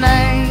his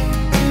name?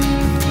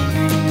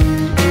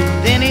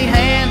 Then he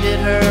handed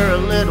her a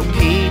little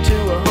key to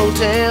a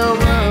hotel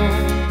room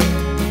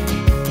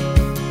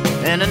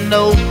and a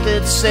note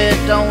that said,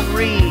 don't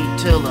read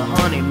till the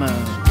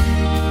honeymoon.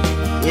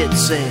 It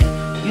said,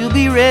 you'll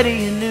be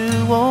ready in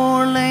New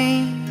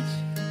Orleans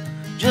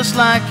just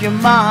like your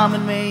mom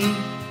and me.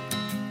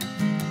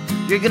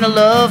 You're gonna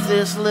love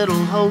this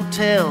little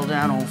hotel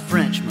down on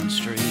Frenchman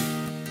Street.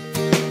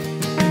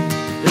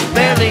 There's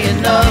barely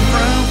enough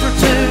room for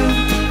two,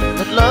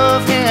 but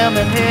love him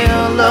and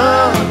he'll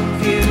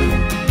love you.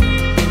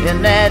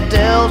 And that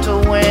Delta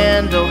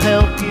wind'll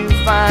help you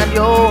find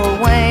your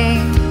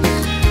wings.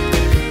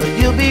 But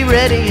you'll be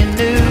ready in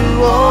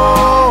New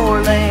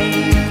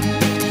Orleans.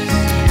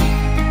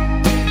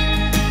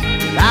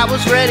 I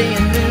was ready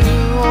in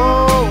New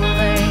Orleans.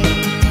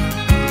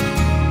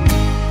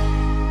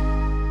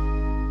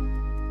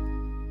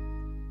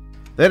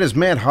 That is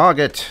Matt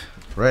Hoggett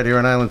right here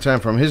on Island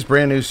Time from his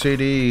brand new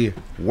CD,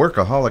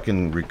 Workaholic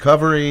in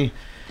Recovery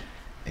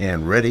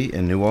and Ready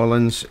in New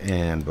Orleans.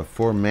 And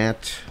before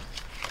Matt,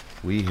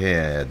 we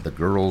had the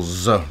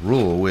Girls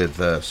Rule with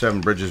Seven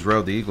Bridges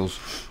Road, the Eagles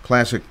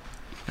classic.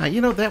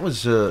 That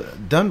was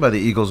done by the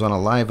Eagles on a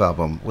live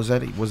album. Was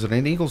it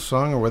an Eagles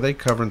song, or were they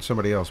covering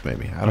somebody else?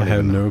 Maybe I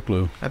have no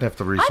clue. I'd have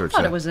to research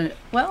I thought that. it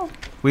was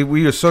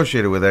We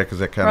associated with that because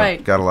that kind of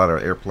Right. got a lot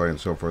of airplay and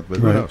so forth. But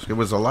who Right. knows? It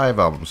was a live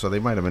album, so they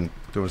might have been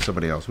doing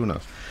somebody else. Who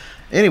knows?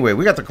 Anyway,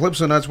 we got the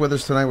Calypso Nuts with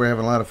us tonight. We're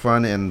having a lot of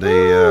fun, and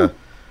the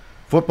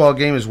football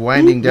game is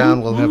winding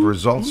down. We'll have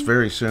results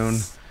very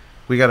soon.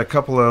 We got a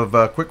couple of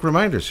quick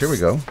reminders. Here we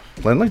go.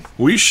 Lindley?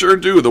 We sure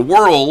do. The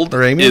world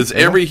Or Amy? is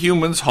Yeah. every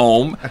human's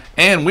home,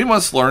 and we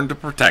must learn to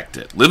protect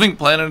it. Living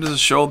Planet is a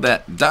show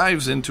that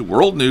dives into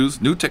world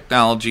news, new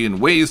technology,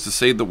 and ways to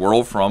save the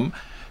world from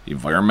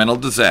environmental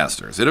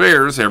disasters. It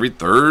airs every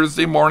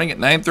Thursday morning at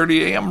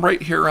 9:30 a.m.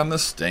 right here on The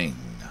Sting.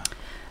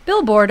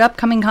 Billboard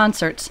upcoming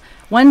concerts.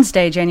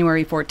 Wednesday,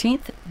 January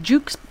 14th,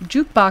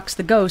 Jukebox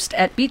the Ghost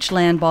at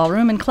Beachland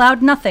Ballroom and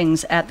Cloud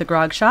Nothings at the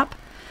Grog Shop.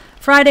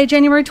 Friday,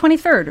 January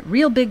 23rd,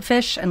 Real Big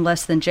Fish and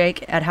Less Than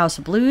Jake at House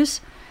of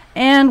Blues.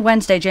 And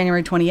Wednesday,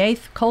 January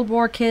 28th, Cold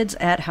War Kids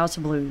at House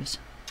of Blues.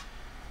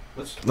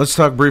 Let's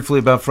talk briefly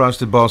about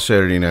Frosted Ball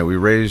Saturday night. We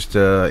raised,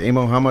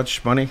 Amo, how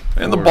much money?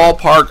 In the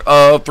ballpark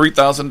of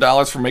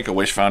 $3,000 for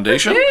Make-A-Wish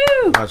Foundation.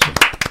 Awesome.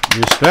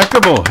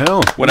 Respectable,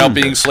 hell. Without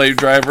being slave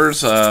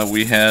drivers,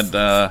 we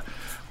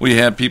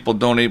had people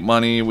donate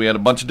money. We had a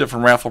bunch of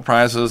different raffle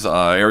prizes.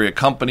 Area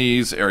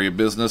companies, area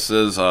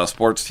businesses,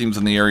 sports teams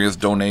in the areas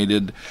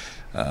donated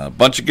a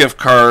bunch of gift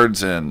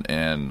cards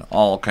and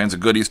all kinds of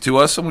goodies to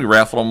us, and we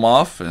raffled them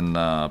off,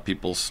 and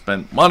people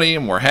spent money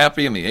and were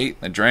happy, and they ate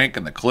and they drank,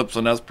 and the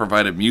Calypso Nuts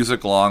provided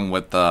music along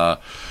with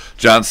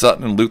John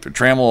Sutton and Luther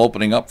Trammell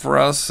opening up for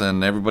us,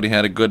 and everybody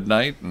had a good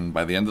night, and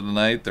by the end of the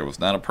night, there was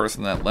not a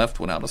person that left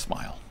without a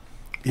smile.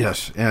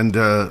 Yes, and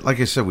like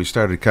I said, we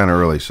started kind of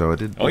early, so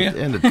it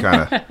ended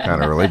kind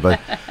of early. But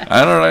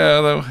I don't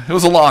know. It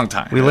was a long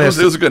time. It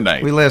was a good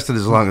night. We lasted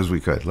as long as we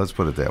could. Let's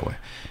put it that way.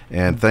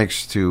 And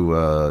thanks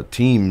to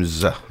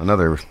Teams,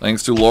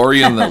 thanks to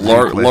Lori and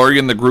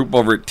the group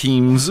over at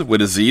Teams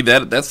with a Z.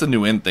 That's the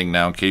new in thing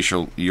now. In case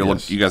you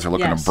guys are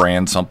looking to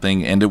brand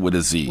something, end it with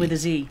a Z. With a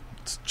Z.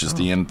 It's just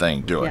the in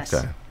thing. Do it.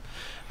 Okay.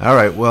 All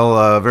right.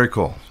 Well, very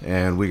cool.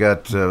 And we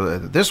got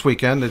this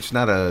weekend. It's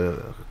not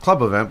a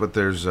club event, but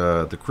there's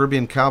the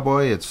Caribbean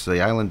Cowboy. It's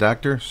the Island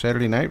Doctor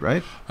Saturday night,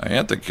 right?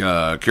 At the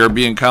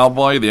Caribbean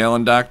Cowboy, the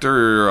Island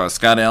Doctor,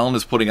 Scott Allen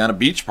is putting on a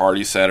beach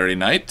party Saturday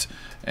night,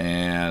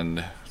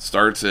 and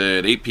starts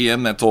at 8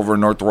 p.m. That's over in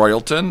North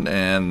Royalton,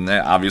 and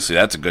obviously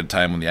that's a good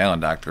time when the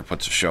Island Doctor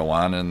puts a show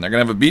on, and they're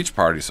going to have a beach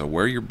party, so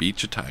wear your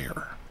beach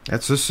attire.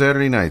 That's this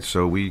Saturday night,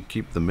 so we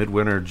keep the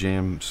midwinter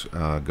jams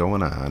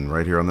going on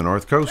right here on the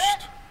North Coast.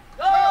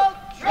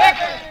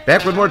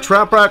 Back with more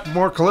trop rock,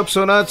 more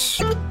Calypso nuts.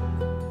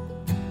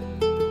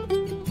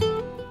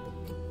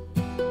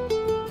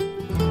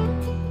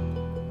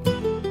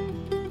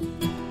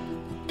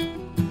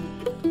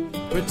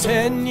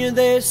 Britannia,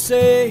 they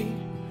say,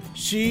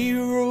 she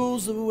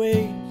rules the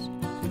waves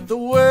with the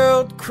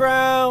world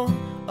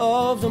crown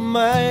of the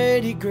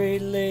mighty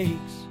Great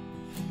Lakes.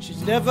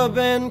 She's never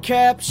been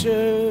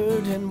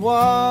captured in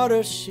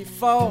water she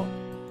fought,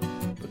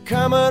 but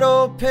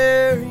Commodore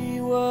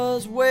Perry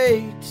was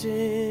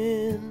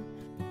waiting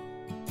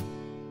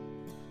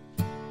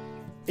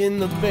in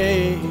the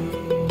bay.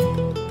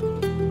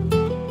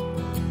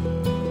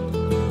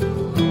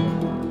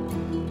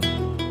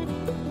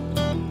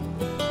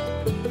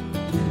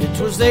 It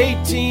was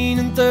 18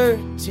 and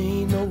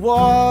 13, the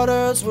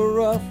waters were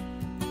rough,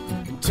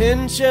 and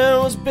tension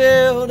was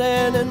building,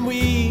 and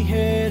we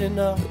had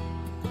enough.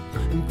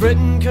 And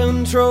Britain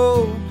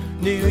controlled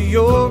New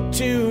York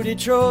to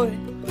Detroit,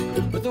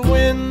 but the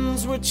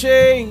winds were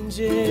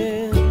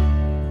changing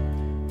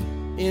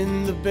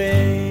in the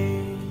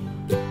bay.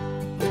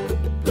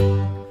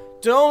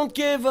 Don't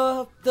give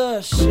up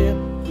the ship,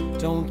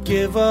 don't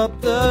give up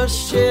the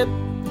ship.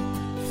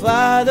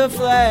 Fly the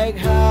flag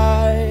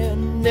high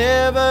and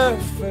never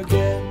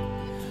forget.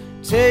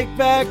 Take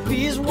back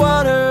these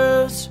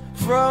waters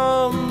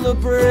from the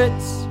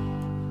Brits,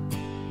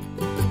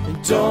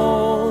 and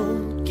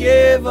don't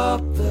give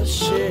up the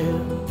ship.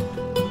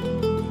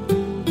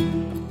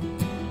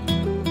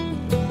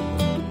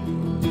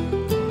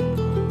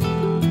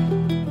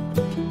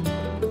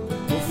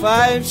 Well,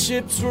 5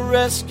 ships were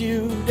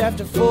rescued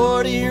after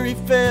 40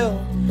 refilled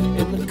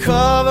in the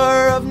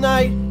cover of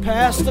night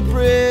past the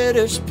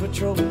British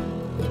patrol.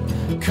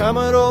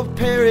 Commodore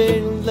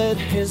Perry led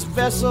his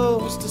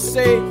vessels to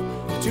sail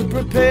to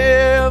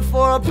prepare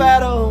for a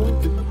battle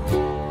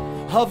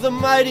of the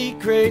mighty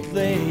Great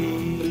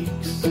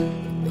Lakes.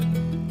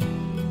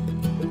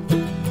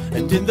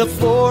 And in the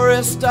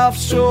forest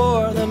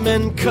offshore, the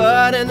men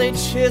cut and they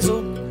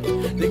chiseled.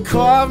 They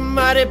carved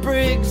mighty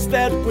brigs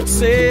that would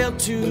sail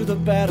to the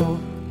battle.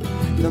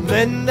 The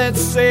men that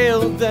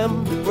sailed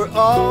them were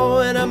all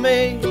in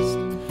amaze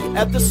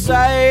at the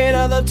sight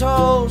of the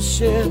tall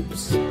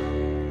ships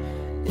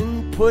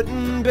in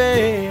Putin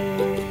Bay.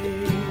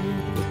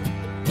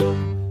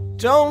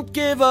 Don't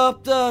give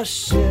up the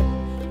ship,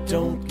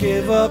 don't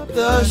give up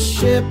the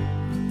ship.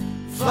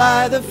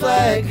 Fly the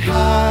flag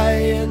high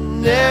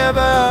and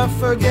never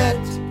forget.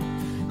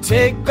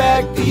 Take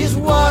back these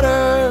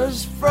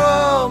waters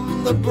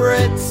from the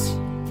Brits,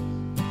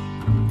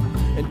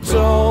 and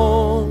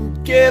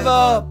don't give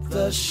up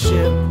the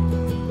ship.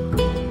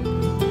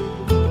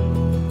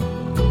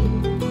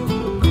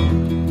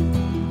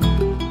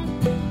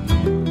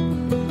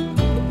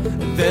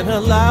 Then a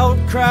loud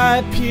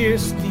cry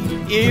pierced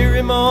the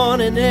eerie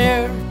morning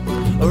air.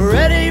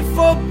 Ready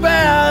for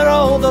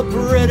battle, the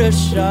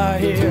British are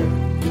here.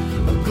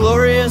 A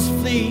glorious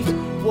fleet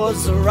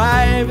was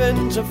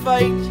arriving to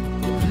fight,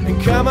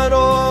 and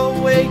Commodore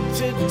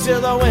waited till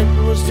the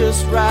wind was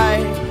just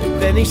right.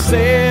 Then he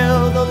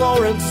sailed the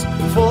Lawrence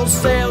full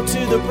sail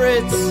to the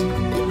Brits,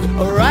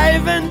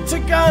 arriving to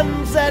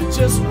guns that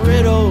just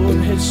riddled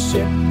his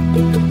ship.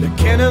 The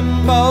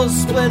cannonballs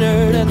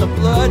splintered and the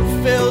blood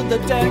filled the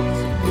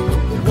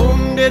decks,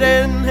 wounded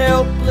and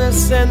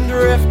helpless and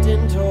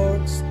drifting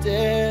towards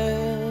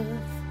death.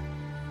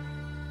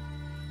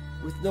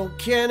 With no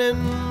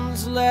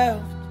cannons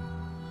left,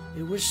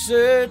 it was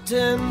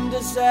certain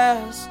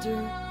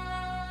disaster.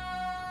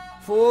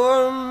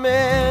 For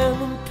men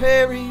and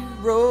Perry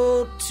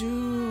rode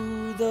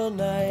to the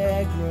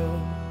Niagara.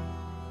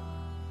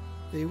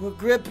 They were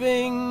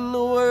gripping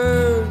the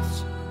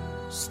words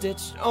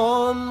stitched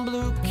on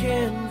blue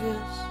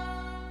canvas,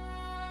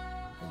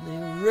 and they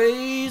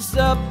raised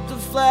up the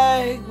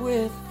flag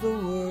with the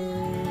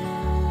words,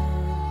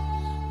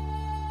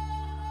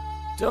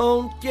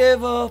 don't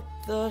give up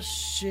the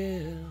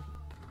ship.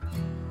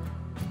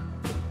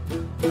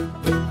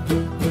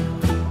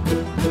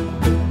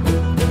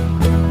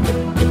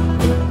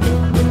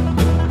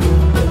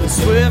 The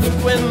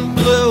swift wind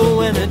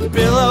blew and it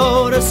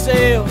billowed her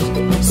sails,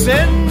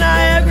 sent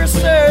Niagara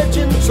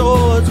surging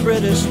towards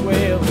British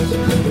Wales,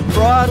 with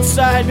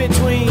broadside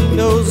between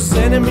those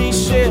enemy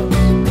ships.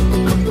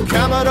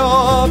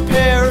 Commodore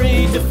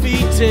Perry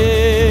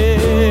defeated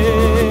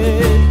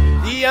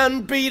the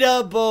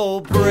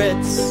unbeatable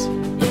Brits.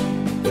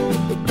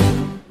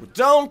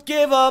 Don't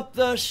give up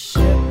the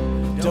ship,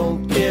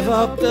 don't give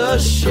up the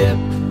ship.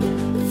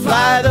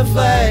 Fly the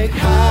flag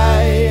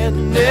high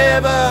and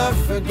never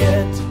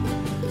forget.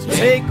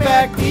 Take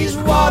back these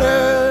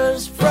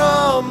waters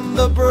from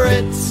the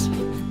Brits.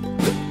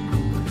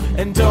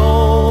 And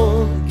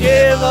don't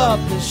give up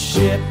the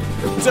ship,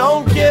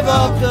 don't give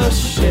up the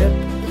ship,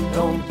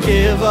 don't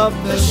give up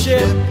the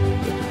ship.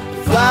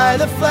 Fly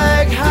the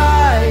flag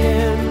high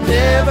and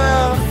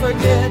never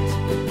forget.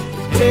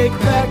 Take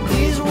back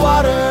these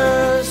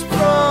waters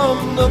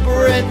from the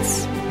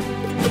Brits.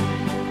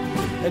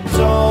 And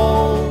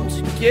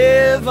don't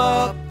give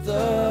up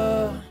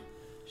the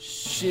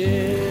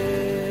ship.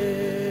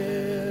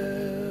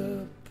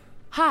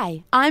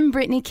 Hi, I'm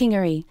Brittany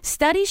Kingery.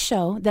 Studies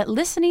show that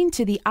listening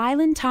to the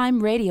Island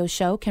Time radio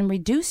show can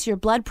reduce your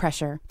blood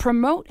pressure,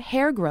 promote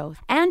hair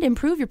growth, and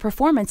improve your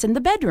performance in the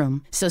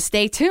bedroom. So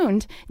stay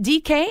tuned.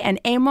 DK and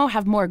Amo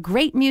have more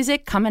great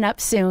music coming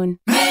up soon.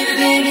 Baby,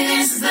 baby,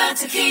 this is the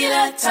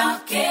tequila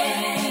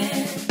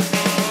talking.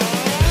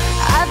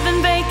 I've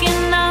been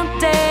baking all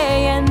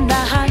day in the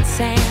hot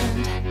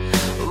sand,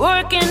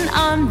 working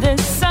on this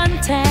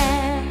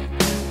suntan.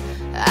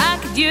 I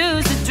could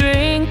use a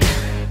drink.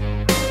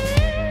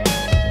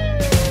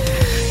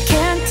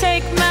 Can't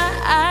take my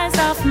eyes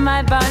off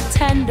my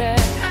bartender.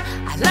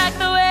 I like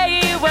the way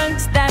he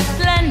works that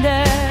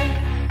blender.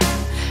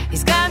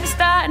 He's got me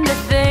starting to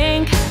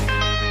think.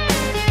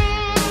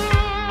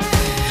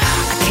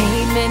 I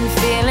came in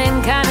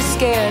feeling kind of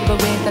scared, but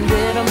with a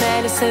little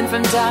medicine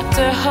from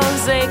Dr.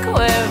 Jose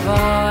Cuervo,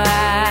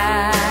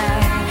 I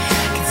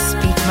can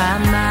speak my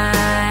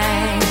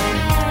mind.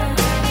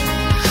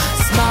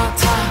 Small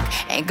talk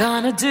ain't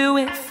gonna do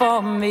it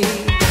for me.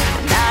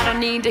 I don't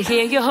need to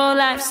hear your whole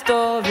life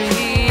story. I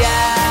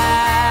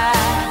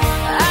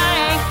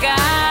ain't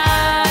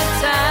got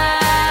time.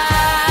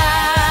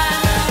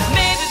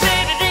 Baby,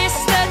 baby, this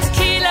is the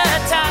tequila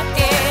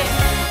talking.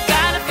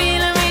 Got a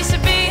feeling we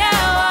should be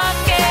out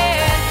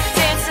walking,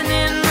 dancing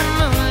in the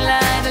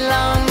moonlight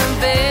along the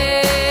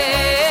bay.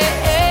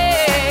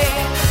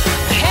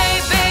 Hey,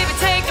 baby,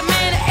 take a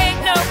minute,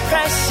 ain't no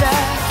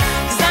pressure,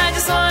 'cause I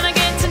just wanna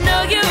get to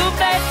know you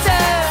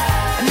better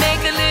and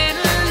make a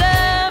little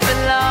love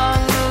along.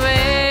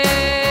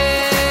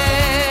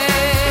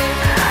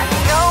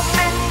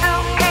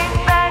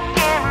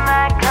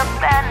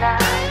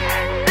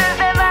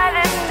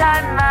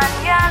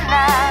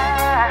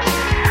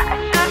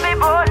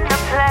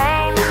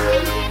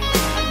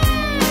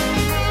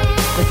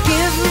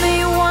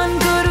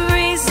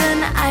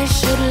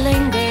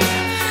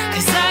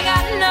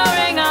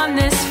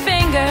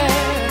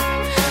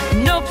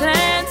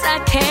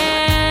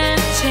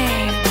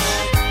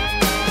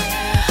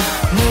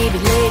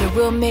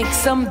 We'll make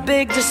some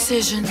big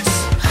decisions,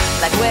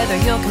 like whether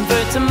you'll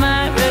convert to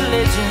my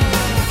religion.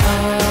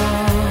 Oh,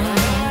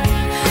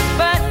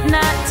 but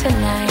not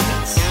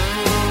tonight.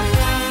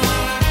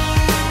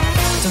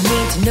 Don't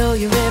need to know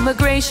your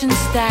immigration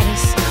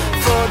status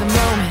for the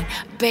moment,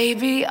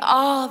 baby.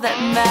 All that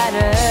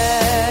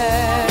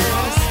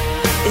matters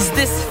is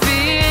this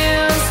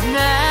feels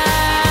nice.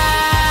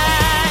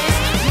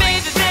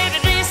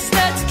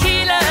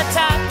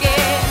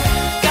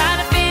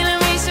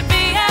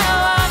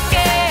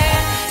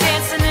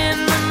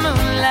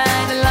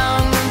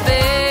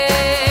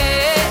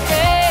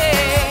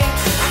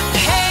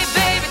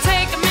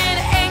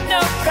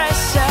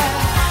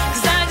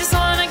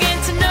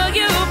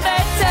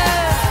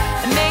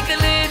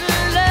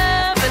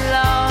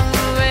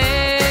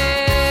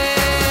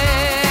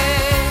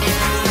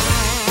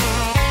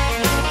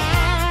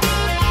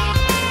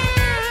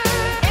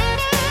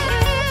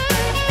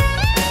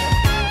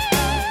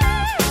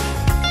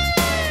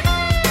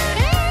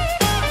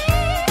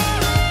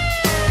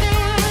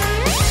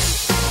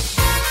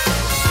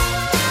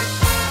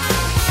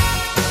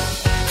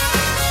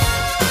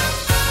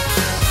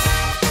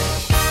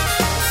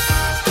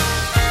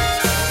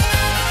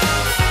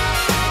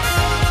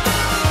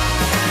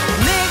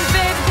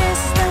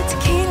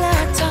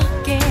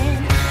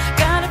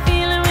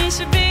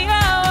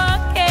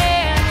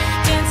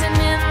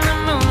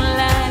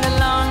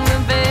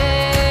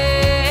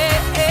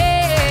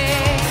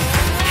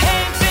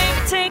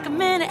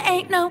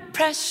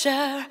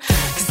 Pressure,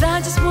 'cause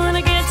I just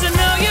wanna get to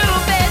know you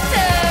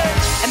better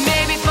and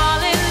maybe fall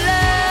in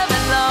love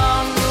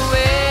along the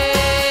way.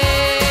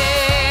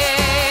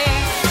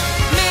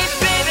 Maybe,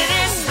 baby,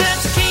 this is the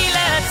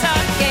tequila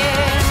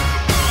talking.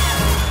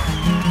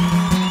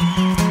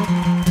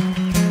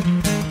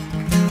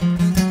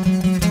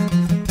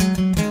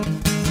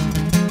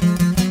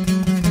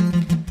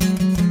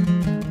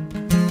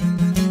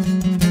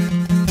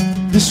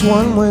 This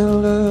one will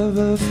love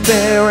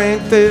affair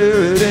ain't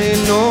there, it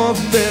ain't no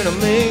fair to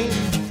me.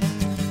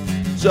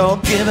 So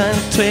give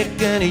and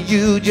take, and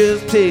you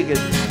just take it.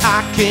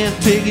 I can't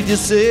take it, you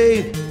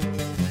say.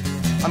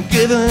 I'm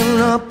giving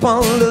up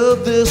on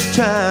love this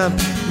time.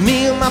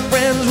 Me and my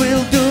friends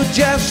will do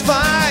just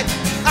fine.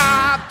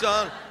 I've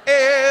done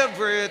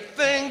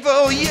everything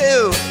for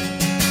you.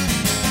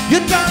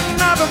 You've done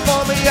nothing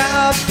for me.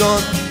 I've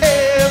done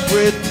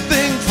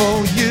everything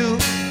for you.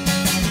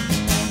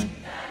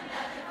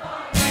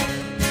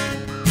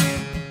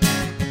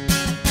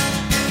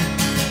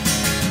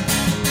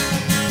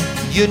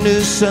 You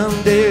knew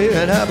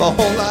someday I'd have a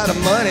whole lot of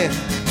money.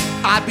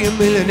 I'd be a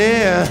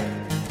millionaire.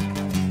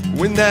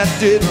 When that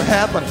didn't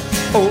happen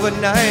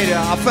overnight,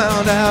 I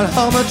found out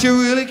how much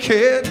you really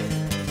cared.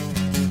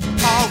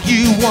 All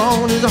you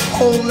want is a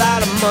whole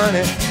lot of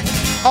money.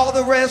 All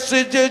the rest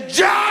is just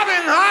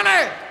jobbing,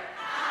 honey.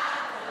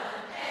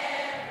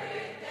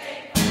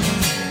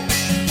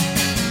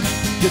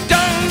 You've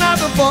done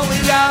nothing for me.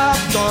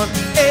 I've done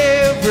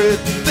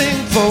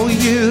everything for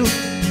you.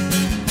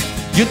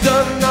 You've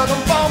done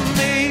nothing for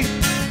me.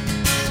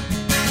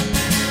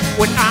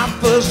 When I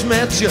first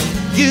met you,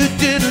 you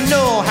didn't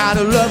know how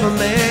to love a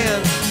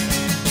man.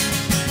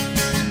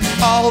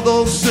 All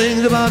those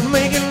things about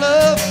making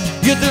love,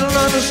 you didn't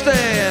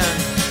understand.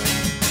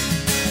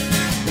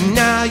 And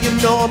now you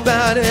know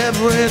about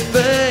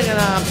everything, and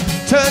I'm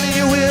turning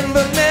you in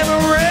but never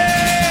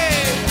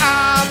rain.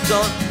 I've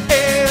done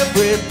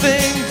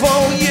everything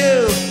for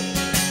you.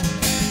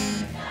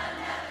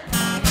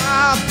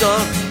 I've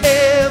done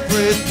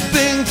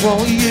everything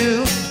for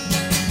you.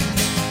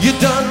 You've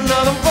done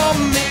nothing for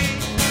me.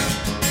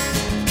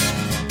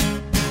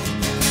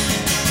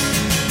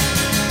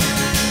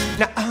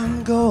 Now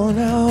I'm going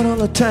out on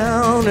the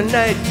town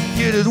tonight,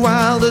 get as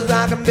wild as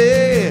I can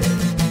be.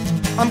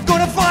 I'm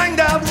gonna find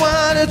out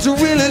what it's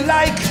really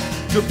like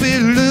to be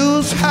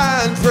loose,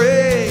 high and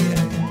free.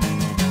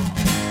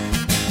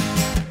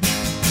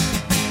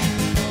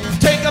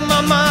 Taking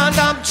my mind,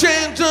 I'm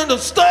changing to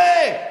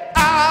stay.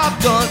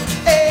 I've done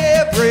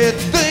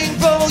everything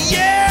for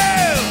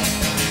you.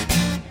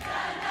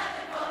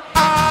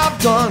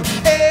 I've done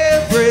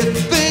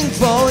everything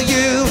for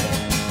you.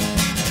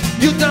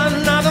 You've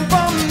done nothing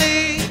for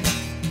me.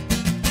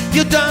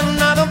 You've done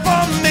nothing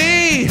for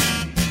me.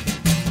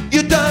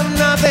 You've done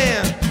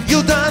nothing.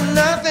 You've done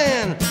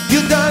nothing.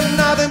 You've done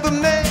nothing for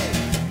me.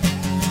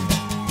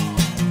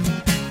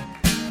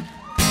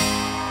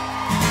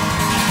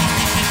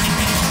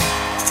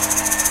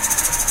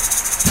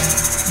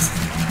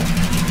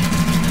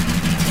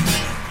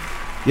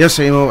 Yes,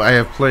 Amo, I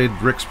have played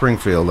Rick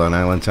Springfield on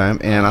Island Time,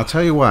 and I'll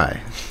tell you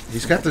why.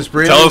 He's got this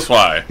brand Tell us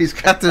why. He's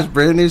got this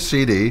brand new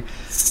CD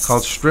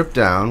called Stripped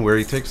Down, where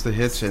he takes the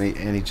hits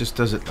and he just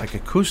does it like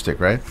acoustic,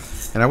 right?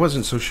 And I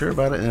wasn't so sure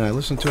about it, and I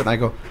listened to it and I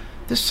go,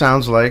 this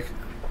sounds like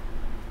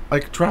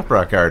trop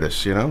rock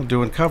artists, you know,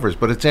 doing covers,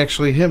 but it's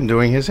actually him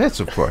doing his hits,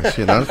 of course,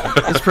 you know.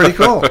 It's pretty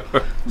cool.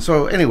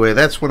 So anyway,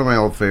 that's one of my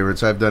old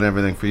favorites. I've done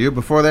everything for you.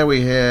 Before that,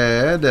 we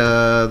had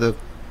the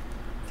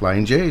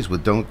Flying J's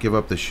with Don't Give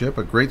Up the Ship,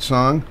 a great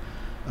song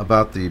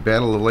about the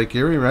Battle of Lake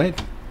Erie,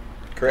 right?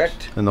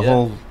 Correct. And the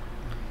whole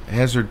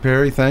Hazard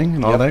Perry thing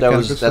and all that kind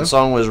of good stuff? That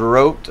song was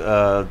wrote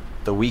the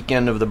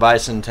weekend of the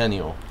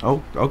bicentennial.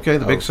 Oh, okay,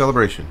 the big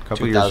celebration, a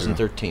couple years ago.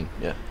 2013,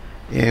 yeah.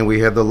 And we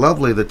had the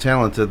lovely, the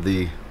talented,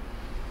 the...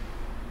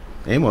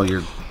 Amo,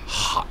 you're...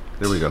 Hot.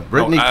 There we go.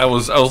 Brittany... No, I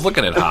was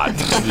looking at hot.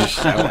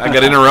 I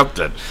got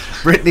interrupted.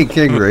 Brittany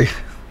Kingery.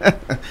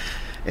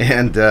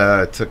 And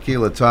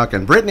Tequila Talk.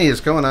 And Brittany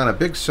is going on a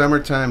big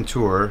summertime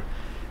tour,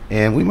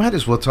 and we might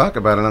as well talk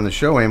about it on the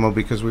show, Amo,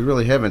 because we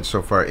really haven't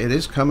so far. It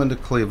is coming to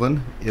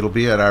Cleveland. It'll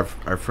be at our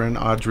friend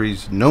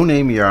Audrey's No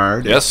Name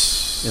Yard.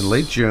 Yes. In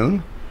late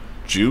June.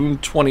 June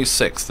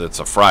 26th. It's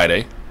a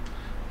Friday,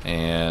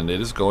 and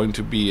it is going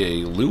to be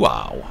a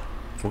luau.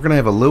 We're going to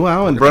have a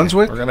luau in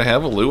Brunswick? We're going to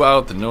have a luau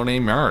at the No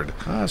Name Yard.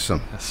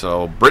 Awesome.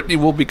 So Brittany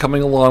will be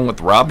coming along with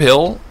Rob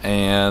Hill,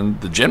 and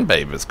the Gem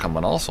Babe is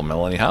coming also.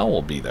 Melanie Howe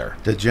will be there.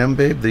 The Gem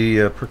Babe,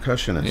 the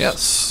percussionist.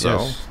 Yes.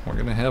 So we're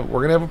gonna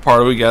have a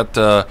party. We got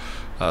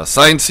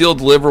sign, seal,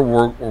 deliver.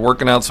 We're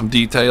working out some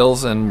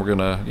details, and we're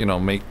gonna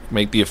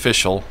make the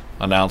official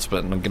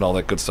announcement and get all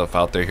that good stuff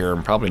out there here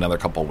in probably another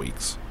couple of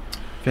weeks.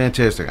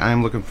 Fantastic. I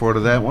am looking forward to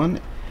that one.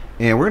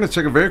 And we're going to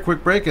take a very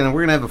quick break, and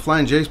we're going to have the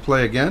Flying J's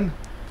play again.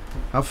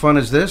 How fun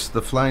is this?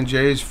 The Flying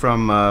J's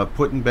from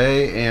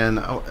Put-in-Bay and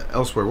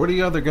elsewhere. Where do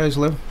you other guys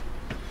live?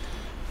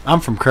 I'm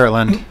from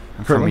Kirtland.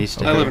 I'm from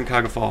East. I live in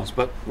Cuyahoga Falls,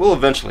 but we'll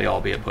eventually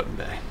all be at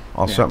Put-in-Bay.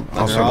 All summer.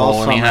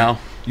 Anyhow.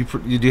 You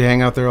do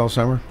hang out there all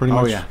summer, pretty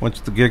much? Oh, yeah. Once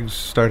the gigs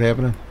start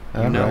happening?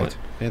 You know it.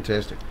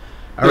 Fantastic.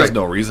 There's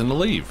no reason to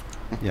leave.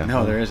 Yeah.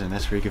 No, there isn't.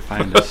 That's where you can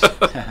find us.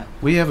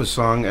 We have a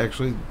song,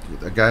 actually.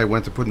 A guy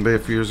went to Put-in-Bay a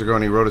few years ago,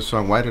 and he wrote a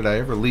song, Why Did I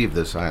Ever Leave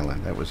This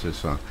Island? That was his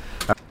song.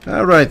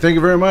 All right, thank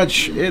you very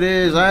much. It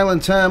is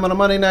Island Time on a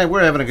Monday night.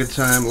 We're having a good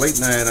time. Late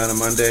night on a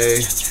Monday.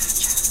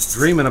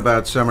 Dreaming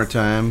about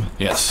summertime.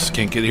 Yes,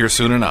 can't get here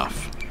soon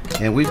enough.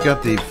 And we've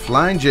got the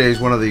Flying J's,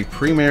 one of the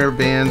premier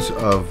bands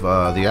of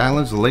the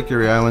islands, the Lake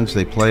Erie Islands.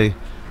 They play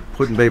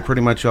Put-in-Bay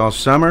pretty much all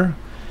summer.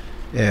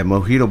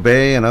 Mojito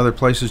Bay and other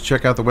places.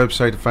 Check out the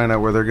website to find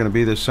out where they're going to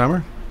be this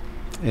summer.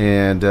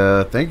 And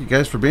thank you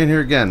guys for being here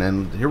again.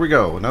 And here we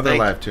go, another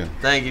live tune.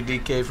 Thank you,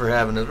 DK, for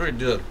having us. We're going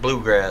to do a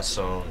bluegrass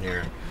song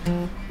here.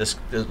 This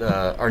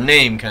our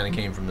name kind of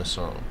came from this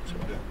song. So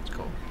it's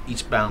called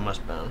Eastbound,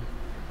 Westbound.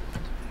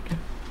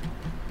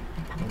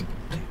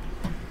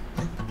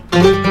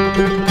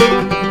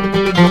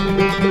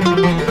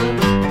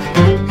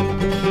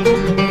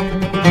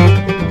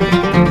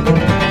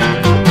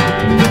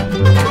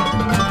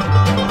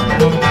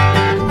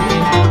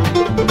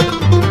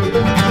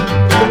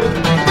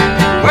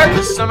 Work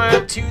the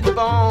summer to the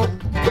bone.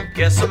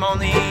 Guess I'm on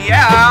the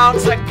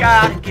outs. I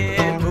gotta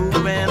get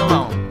moving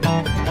along.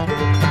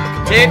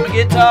 Take my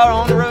guitar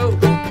on the road.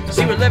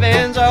 See what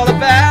living's all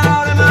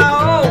about. And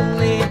my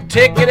only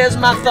ticket is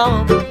my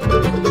thumb.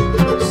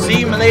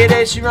 See my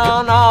lady, she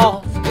run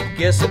off.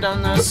 Guess I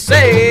done the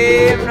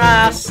same.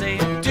 I say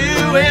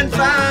doing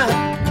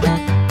fine.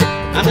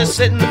 I'm just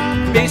sitting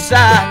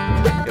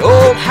beside the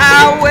old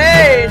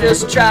highway,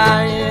 just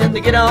trying to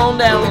get on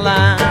down the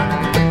line.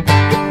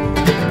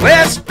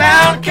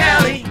 Westbound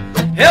Cali,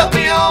 help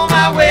me on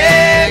my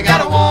way.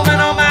 Got a woman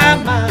on my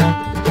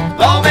mind,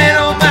 lawman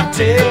on my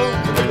tail.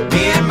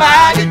 Me and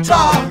my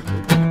guitar,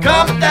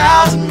 come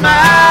 1,000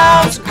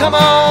 miles. Come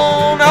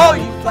on, oh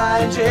you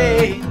flying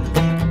J.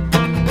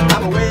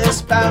 I'm a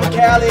westbound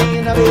Cali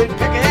and I'll be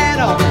picking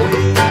all the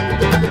way.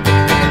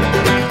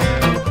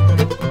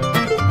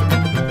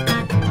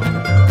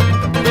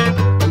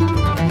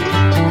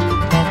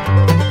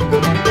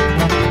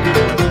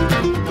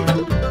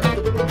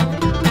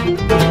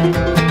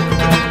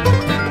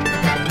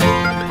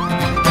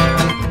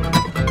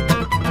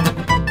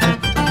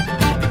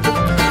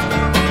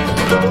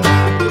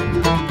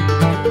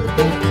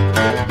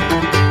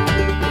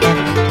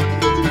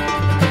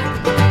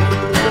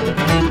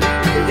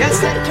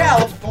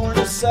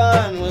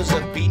 Sun was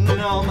a beating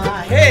on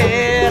my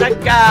head. I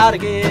gotta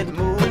get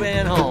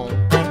moving home.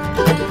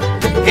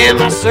 And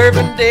my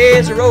surfing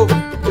days are over.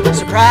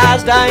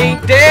 Surprised I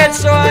ain't dead,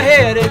 so I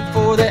headed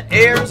for the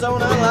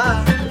Arizona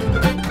line.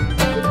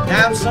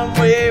 Down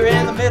somewhere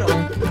in the middle,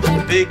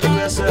 the big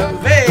US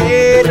of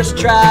A, just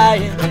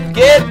trying to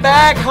get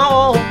back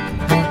home.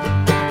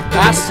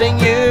 I sing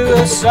you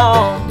a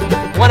song,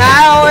 one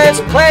I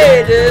always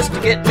play just to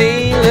get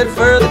me a little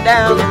further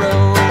down the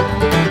road.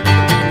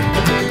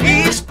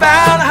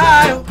 Eastbound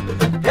Ohio,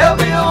 help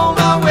me on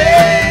my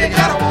way.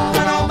 Got a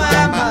woman on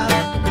my mind,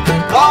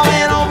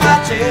 lawman on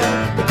my tail.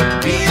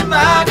 Me and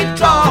my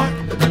guitar,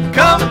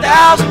 come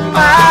 1,000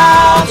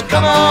 miles.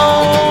 Come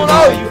on,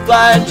 oh you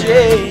flying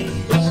J's.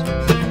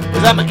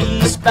 Cause I'm an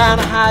eastbound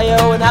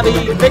Ohio and I'll be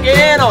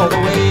picking all the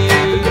way.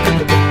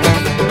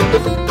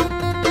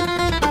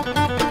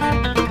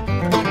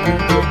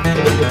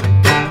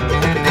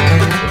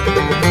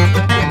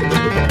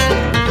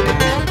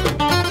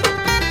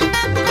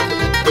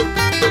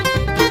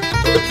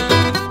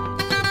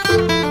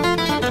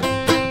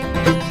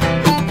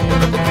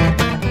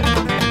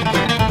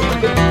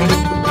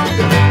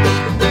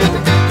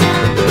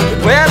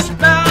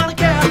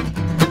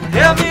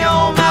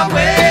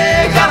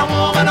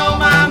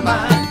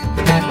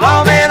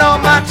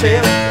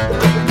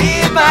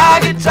 Me and my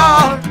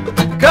guitar,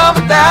 come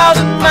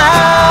 1,000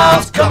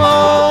 miles. Come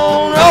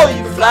on, oh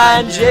you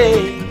flying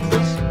J's.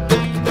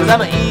 Cause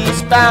I'm an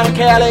eastbound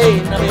Cali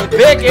and I'll be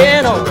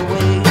picking all the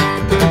way.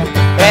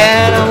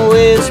 And I'm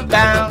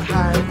westbound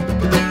high,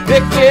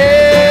 picking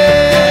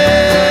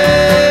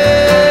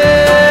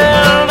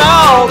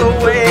all the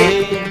way.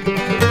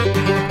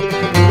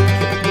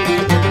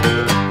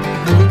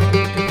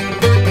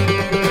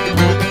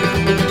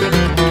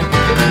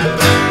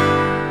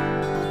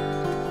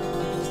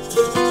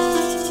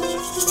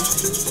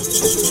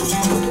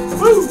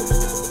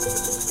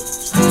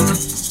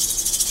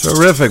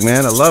 Terrific,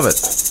 man. I love it.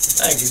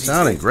 Thank you.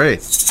 Sounding great.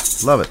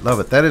 Love it, love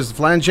it. That is the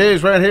Flying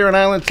J's right here on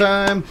Island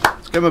Time.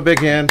 Let's give them a big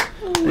hand.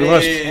 We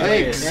lost.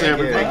 Thanks,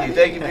 everybody.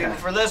 Thank you people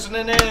for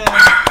listening in.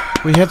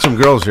 We had some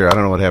girls here. I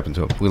don't know what happened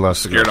to them. We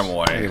lost the girls. Scared them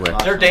away. Anyway.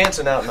 They're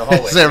dancing out in the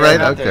hallway. Is that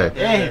right? Out Okay.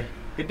 there.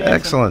 Good dancing.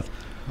 Excellent.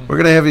 We're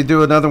going to have you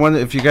do another one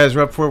if you guys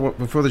are up for it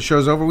before the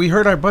show's over. We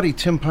heard our buddy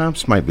Tim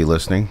Pomps might be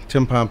listening.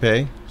 Tim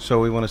Pompey. So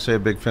we want to say a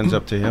big fins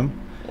up to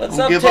him. What's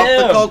up, Give Tim?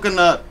 up the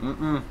coconut.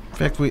 In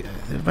fact, there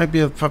might be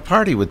a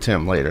party with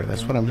Tim later.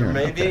 That's what I'm hearing.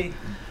 Maybe. Okay.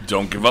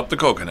 Don't give up the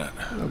coconut.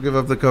 Don't give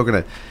up the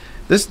coconut.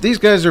 These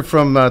guys are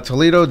from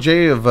Toledo.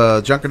 Jay of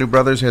Junkanoo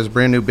Brothers has a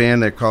brand new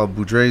band. They're called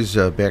Boudreaux's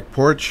Back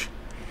Porch,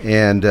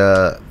 and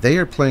they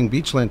are playing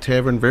Beachland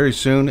Tavern very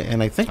soon.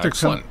 And I think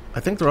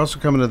they're also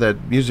coming to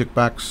that Music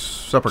Box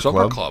Supper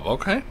Club.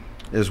 Okay.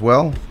 As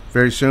well,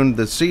 very soon.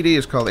 The CD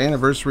is called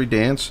Anniversary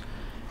Dance,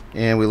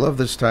 and we love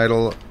this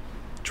title,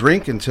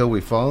 Drink Until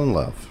We Fall in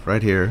Love,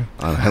 right here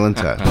on Highland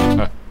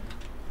Time.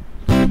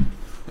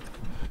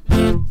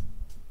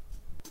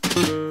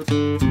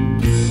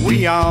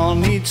 We all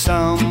need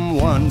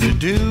someone to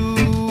do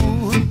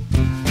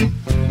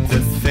the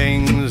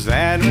things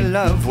that we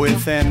love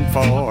with and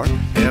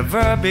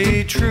forever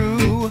be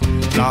true.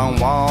 Long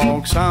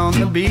walks on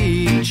the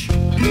beach,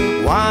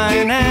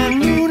 wine and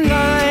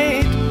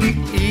moonlight,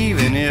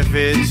 even if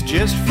it's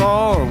just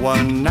for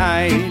one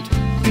night.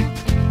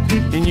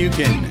 and you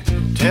can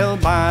tell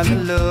by the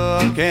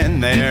look in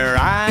their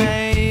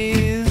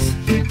eyes.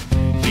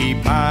 He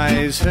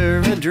buys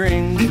her a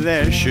drink,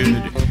 there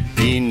should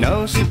be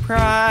no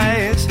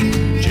surprise.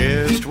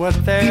 Just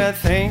what they're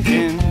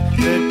thinking,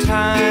 the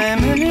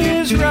timing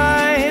is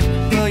right.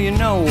 Well, you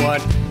know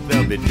what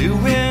they'll be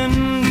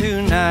doing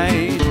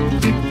tonight.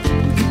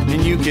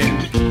 And you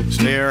can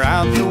stare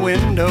out the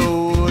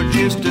window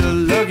just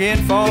looking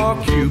for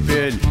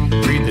Cupid.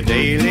 Read the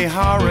daily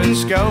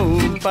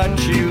horoscope, but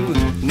you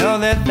know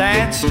that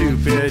that's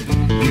stupid.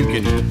 You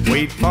can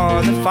wait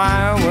for the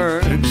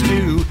fireworks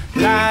to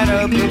light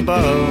up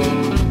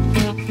above.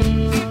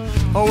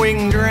 Or we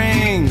can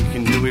drink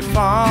until we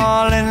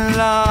fall in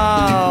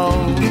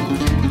love.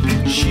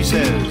 She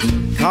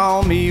says,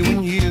 call me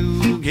when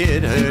you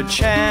get a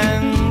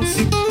chance.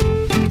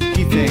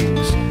 He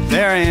thinks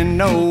there ain't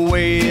no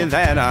way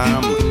that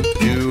I'm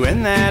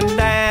doing that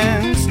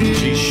dance.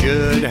 She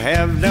should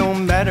have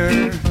known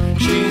better.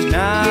 She's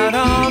not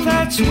all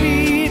that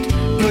sweet,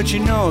 but you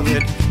know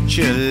that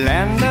she'll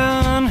land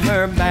on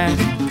her back.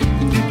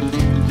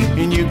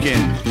 And you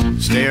can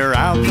stare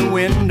out the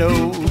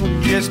window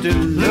just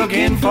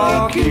looking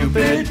for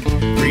Cupid.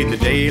 Read the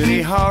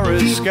daily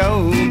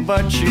horoscope,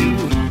 but you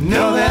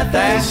know that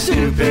that's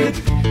stupid.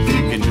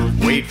 You can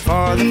wait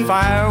for the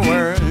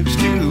fireworks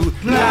to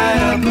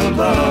light up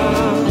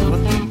above.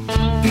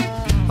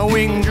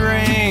 We can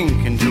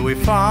drink until we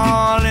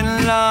fall in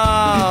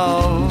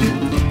love.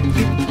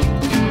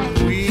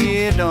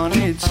 We don't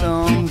need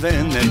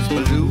something that's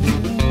blue,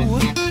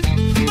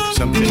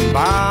 something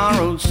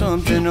borrowed,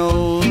 something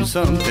old,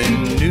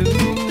 something new.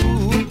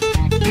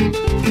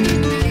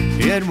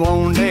 It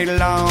won't take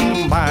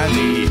long, by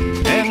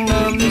the end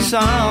of the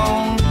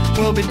song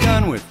we'll be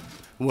done with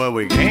what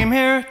we came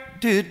here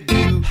to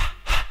do.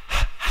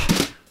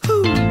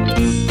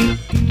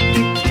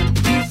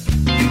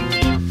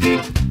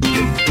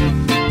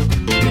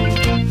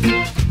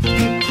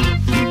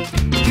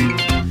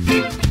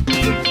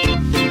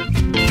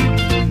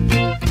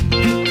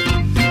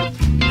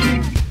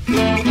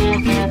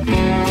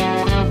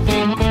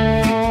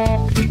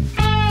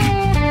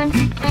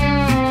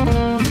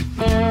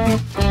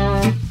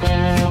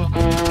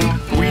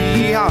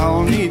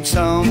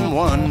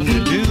 Someone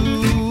to do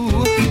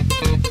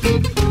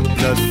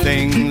the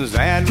things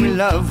that we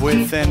love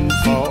with and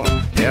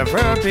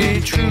forever be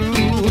true.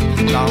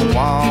 Long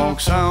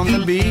walks on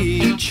the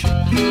beach,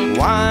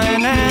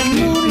 wine and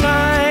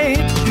moonlight,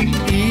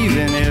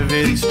 even if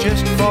it's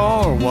just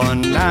for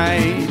one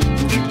night.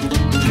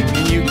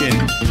 And you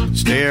can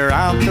stare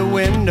out the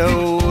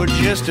window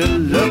just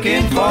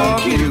looking for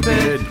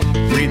Cupid.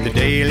 Read the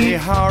daily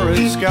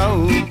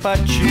horoscope,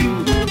 but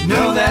you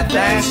know that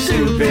that's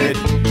stupid.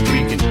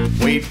 We can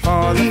wait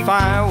for the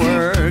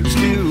fireworks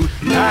to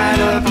light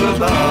up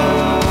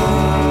above.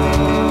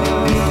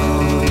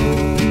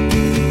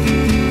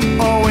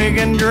 Or we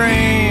can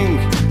drink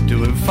till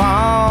we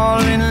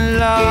fall in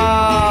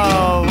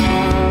love.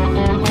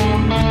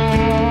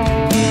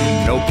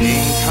 No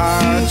pink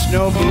hearts,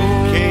 no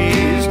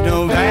bouquets,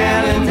 no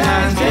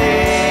Valentine's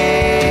Day.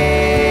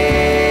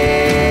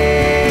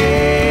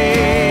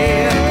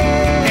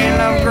 Ain't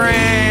love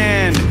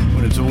grand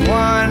when it's a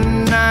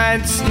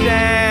one-night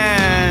stand.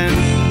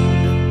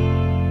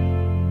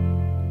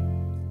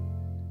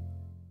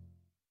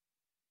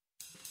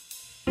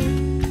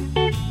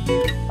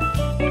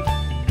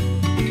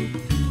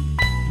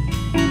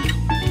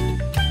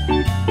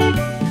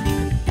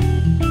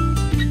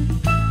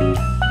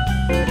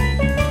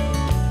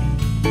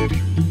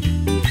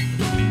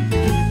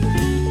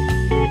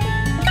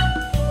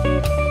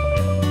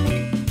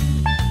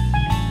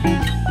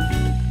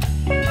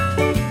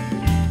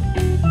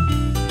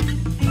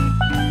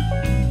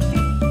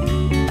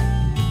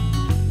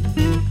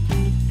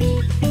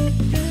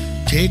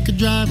 Take a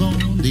drive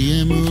on the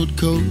Emerald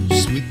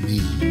Coast with me.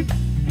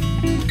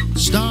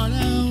 Start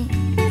out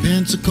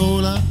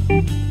Pensacola,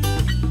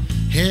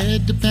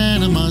 head to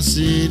Panama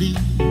City.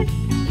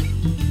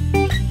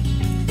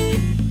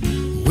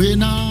 We're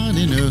not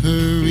in a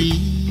hurry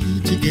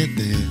to get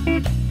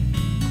there,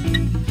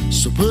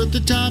 so put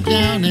the top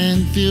down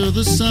and feel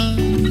the sun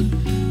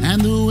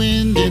and the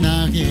wind in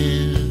our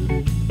hair.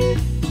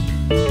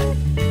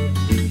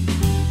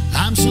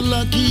 I'm so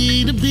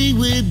lucky to be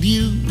with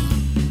you.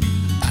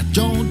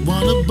 Don't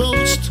wanna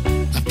boast,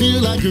 I feel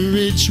like a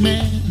rich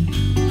man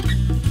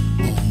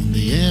on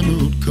the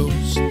Emerald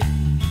Coast.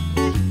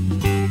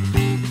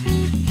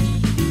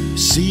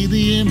 See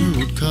the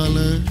emerald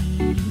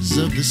colors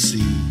of the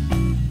sea.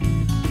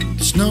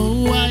 The snow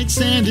white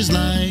sand is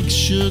like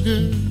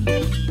sugar.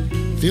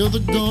 Feel the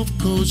Gulf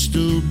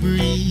Coastal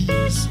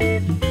breeze.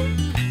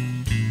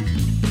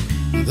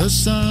 The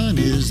sun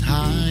is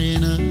high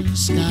in a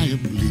sky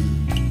of blue.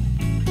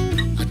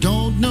 I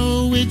don't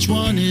know which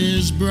one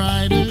is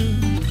brighter,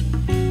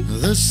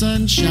 the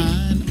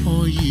sunshine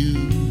or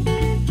you.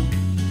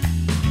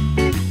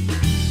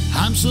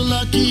 I'm so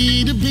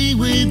lucky to be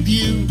with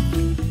you.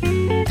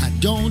 I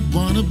don't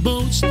want to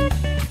boast, I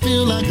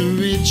feel like a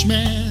rich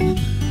man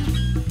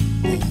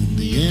on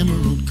the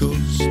Emerald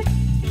Coast.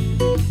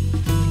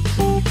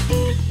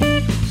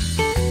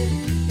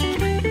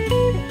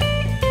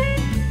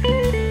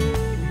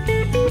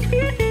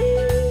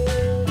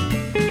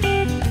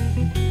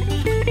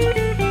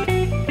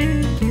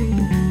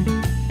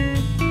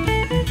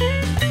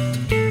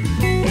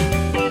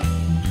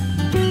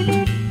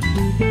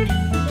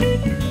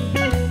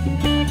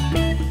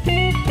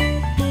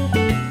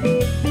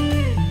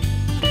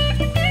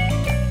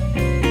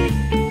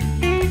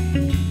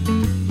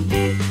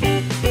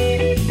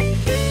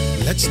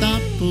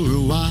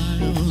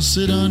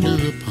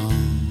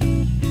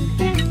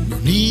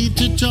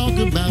 to talk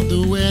about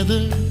the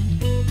weather.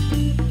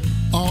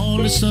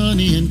 All is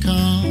sunny and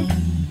calm.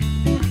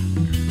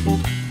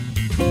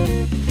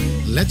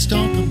 Let's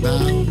talk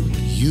about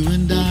you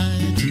and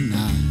I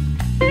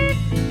tonight.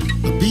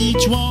 A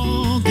beach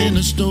walk and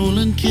a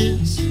stolen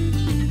kiss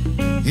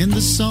in the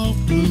soft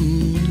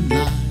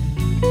moonlight.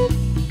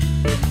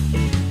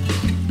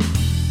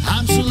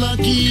 I'm so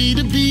lucky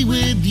to be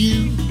with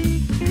you.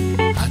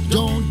 I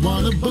don't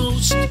want to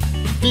boast. I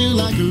feel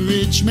like a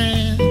rich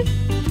man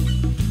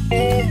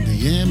on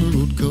the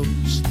Emerald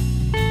Coast.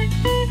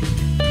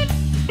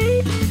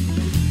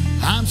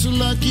 I'm so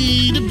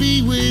lucky to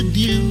be with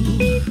you.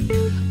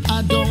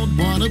 I don't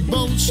want to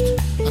boast.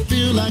 I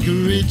feel like a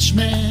rich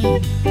man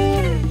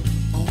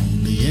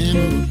on the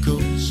Emerald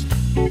Coast.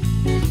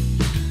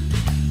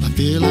 I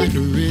feel like a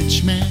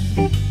rich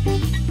man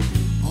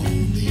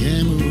on the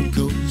Emerald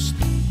Coast.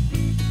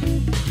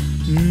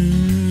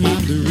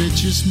 I'm the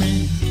richest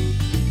man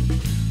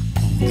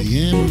on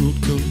the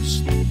Emerald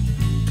Coast.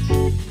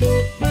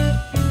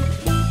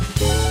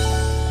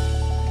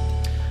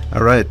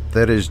 All right,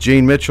 that is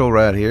Gene Mitchell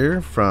right here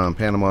from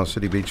Panama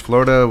City Beach,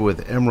 Florida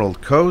with Emerald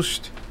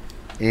Coast.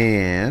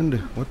 And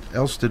what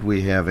else did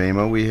we have,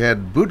 Amo? We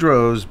had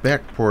Boudreaux's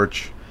Back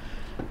Porch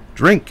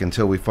Drink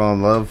Until We Fall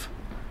in Love.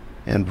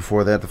 And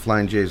before that, the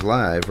Flying J's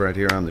live right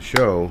here on the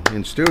show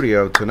in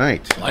studio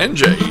tonight. Flying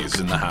J's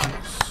in the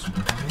house.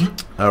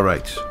 All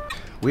right.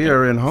 We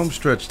are in home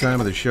stretch time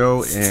of the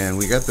show, and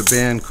we got the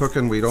band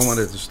cooking. We don't want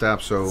it to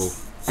stop, so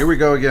here we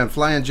go again.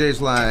 Flying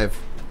J's live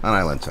on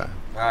Island Time.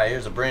 All right,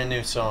 here's a brand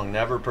new song,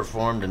 never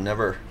performed and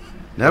never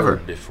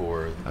heard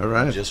before. All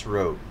right. Just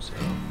wrote. So.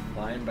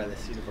 Flying by the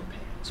seat of our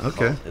pants.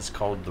 Okay. It's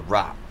called The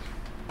Rock.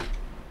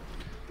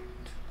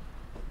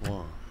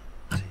 1,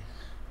 2,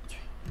 3.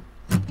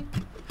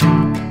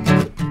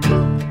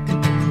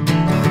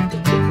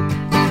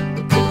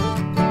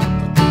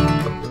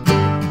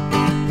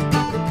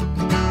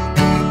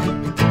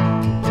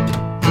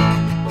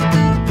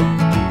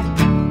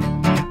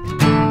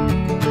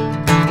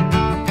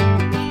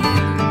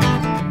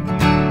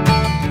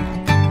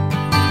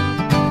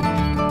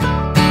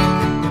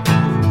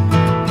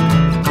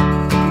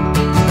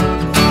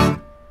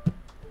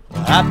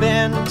 I've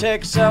been to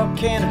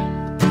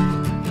Texarkana,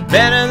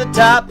 been to the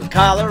top of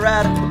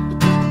Colorado,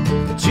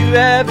 but you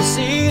ever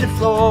see the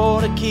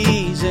Florida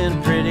Keys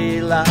in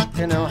pretty like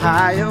in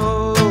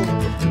Ohio?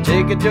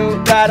 Take a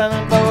dope ride on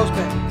a boat,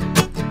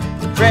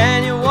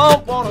 friend, you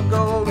won't wanna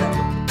go there.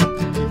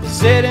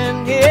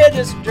 Sitting here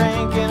just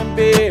drinking a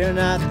beer,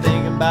 not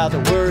thinking about the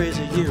worries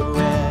of you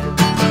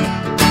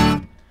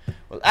and.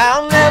 Well,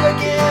 I'll never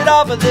get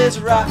off of this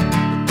rock,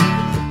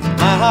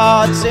 my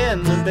heart's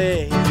in the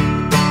bay.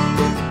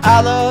 I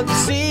love to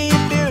see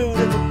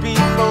beautiful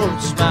people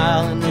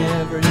smiling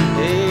every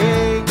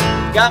day.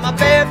 Got my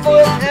bare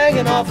foot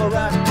hanging off a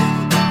rock,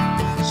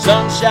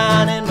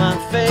 sunshine in my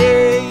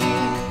face.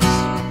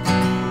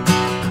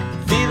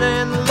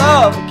 Feeling the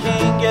love, I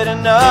can't get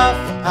enough.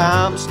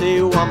 I'ma stay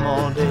one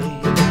more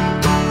day.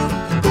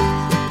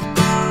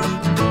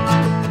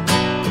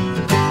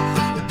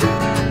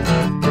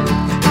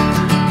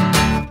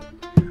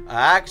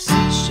 I can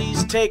see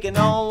she's taking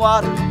on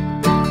water,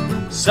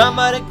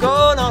 somebody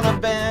going on a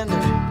bender.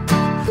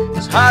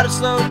 It's hard to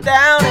slow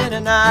down in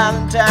an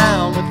island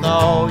town with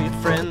all your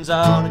friends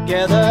all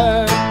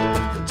together.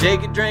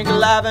 Take a drink of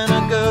life and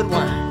a good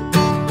wine.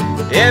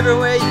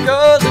 Everywhere you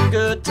go's a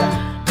good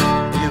time.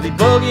 You'll be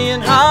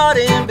boogieing hard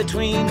in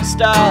between the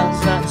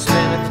stars, not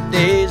spending the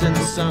days in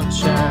the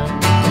sunshine.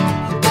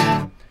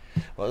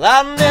 Well,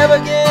 I'll never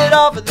get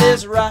off of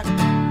this rock,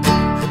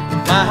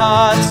 my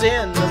heart's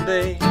in the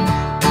bay.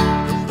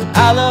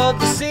 I love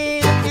to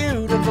see the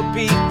beautiful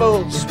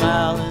people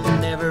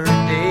smiling every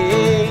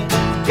day.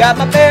 Got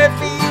my bare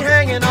feet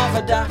hanging off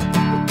a dock,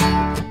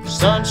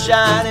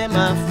 sunshine in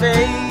my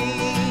face.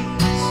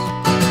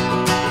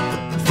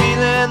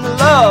 Feeling the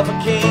love,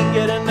 I can't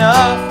get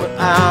enough, but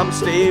I'ma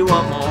stay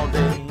one more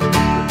day.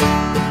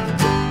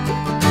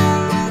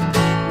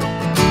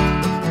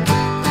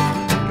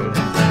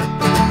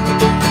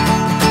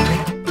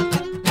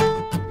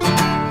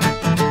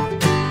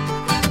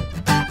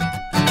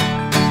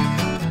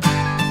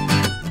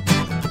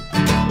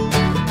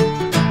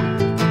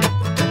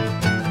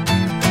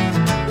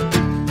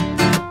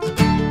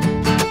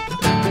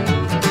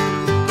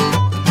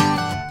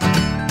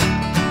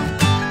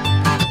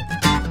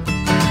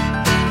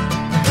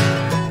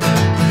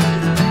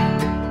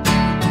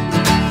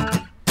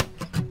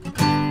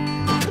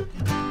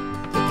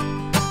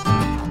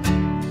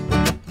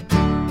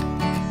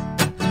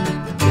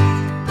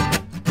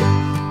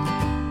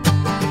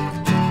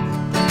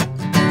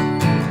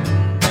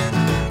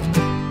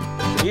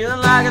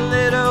 Like a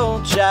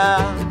little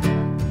child,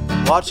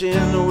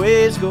 watching the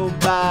waves go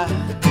by,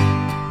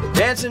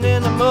 dancing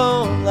in the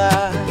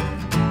moonlight.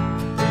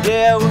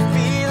 Yeah, we're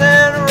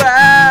feeling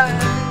right.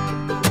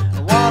 I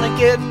wanna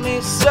get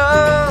me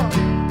some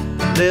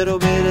little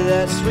bit of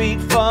that sweet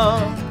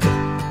fun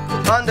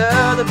under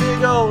the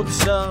big old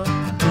sun.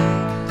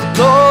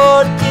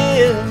 Lord,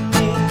 give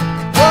me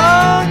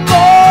one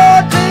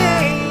more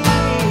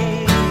day.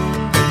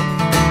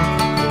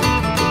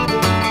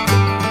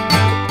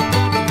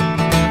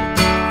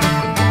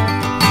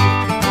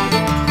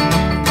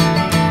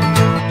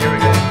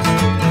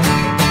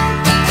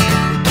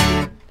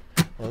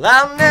 Well,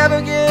 I'll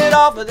never get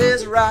off of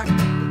this rock.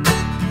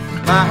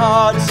 My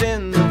heart's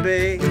in the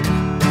bay.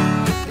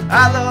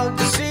 I love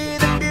to see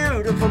the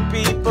beautiful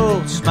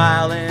people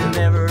smiling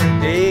every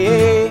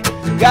day.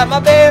 Got my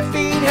bare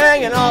feet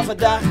hanging off a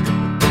dock,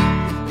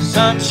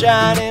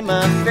 sunshine in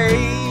my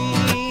face.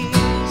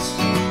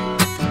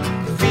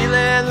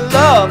 Feeling the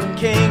love and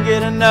can't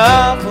get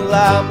enough. Well,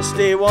 I'ma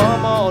stay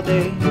warm all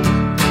day.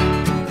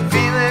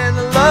 Feeling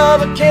the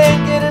love I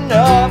can't get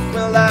enough.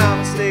 Well,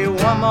 I'ma stay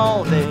warm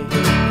all day.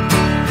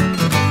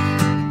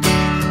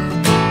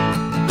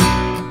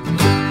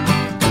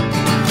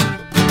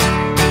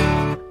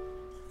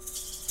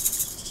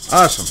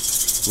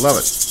 Awesome. Love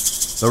it.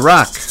 The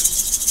Rock.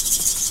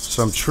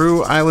 Some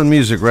true island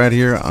music right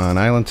here on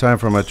Island Time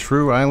from a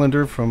true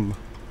islander from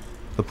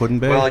the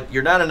Put-in-Bay. Well,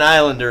 you're not an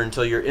islander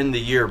until you're in the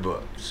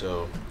yearbook.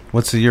 So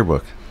What's the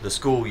yearbook? the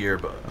school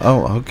yearbook.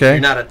 Oh, okay.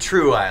 You're not a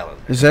true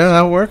islander. Is that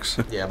how it works?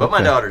 Yeah, but my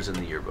Okay. daughter's in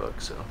the yearbook,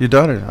 so. Your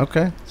daughter,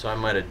 okay. So I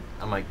might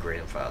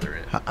grandfather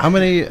in. How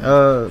many,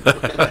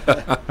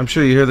 I'm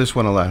sure you hear this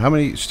one a lot. How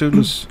many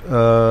students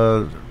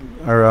are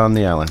on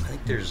the island? I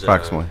think there's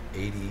approximately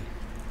 80.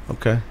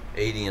 Okay.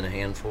 80 and a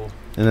handful.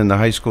 And then the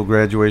high school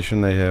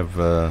graduation, they have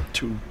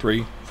 2,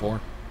 3, 4.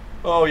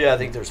 Oh yeah, I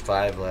think there's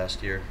 5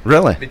 last year.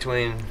 Really?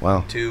 Between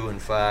Wow. 2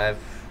 and 5.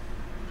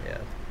 Yeah,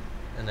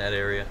 in that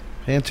area.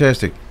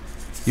 Fantastic.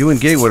 You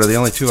and Gatewood are the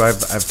only two I've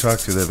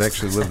talked to that have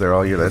actually lived there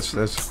all year. That's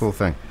a cool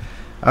thing.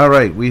 All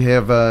right, we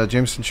have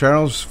Jameson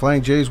Charles,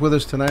 Flying J's, with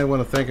us tonight. I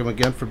want to thank him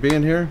again for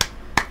being here.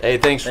 Hey,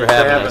 thanks for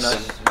having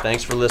us.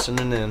 Thanks for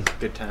listening in.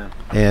 Good time.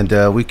 And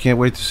we can't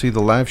wait to see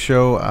the live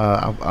show.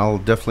 I'll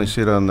definitely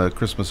see it on the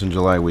Christmas and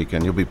July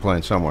weekend. You'll be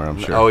playing somewhere, I'm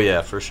sure. Oh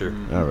yeah, for sure.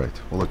 All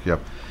right, we'll look you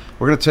up.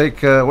 We're going to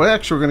take, we're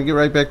going to get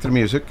right back to the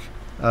music.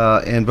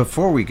 And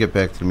before we get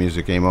back to the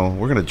music, Amo,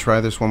 we're going to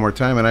try this one more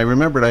time. And I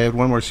remembered I had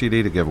one more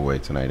CD to give away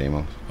tonight,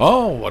 Amo.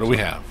 Oh, what do we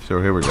have?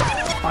 So here we go.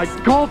 I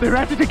called it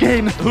after the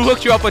game. Who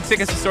hooked you up with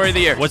Sickest Story of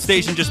the Year? What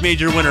station just made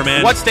your winner,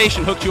 man? What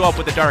station hooked you up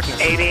with the darkness?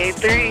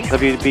 88.3.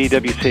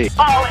 WBWC.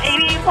 Oh,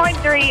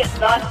 88.3.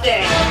 The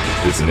Sting.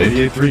 It's an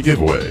 88.3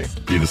 giveaway.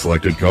 Be the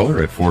selected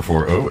caller at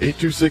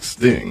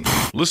 440-826-STING.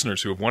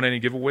 Listeners who have won any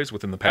giveaways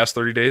within the past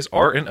 30 days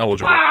are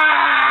ineligible.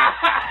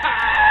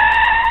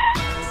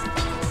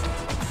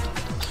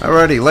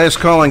 Alrighty, last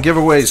call on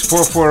giveaways,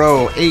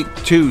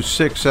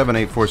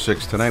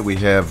 440-826-7846. Tonight we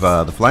have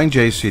the Flying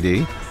J's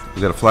CD,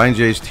 we got a Flying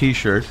J's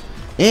t-shirt,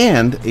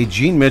 and a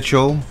Gene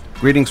Mitchell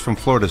Greetings from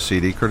Florida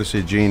CD, courtesy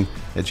of Gene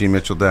at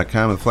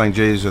GeneMitchell.com. The Flying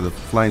J's are the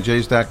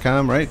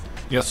FlyingJ's.com, right?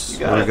 Yes.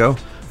 There we go.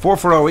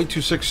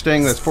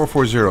 440-826-STING, that's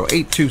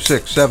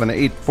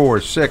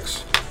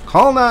 440-826-7846.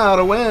 Call now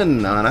to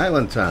win on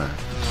Island Time.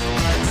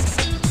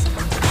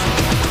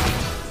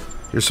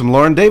 Here's some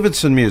Lauren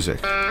Davidson music.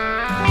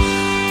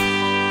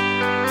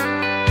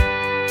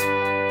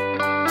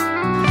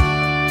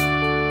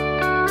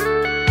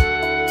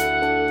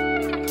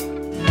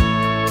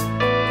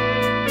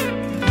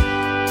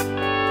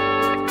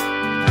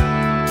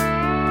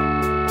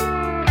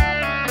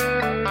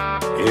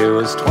 It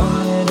was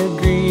 20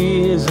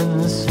 degrees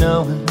and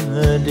snowing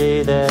the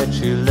day that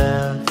you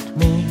left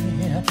me.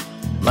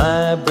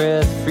 My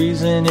breath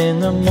freezing in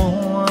the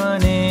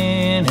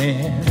morning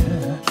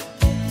air.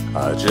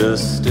 I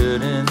just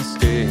stood and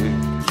stared.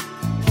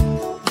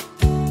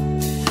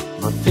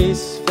 My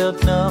face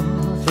felt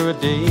numb for a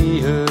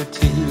day or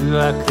two.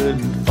 I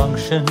couldn't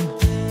function.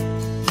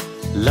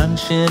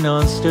 Lunching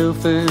on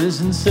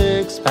Stofers and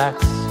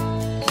six-packs.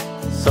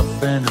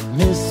 Suffering a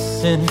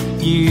missing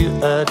you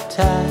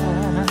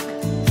attack.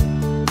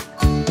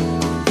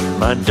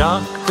 My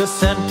doctor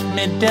sent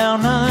me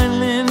down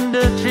island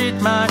to treat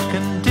my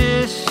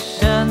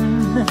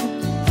condition.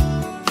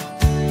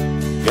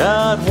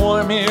 Got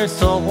warm air,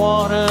 salt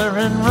water,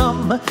 and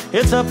rum.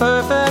 It's a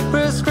perfect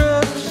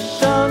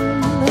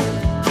prescription.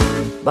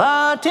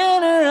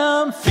 Bartender,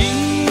 I'm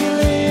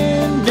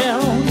feeling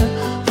down.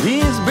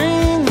 Please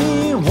bring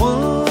me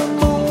one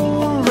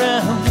more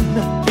round.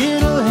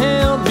 It'll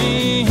help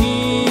me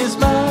ease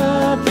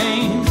my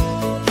pain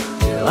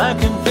till I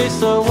can face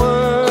the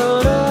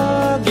world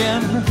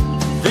again.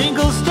 Think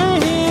I'll stay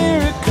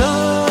here a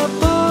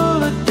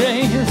couple of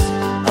days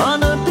on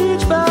the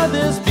beach by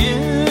this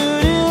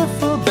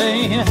beautiful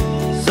bay.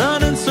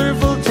 Sun and surf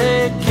will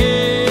take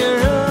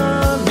care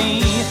of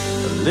me. A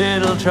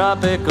little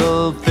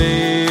tropical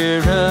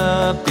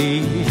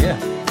therapy.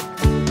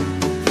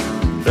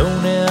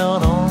 Thrown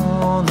out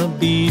on the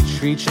beach,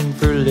 reaching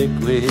for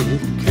liquid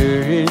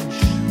courage.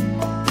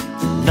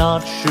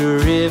 Not sure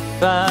if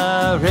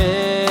I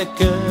recognize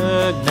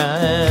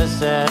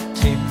that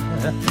tune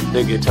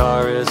the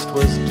guitarist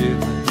was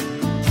doing.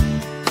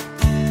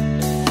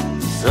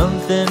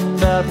 Something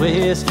about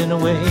wasting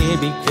away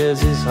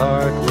because his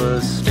heart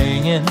was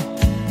stinging.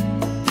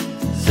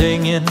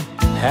 Singing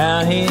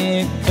how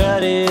he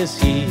cut his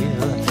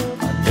heel.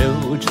 I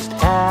know just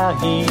how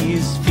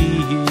he's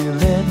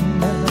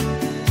feeling.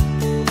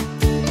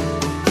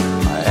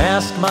 I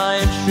asked my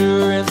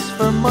insurance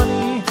for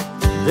money.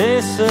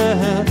 They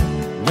said,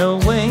 no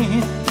way.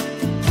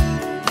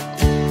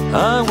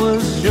 I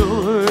was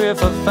sure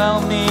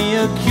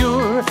a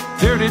cure,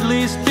 there'd at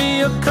least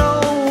be a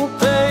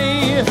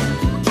copay.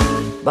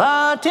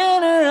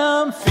 Bartender,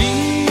 I'm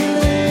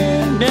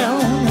feeling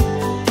down.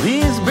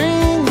 Please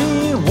bring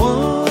me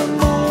one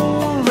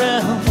more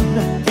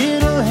round.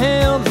 It'll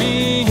help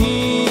me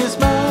ease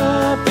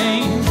my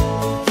pain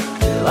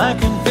till I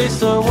can face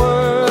the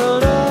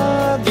world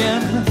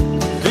again.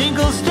 Think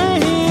I'll stay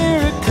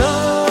here a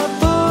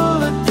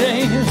couple of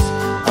days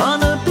on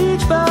the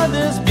beach by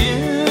this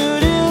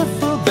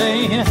beautiful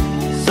bay.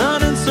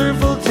 Sun and surf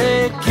will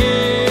take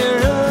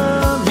care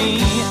of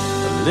me.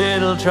 A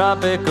little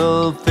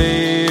tropical therapy.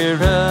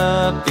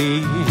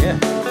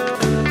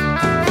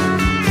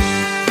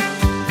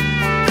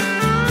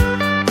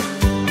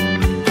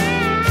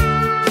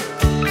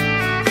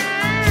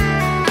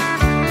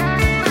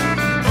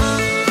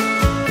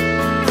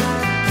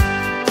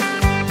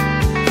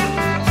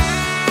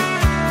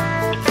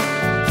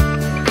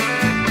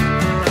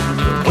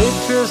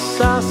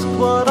 Asked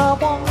what I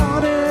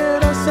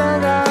wanted, I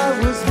said I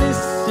was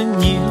missing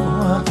you,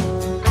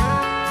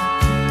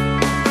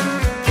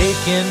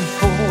 aching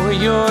for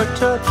your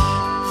touch,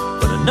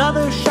 but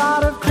another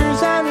shot of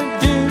Cruise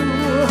and do.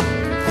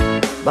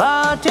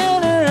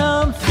 Bartender,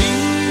 I'm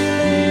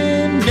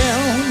feeling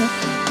down.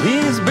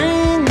 Please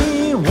bring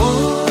me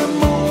one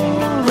more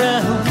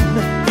round.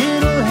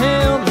 It'll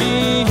help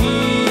me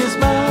ease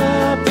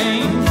my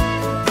pain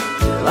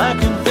till I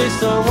can face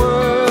the world.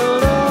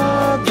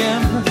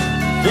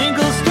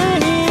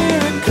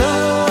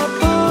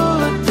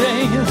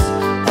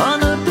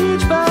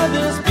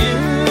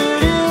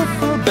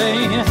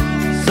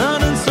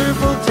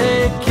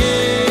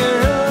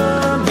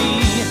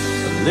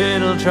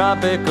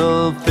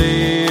 Tropical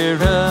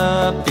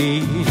therapy.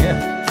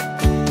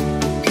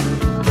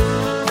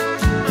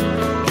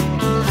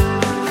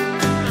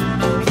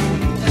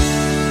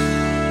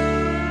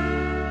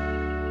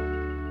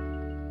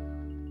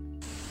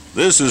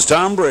 This is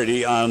Tom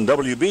Brady on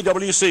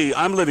WBWC.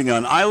 I'm living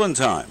on Island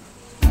Time.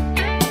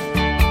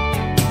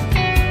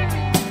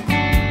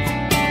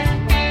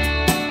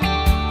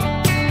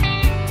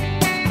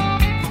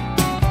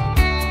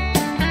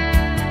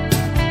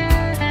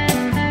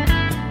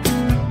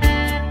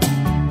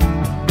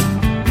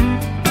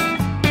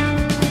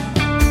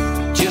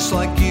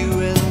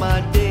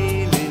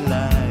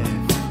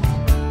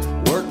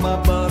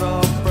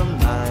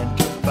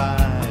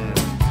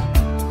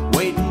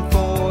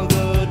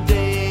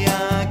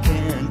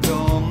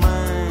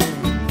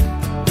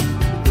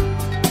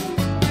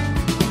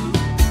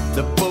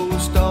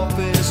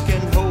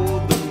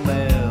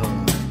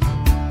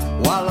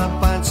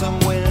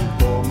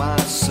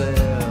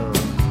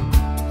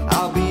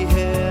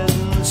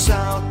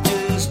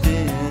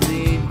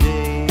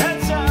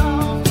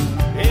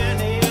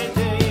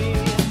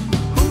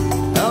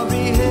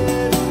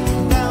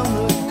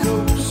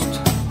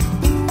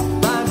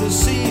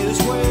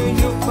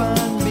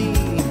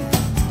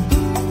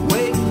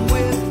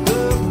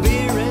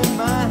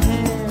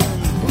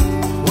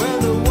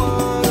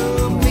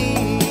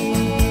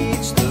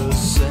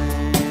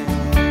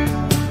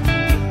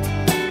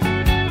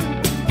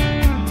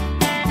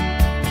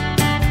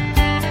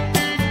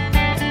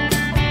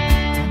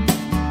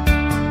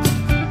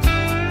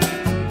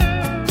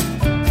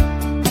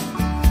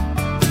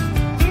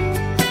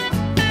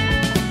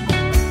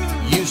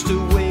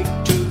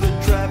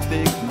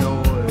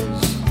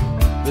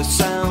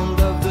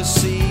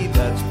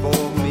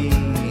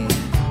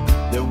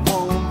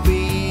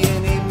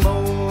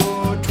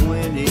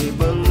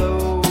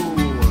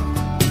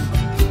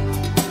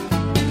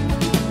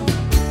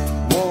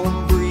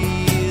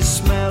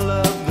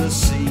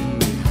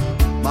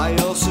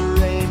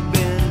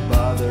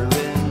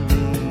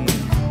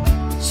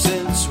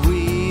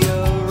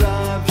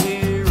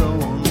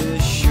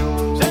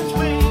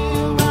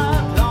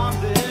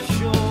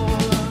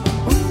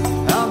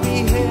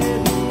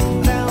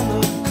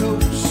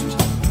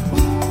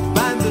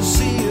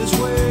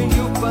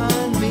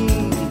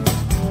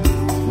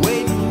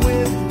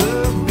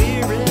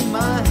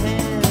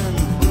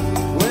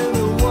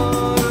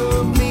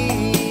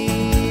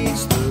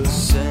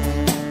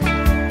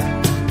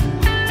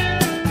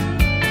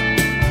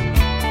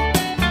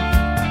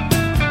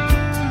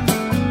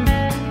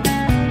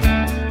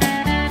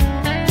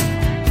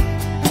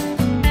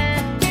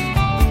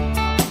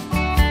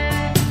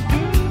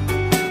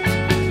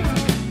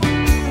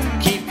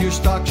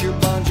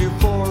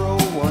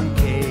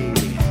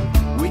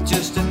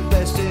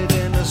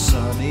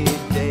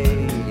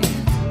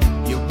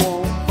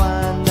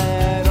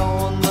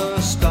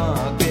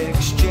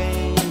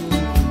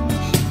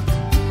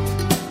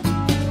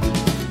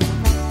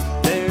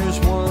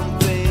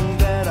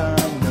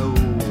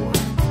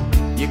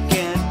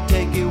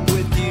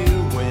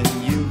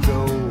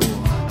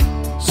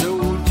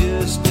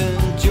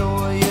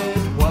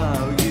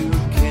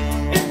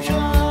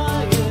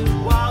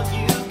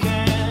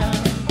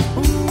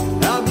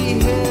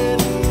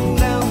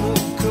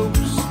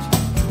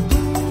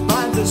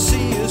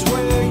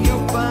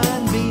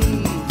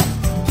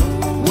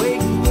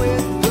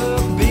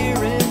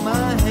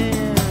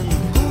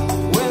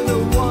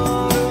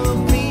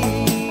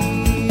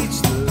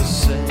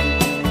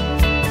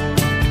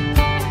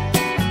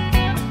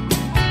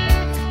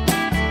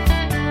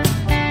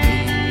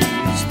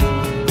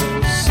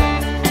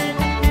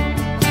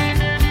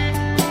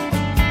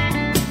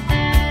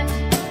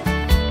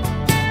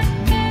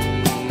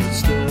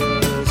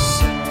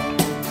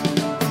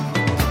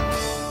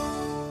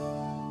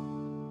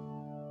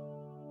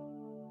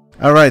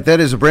 All right, that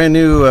is a brand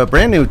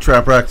new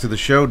trop rock to the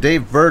show.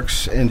 Dave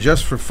Burks and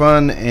Just for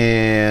Fun,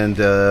 and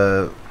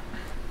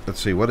let's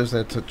see, what is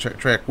that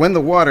track? When the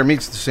Water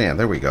Meets the Sand.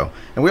 There we go.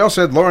 And we also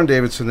had Lauren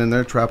Davidson in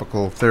there,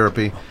 Tropical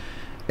Therapy.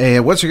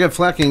 And once again,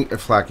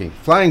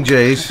 Flying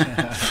Jays.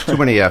 Too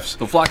many Fs.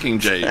 The Flocking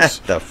Jays.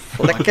 The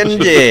Flicking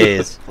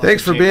Jays.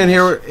 Thanks for being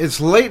here. It's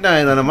late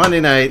night on a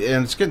Monday night,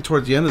 and it's getting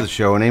towards the end of the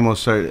show. And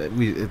Amos,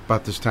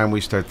 about this time, we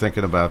start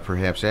thinking about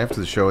perhaps after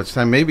the show. It's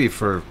time maybe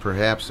for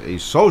perhaps a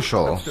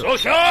social.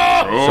 Social!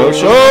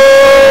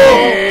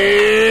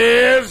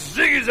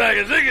 Ziggy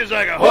zagga, ziggy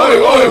zagga, Hoi,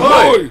 hoi,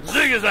 hoi.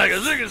 Ziggy zagga,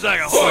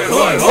 Hoi,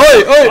 hoi,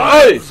 hoi, hoi,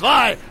 hoi.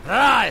 Zwei,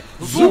 drei,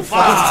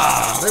 super.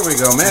 There we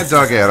go, Mad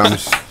Dog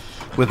Adams.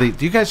 Do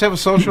you guys have a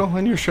social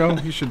in your show?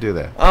 You should do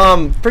that.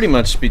 Pretty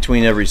much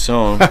between every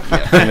song.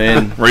 I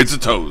mean, raise a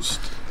toast.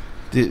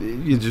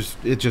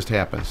 It just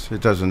happens. It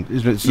doesn't.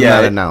 It's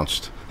not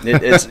announced.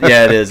 It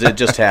is. It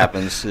just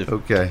happens.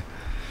 Okay.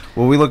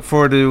 Well, we look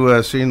forward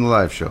to seeing the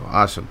live show.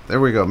 Awesome. There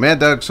we go. Mad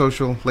Dog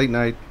Social, late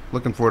night.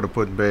 Looking forward to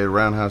Put in Bay,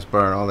 Roundhouse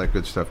Bar, all that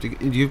good stuff. Do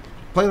you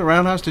play the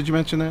Roundhouse? Did you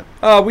mention that?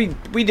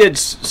 We did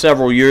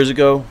several years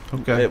ago.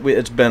 Okay.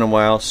 It's been a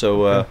while,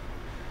 so okay.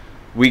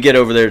 We get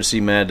over there to see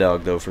Mad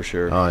Dog, though, for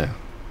sure. Oh, yeah.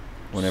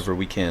 Whenever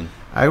we can.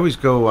 I always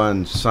go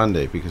on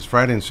Sunday because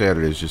Friday and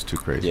Saturday is just too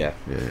crazy. Yeah.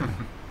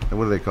 And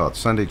what do they call it?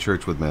 Sunday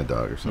Church with Mad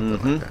Dog or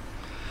something like that.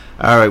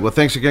 All right. Well,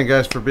 thanks again,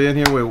 guys, for being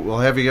here. We'll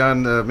have you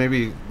on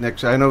maybe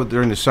next. I know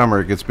during the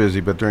summer it gets busy,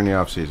 but during the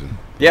off season.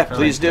 Yeah,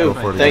 please do.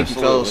 Thank you,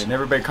 fellas. And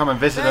everybody come and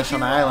visit us on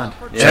the island.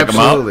 Check them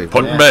out.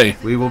 Put in Bay.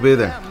 We will be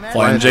there.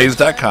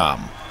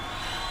 FlyingJays.com.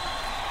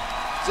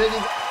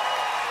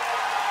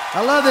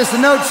 I love this. The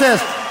note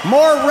says,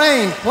 "More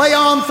rain, play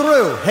on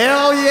through."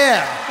 Hell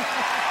yeah.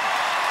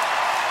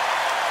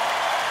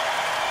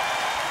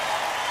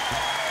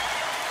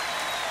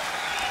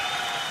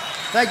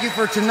 Thank you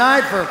for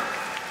tonight, for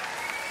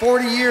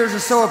 40 years or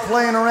so of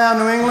playing around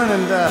New England,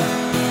 and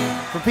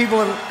for people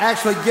that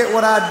actually get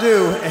what I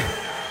do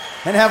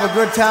and have a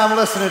good time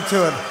listening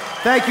to it.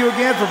 Thank you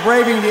again for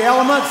braving the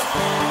elements.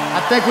 I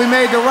think we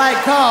made the right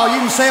call. You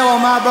can sail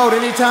on my boat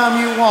anytime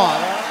you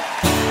want.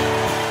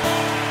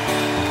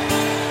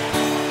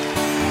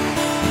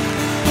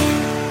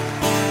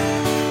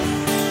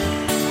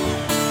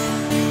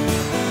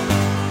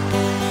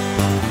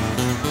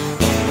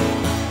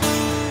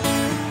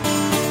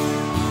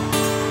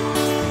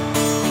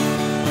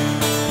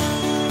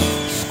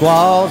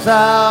 Squalls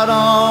out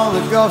on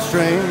the Gulf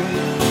Stream,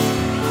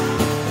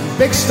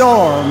 big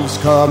storms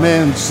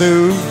coming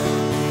soon.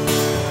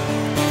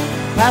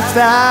 Passed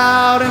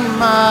out in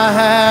my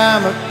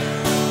hammock,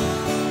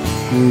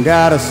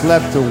 got us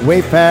slept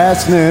away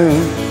past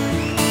noon.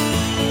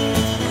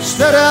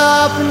 Stood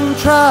up and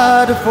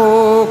tried to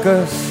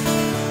focus,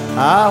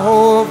 I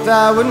hoped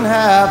I wouldn't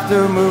have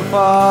to move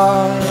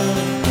far.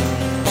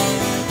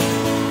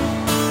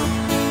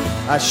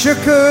 I sure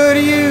could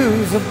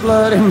use a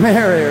Bloody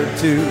Mary or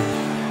two,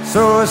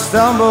 so I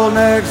stumbled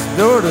next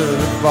door to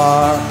the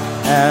bar.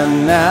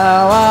 And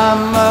now I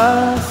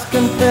must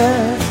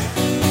confess,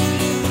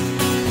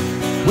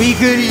 we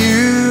could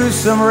use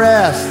some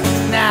rest.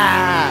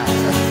 Nah,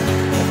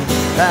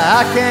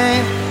 I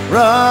can't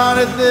run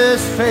at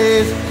this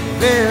pace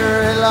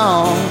very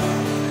long.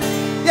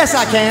 Yes,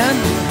 I can.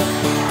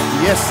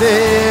 Yes,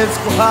 it's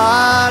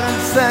quite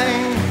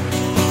insane.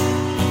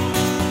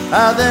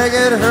 I think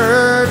it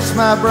hurts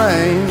my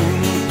brain,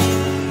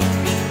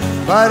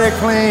 but it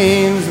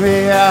cleans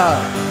me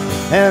out,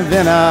 and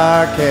then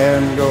I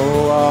can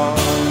go on.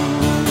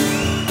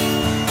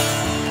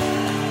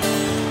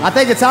 I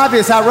think it's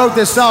obvious I wrote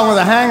this song with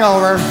a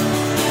hangover.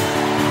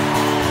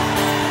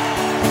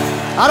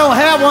 I don't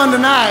have one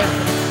tonight.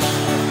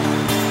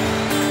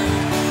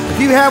 If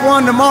you have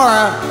one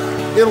tomorrow,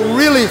 it'll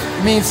really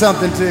mean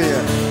something to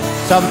you.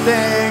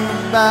 Something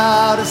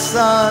about a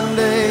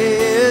Sunday,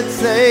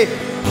 it's a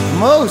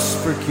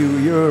most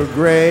peculiar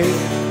grade,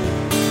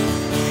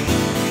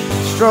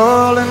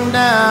 strolling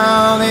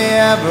down the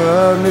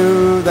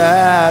avenue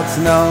that's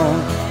known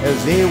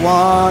as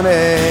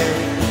E1A.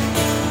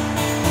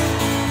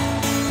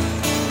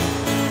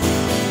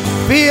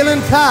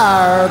 Feeling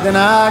tired, then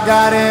I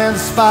got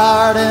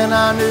inspired, and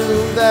I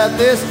knew that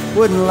this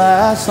wouldn't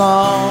last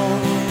long.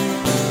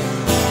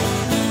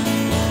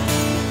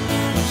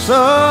 So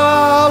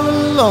all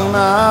alone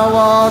I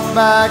walked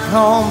back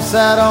home,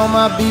 sat on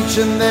my beach,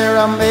 and there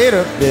I made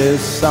up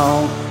this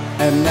song.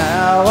 And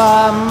now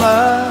I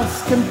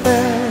must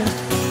confess,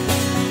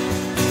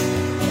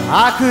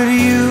 I could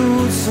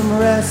use some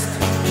rest.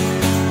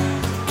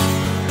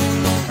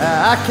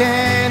 I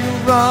can't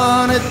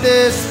run at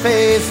this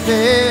pace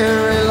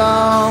very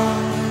long.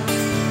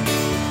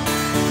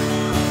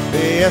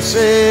 Yes,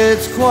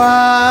 it's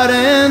quite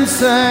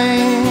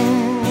insane.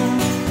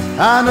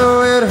 I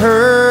know it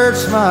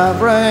hurts my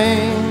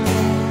brain,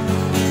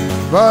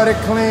 but it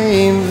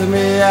cleans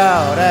me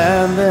out,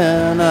 and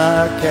then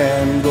I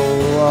can go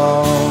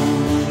on.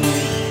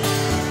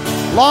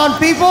 Lawn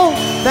people,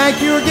 thank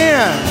you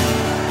again.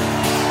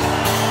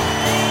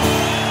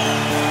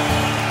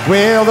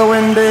 Well, the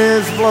wind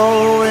is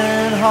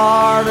blowing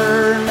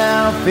harder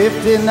now,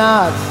 50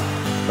 knots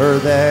or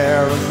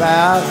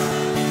thereabouts.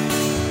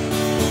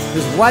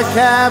 There's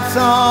whitecaps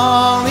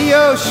on the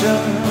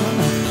ocean,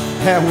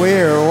 and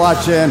we're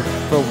watching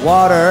for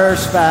water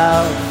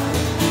spouts.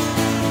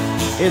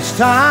 It's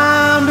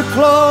time to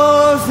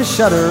close the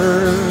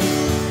shutters.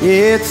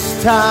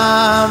 It's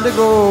time to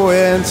go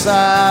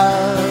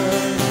inside.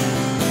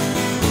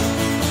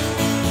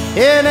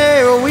 In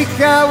a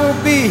week I will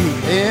be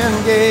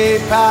in Gay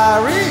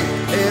Paris.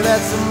 Hey,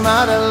 that's a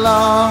mighty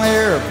long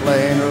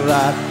airplane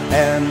ride.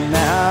 And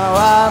now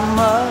I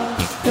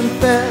must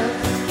confess,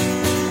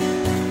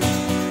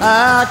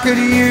 I could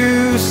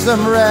use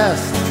some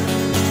rest.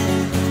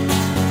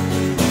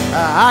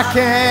 I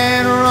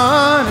can't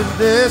run at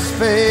this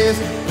pace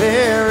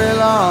very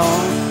long.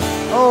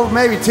 Oh,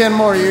 maybe 10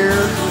 more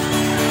years.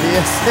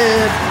 Yes,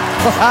 it's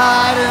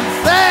quite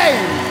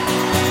insane.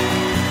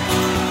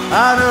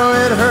 I know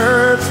it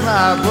hurts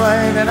my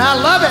brain, and I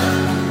love it.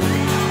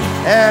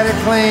 And it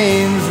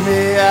cleans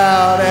me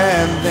out,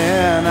 and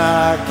then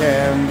I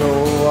can go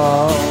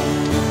on.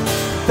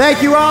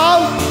 Thank you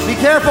all. Be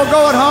careful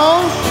going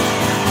home.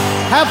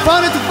 Have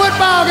fun at the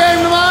football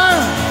game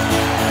tomorrow.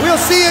 We'll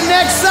see you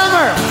next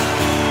summer.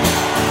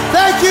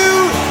 Thank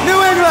you,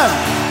 New England.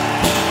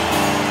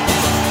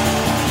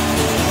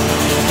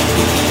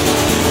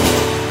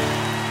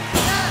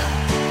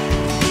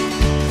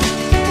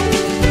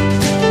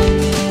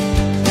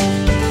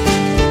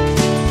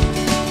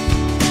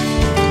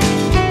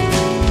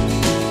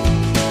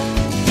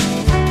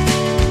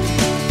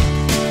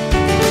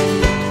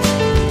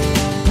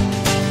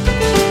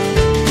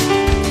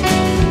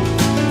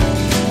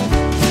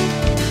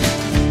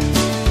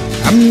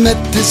 I met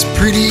this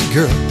pretty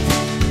girl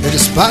at a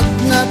spot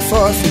not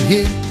far from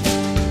here.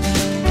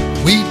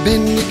 We've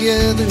been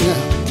together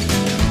now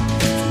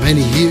for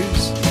many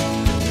years.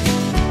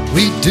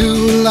 We do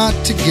a lot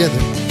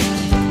together.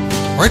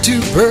 We're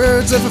two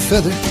birds of a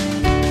feather.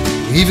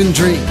 We even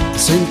drink the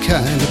same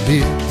kind of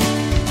beer.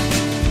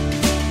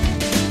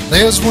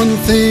 There's one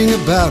thing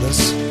about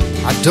us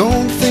I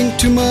don't think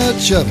too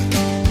much of it.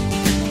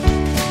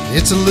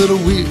 It's a little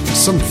weird,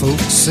 some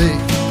folks say.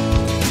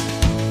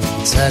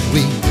 It's that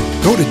we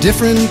go to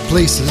different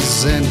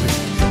places and we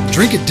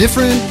drink at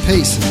different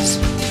paces.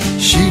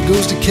 She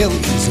goes to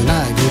Kelly's and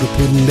I go to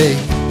Put-in-Bay.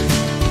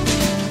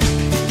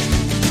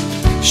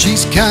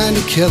 She's kinda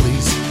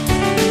Kelly's,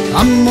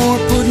 I'm more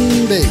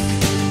Put-in-Bay.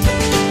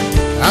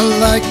 I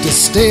like to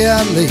stay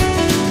out late,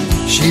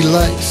 she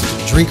likes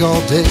to drink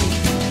all day.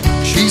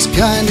 She's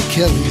kinda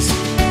Kelly's,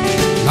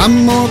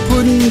 I'm more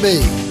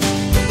Put-in-Bay.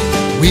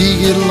 We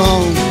get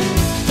along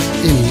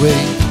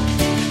anyway.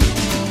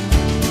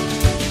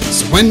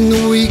 So when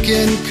the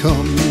weekend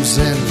comes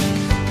and we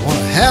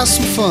wanna have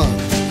some fun,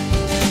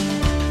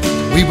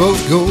 we both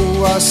go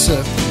our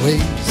separate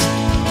ways.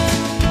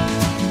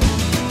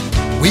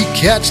 We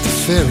catch the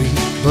ferry,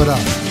 but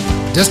our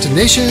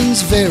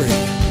destinations vary.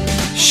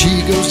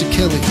 She goes to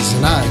Kelly's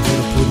and I go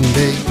to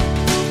Put-in-Bay.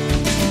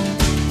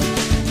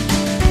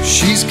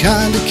 She's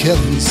kinda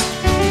Kelly's,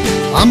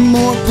 I'm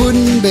more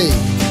Put-in-Bay.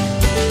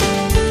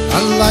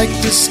 I like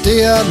to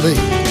stay out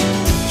late,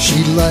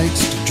 she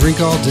likes to drink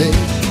all day.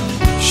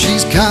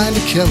 She's kinda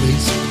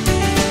Kelly's,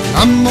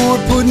 I'm more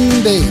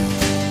Put-in-Bay.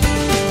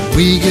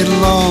 We get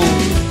along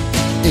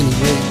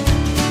anyway.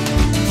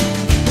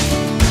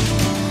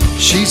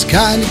 She's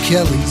kinda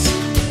Kelly's,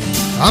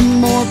 I'm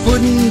more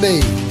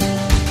Put-in-Bay.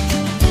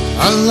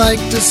 I like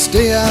to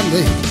stay out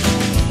late,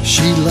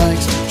 she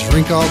likes to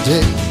drink all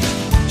day.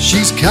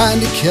 She's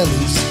kinda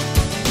Kelly's,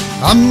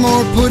 I'm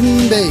more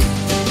Put-in-Bay.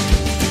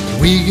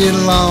 We get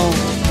along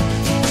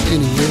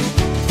anyway.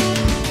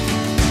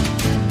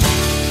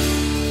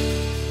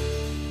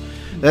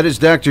 That is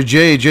Dr.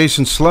 J,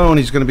 Jason Sloan.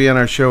 He's going to be on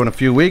our show in a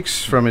few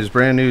weeks from his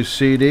brand new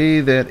CD.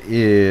 That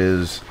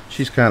is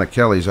She's Kinda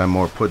Kelly's, I'm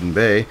More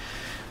Put-in-Bay.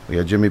 We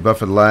got Jimmy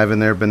Buffett live in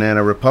there,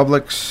 Banana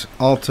Republics,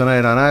 all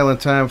tonight on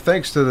Island Time.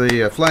 Thanks to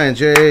the Flying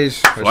J's.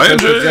 Flying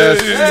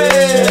J's!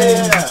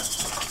 Yeah.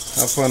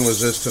 How fun was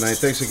this tonight?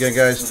 Thanks again,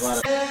 guys.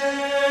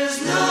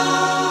 There's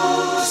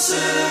no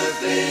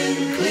surf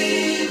in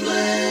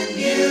Cleveland,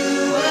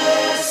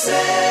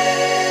 USA.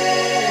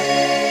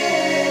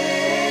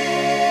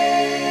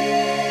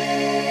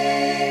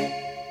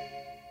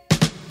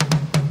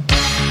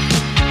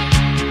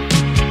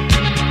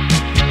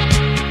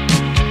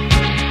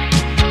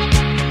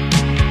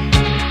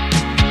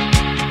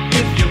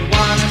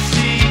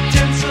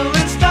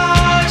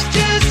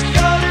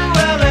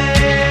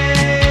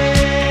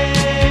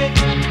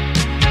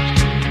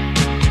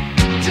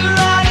 To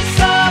ride a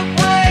sub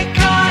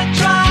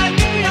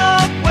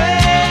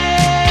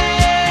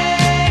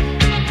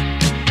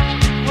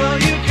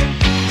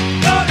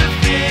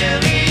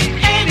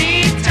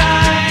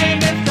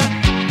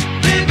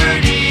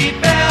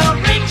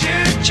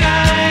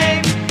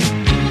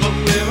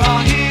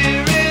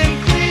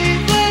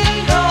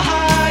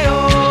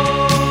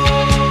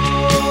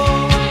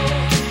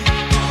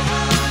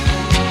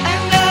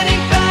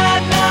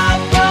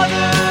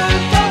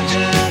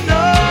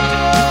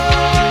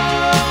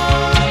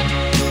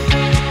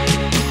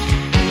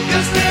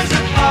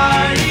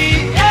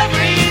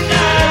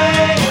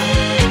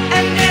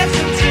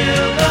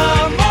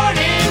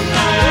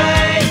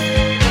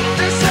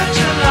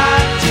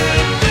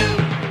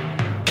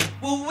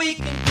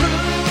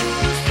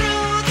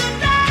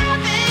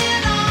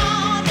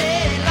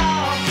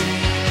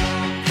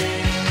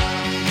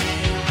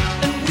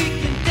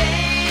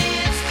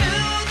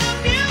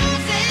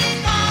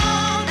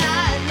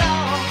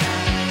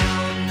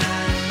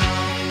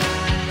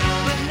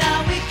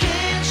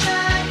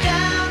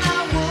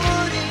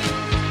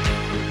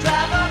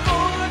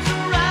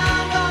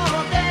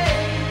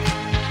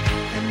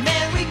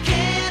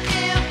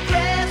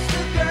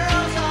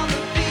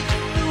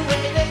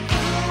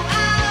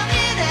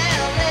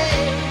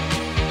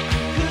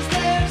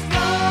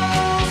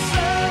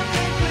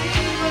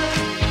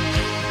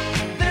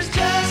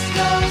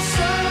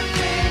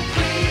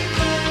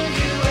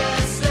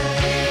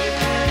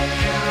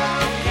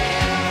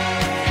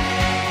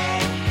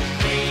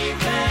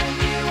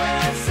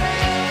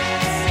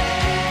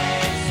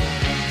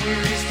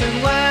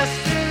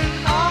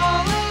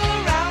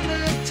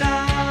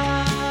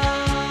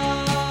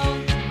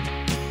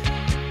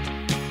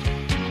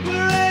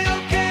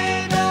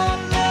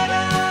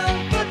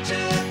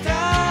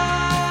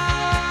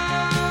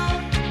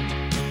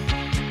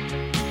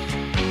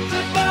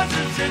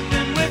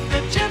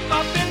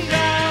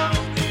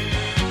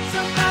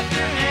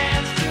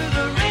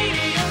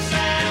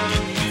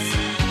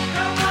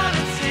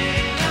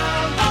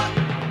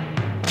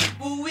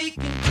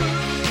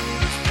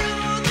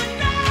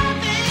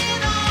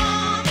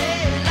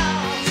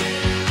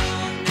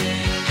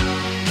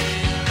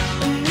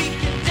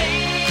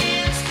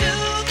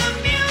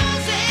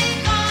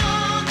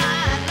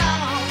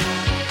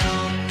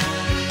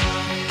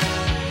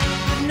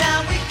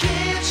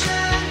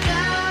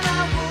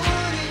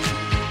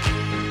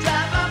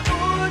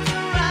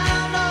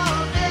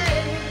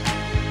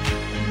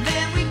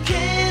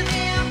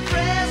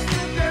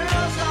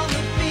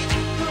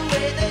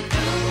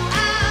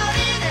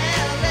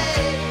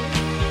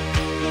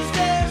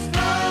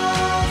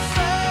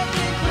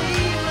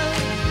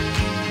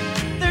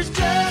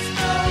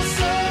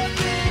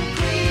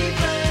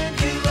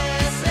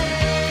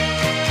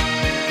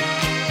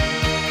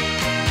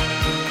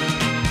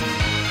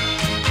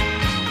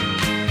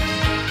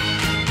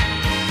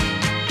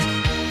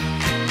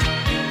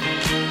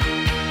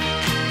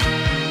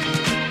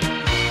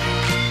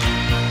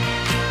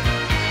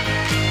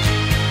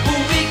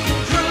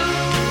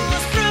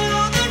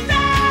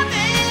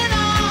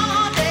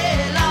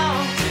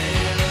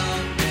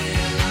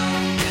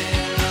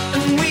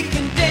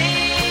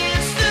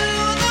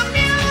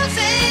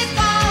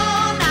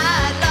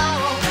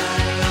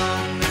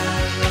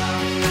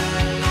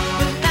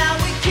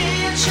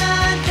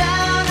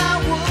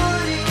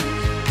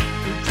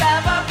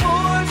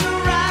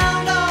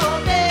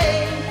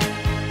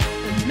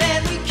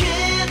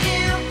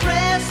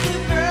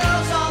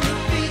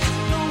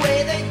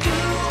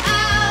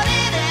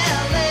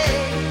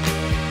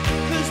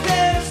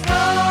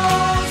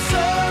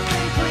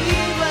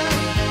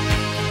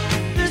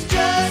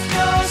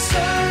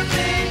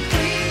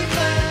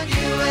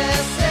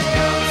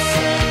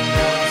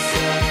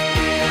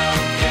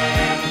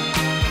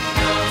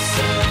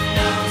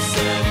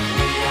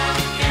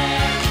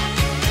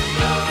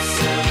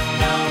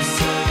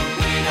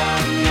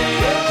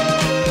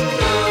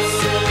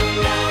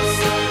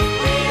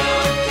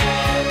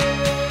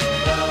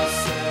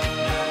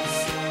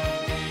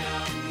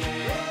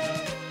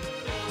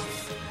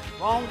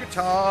on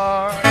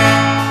guitar.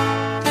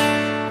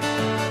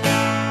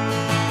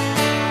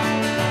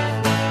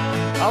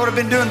 I would have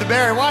been doing the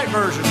Barry White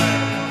version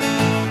there.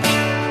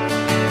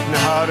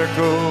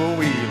 Nautical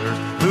wheelers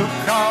who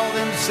call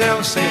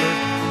themselves sailors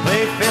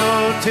play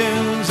fiddle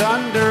tunes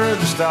under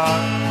the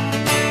stars.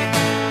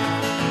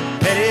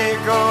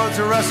 Petticoats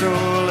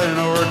rustle and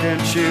a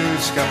working shoes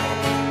scuffle,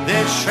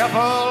 then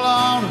shuffle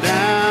on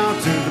down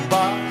to the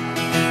bar,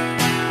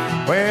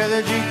 where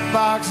the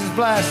jukebox is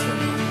blasting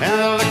and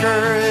the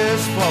liquor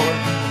is flowing,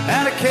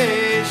 and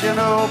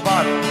occasional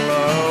bottle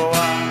of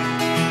wine.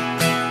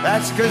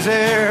 That's 'cause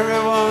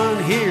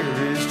everyone here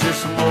is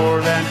just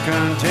more than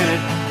contented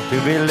to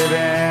be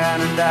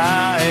living and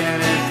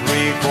dying in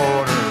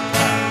three-quarter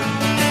time.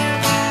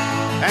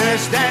 And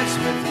it's dance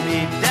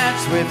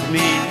with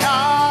me,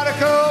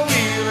 nautical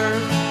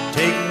wheelers,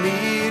 take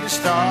me to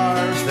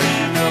stars that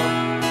you know.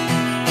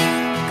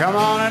 Come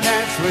on and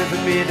dance with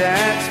me,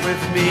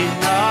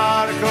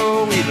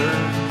 nautical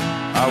wheelers,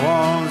 I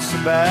want so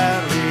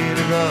badly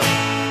to go.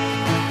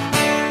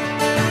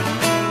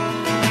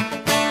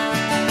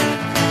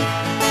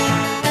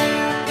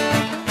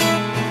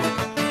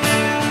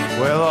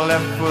 Well, the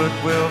left foot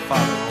will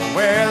follow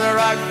where the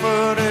right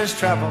foot has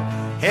traveled,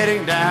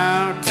 heading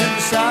down to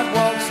the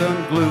sidewalks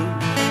unglued,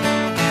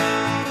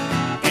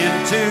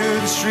 into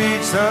the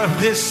streets of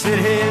this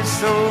city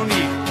so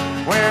neat,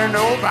 where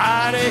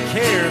nobody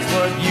cares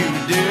what you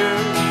do.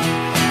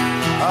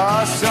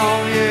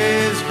 Sonia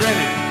is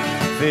grinning,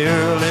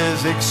 Phil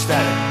is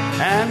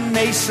ecstatic, and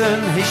Mason,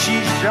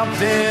 she's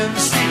jumped in the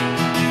seat.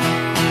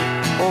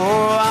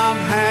 Oh, I'm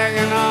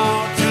hanging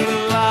on to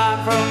the line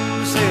from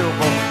the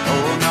sailboat.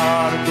 Oh,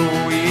 nautical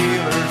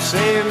wheeler,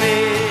 save me.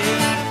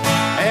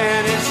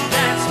 And it's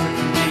dance with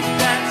me,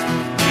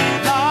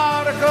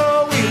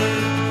 nautical wheeler,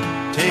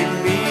 take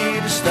me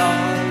to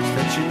stars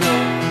that you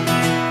know.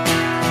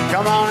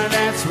 Come on and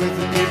dance with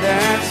me,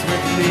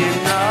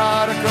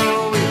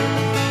 nautical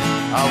wheeler,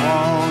 I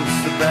want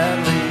so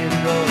badly to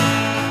go.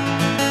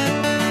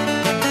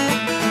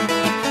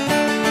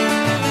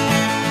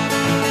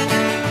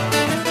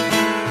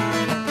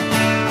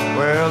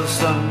 Well, the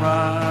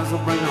sunrise will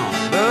bring on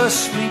the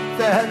sleep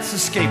that's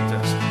escaped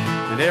us,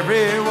 and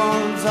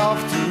everyone's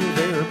off to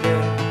their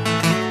bed.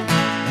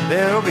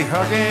 They'll be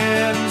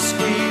hugging,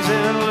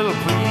 squeezing, a little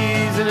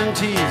pleasing and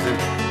teasing,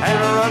 and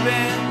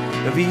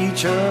rubbing of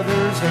each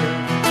other's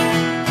hair.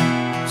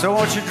 So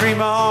won't you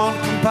dream on,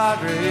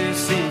 compadre,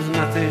 seems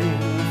nothing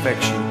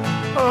affects you.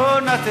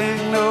 Oh,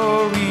 nothing,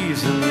 no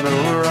reason,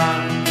 no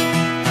rhyme.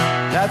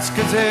 That's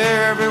 'cause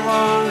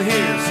everyone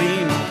here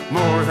seems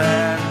more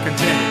than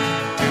contented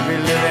to be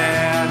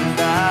living and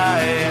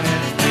dying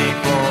in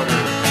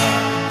three-quarter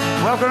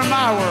time. Welcome to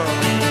my world.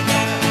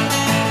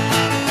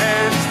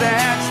 And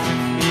dance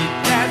with me,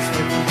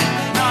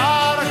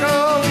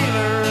 nautical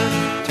wheeler,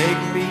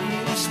 take me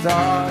to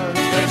stars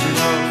that you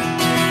know.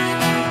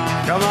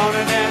 Come on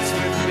and dance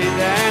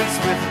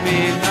with me,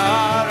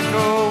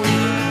 nautical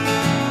wheeler,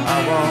 I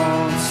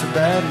want so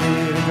badly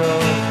to go.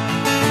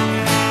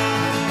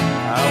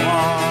 I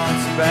want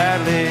so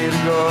badly to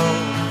go.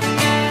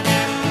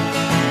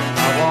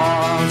 I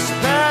want so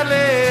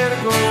badly to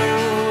go.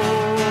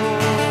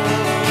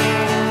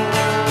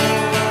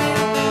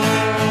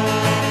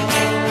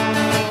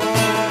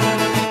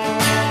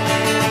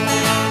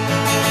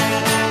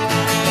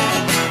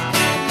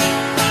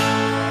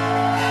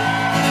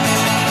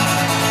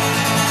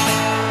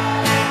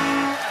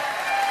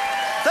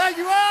 Thank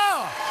you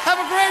all. Have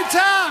a great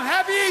time.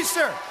 Happy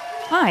Easter.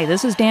 Hi,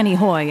 this is Danny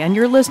Hoy, and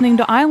you're listening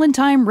to Island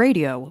Time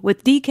Radio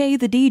with DK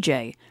the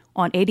DJ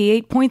on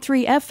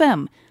 88.3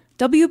 FM,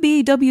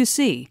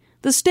 WBWC,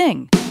 The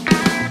Sting.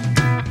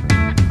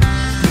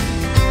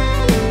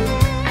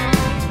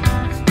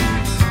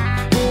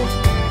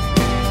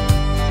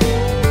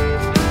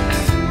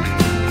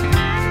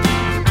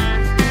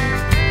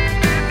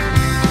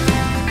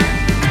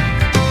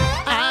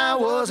 I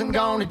wasn't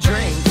gonna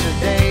drink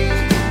today,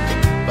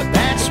 but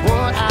that's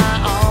what I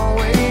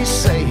always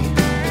say.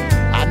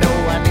 I know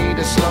I need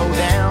to slow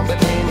down,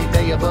 but any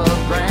day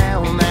above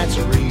ground, that's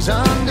a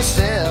reason to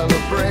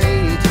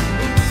celebrate.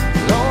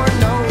 Lord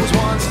knows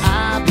once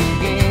I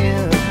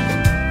begin,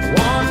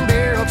 one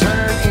beer will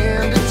turn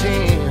into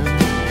 10.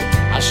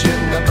 I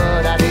shouldn't have,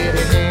 but I did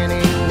it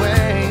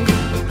anyway.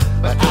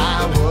 But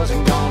I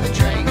wasn't gonna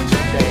drink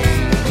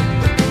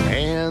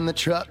today. In the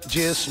truck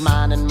just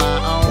minding my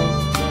own,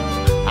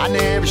 I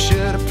never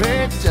should have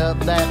picked up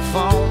that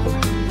phone.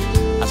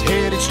 I was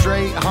headed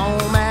straight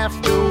home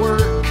after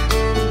work.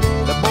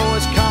 The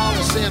boys called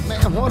and said,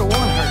 man, what a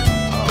one hurt.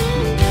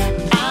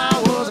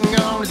 I wasn't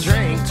gonna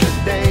drink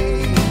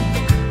today,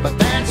 but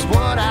that's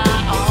what I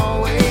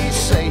always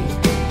say.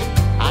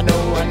 I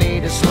know I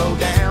need to slow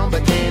down,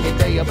 but any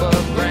day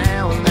above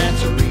ground,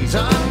 that's a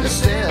reason to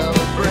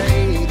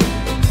celebrate.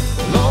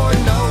 Lord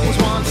knows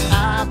once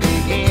I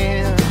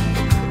begin,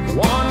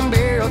 one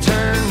beer will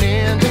turn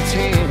into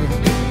 10.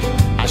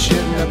 I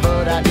shouldn't have,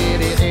 but I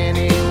did it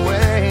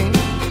anyway.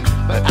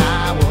 But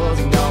I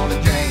wasn't gonna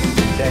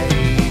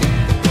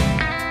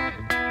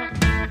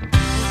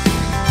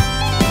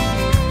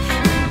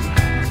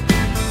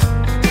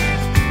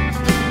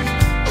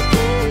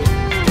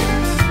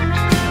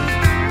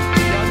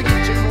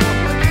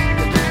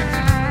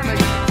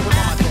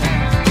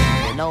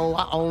know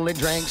I only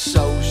drink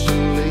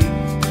socially,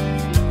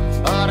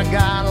 but I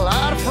got a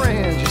lot of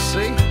friends, you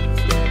see,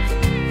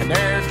 and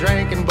they're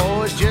drinking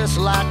boys just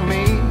like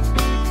me.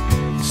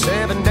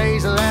 7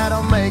 days,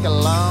 that'll make a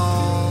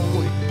long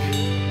week.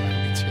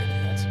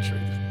 That's the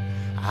truth.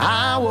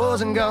 I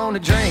wasn't gonna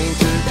drink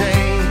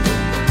today,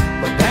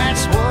 but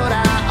that's what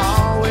I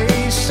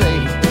always say.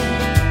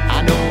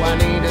 I know I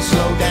need to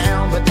slow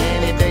down, but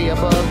any day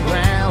above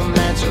ground,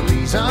 that's a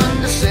reason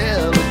to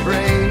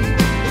celebrate.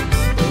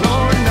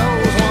 Lord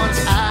knows once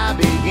I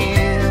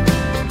begin,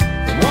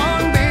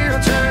 one beer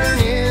will turn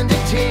into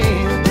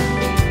 10.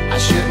 I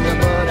shouldn't have,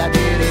 but I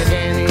did it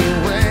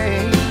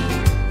anyway.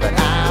 But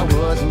I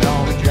wasn't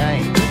gonna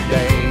drink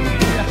today.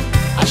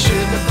 I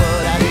shouldn't have,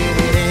 but I did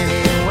it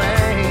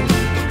anyway.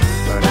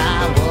 But I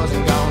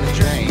wasn't gonna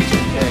drink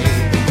today.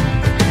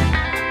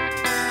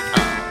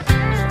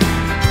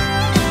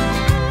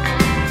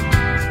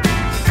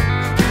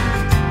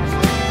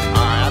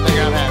 Alright, I think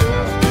I've had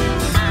enough.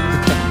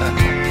 I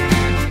need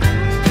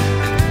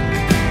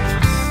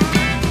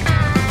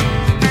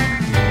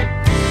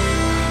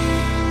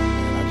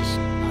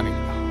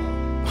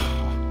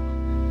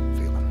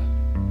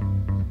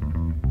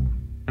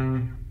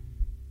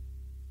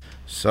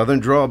Southern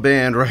Drawl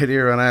Band right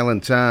here on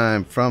Island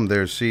Time from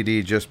their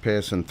CD Just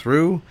Passing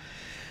Through.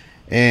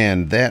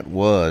 And that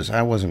was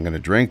I Wasn't Gonna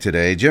Drink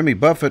Today. Jimmy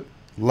Buffett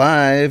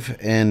live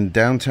in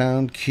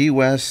downtown Key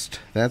West.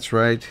 That's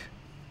right.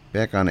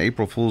 Back on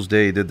April Fool's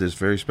Day, he did this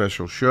very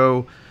special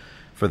show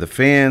for the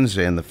fans,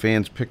 and the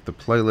fans picked the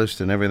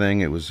playlist and everything.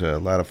 It was a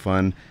lot of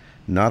fun.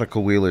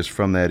 Nautical Wheelers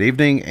from that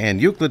evening,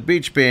 and Euclid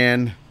Beach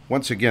Band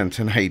once again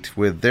tonight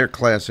with their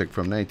classic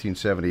from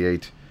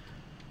 1978,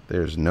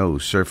 There's No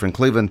Surf in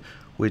Cleveland,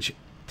 which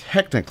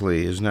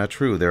technically is not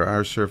true. There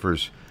are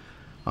surfers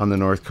on the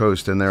North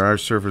Coast, and there are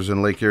surfers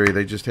in Lake Erie.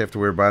 They just have to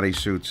wear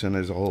bodysuits, and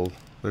there's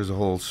a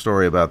whole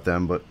story about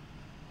them, but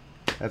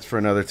that's for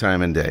another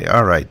time and day.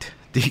 All right,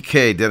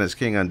 DK, Dennis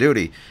King on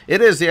duty.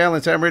 It is the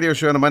Island Time Radio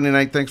Show on a Monday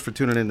night. Thanks for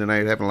tuning in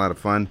tonight. Having a lot of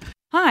fun.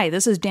 Hi,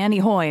 this is Danny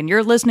Hoy, and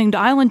you're listening to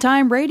Island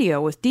Time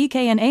Radio with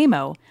DK and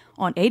Amo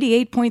on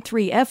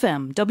 88.3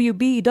 FM,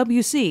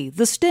 WBWC,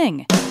 The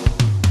Sting.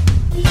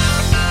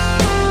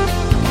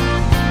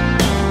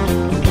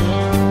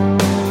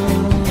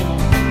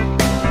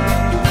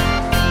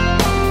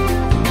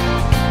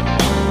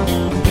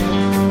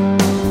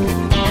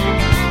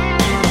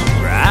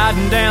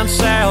 Riding down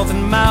south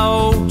in my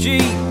old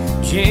Jeep,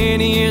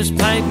 Jenny is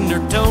painting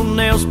her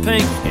toenails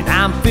pink, and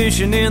I'm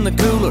fishing in the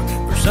cooler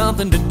for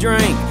something to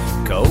drink,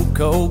 cold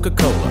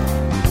Coca-Cola.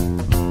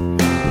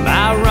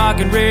 My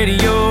rockin'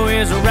 radio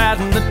is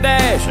riding the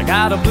dash. I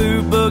got a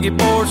blue boogie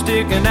board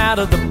sticking out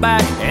of the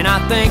back, and I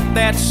think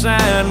that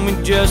sign we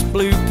just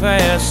blew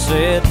past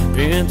said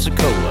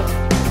Pensacola.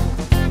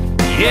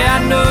 Yeah,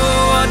 I know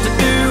what to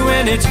do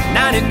when it's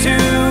 92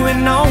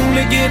 and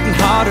only getting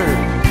hotter.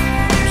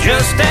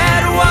 Just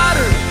add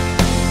water,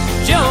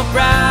 jump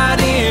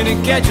right in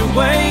and catch a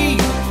wave.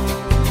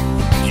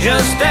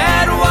 Just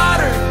add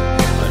water,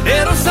 a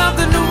little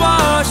something to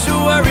wash the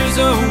worries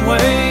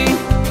away.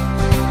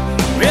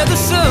 With the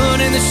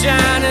sun and the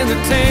shine and the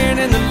tan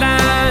and the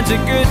lines, a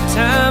good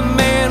time,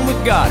 man, we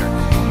got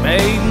her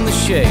made in the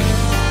shade.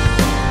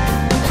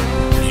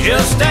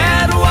 Just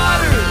add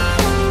water.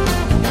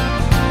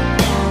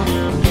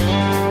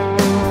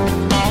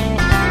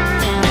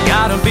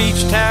 Got a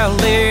beach towel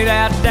laid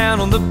out down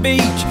on the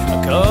beach,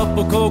 a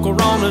couple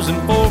Coronas and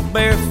 4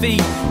 bare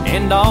feet,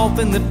 and off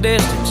in the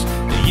distance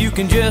you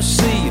can just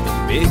see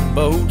the big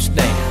boats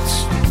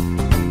dance.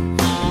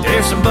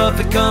 There's some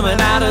Buffett coming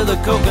out of the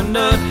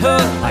coconut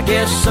hut. I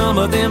guess some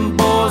of them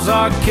boys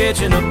are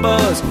catching a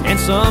buzz, and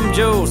some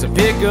Joe's a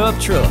pickup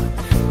truck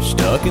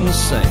stuck in the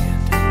sand.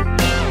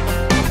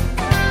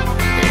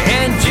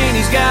 And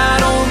Jeannie's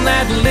got on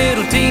that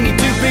little teeny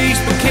 2-piece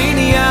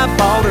bikini I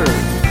bought her.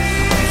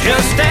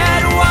 Just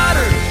add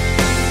water,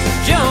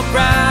 jump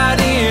right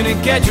in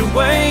and catch a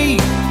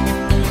wave.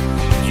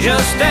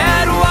 Just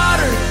add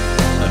water,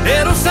 a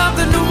little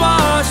something to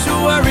wash the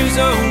worries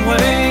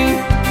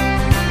away.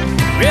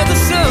 With the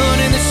sun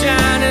and the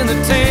shine and the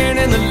tan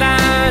and the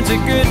lines, a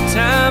good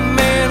time,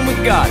 man, we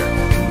got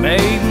her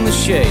made in the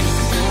shade.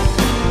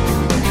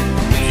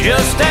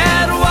 Just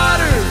add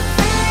water.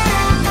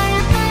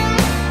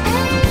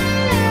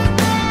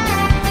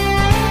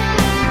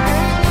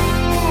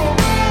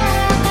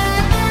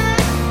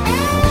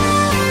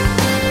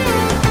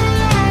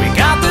 We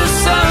got the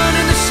sun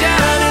and the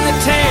shine and the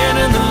tan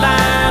and the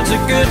lines, a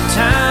good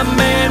time,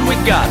 man, we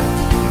got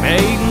her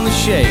made in the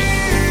shade.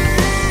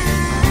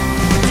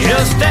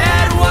 Just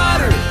add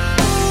water.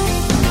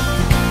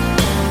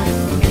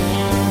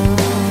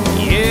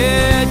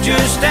 Yeah,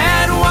 just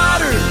add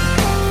water.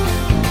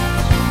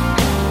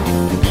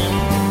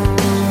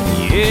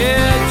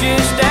 Yeah,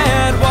 just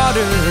add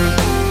water.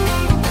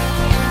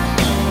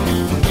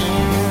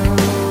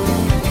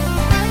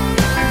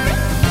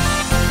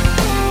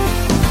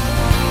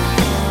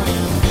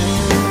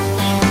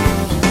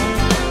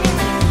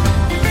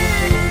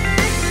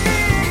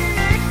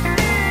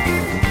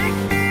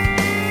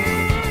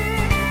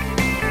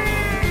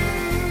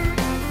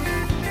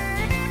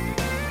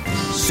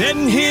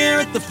 Sitting here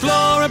at the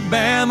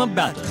Floribama,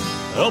 about to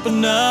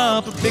open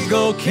up a big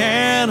old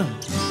can of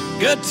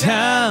good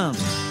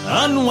times,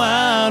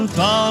 unwind,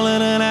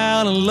 falling and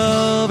out of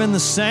love in the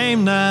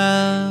same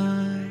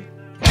night.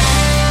 In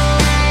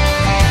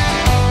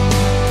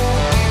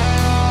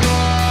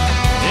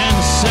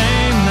the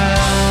same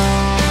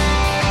night.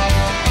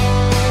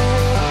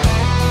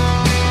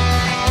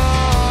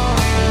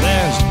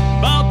 There's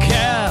ball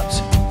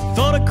caps,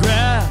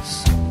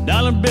 photographs,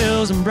 dollar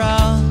bills and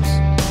bras,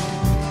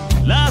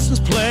 license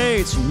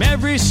plates from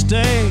every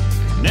state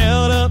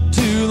nailed up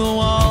to the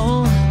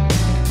wall.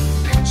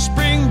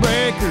 Spring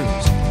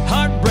breakers,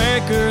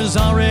 heartbreakers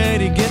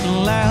already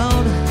getting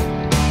loud.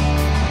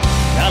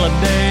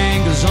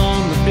 Talladaga's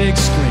on the big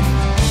screen,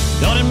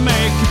 don't it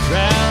make you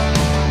proud?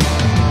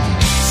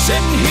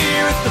 Sitting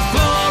here at the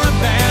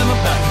Floribama,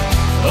 about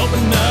to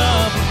open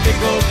up a big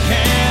old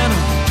can of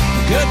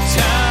good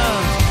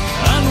times,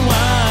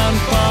 unwind,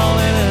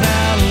 falling and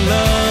out of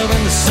love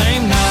in the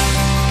same night.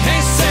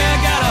 Can't say I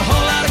got a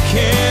whole lot of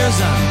cares,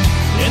 I'm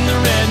in the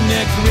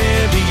redneck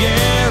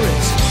Riviera.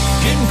 It's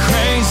getting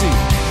crazy,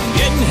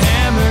 getting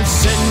hammered,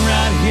 sitting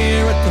right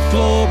here at the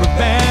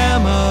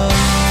Floribama.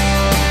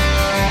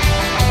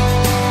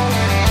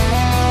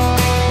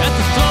 At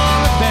the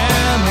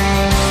Floribama.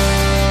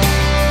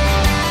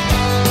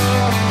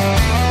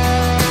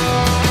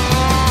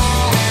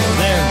 Well,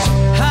 there's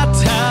high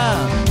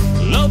tide,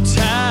 low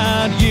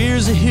tide,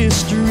 years of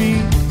history,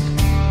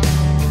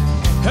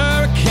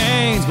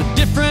 hurricanes with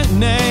different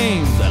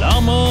names that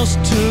almost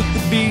took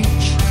the beach.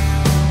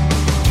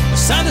 A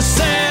sign that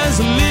says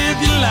live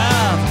your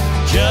life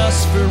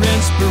just for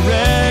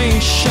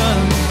inspiration.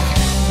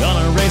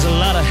 Gonna raise a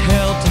lot of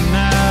hell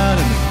tonight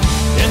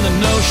in the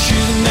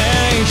no-shoe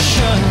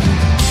nation.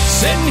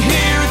 Sitting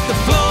here at the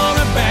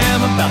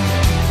Floribama, about to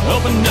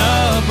open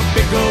up a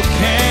big old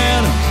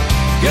can of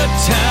good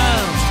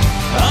times,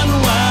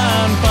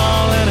 unwind,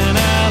 falling and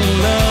out of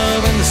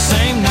love in the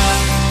same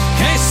night.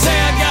 Can't say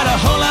I got a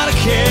whole lot of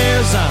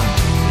cares, I'm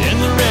in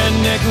the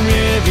redneck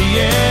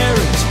Riviera.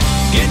 It's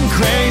getting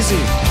crazy,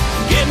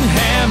 getting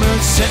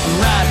hammered, sitting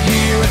right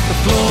here at the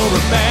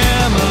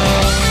Floribama.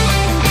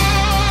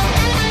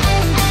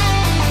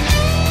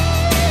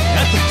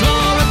 At the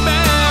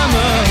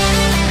Floribama.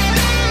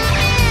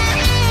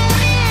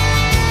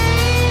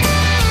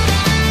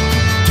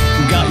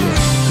 Got your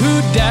Who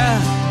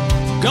Died,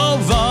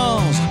 Gold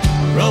Vols,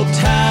 Roll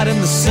Tide in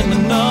the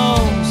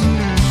Seminoles,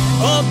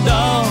 Old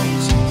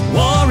Dogs,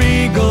 War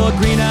Eagle, a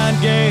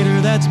green-eyed gator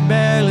that's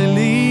barely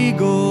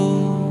legal.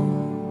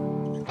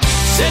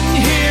 Sitting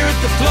here at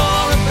the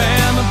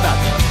Floribama, about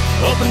to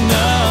open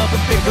up a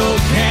big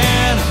old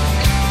can of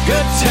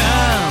good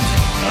times,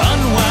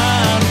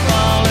 unwind,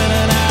 falling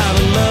and out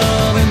of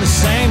love in the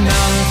same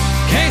night.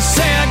 Can't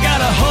say I got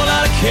a whole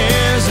lot of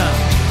cares, I'm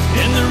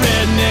in the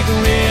redneck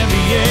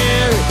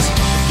Riviera. It's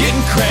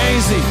getting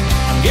crazy,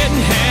 I'm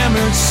getting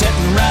hammered,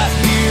 sitting right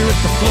here at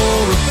the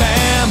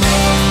Floribama.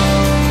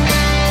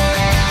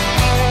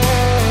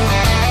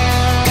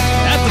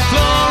 At the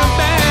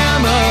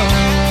Floribama.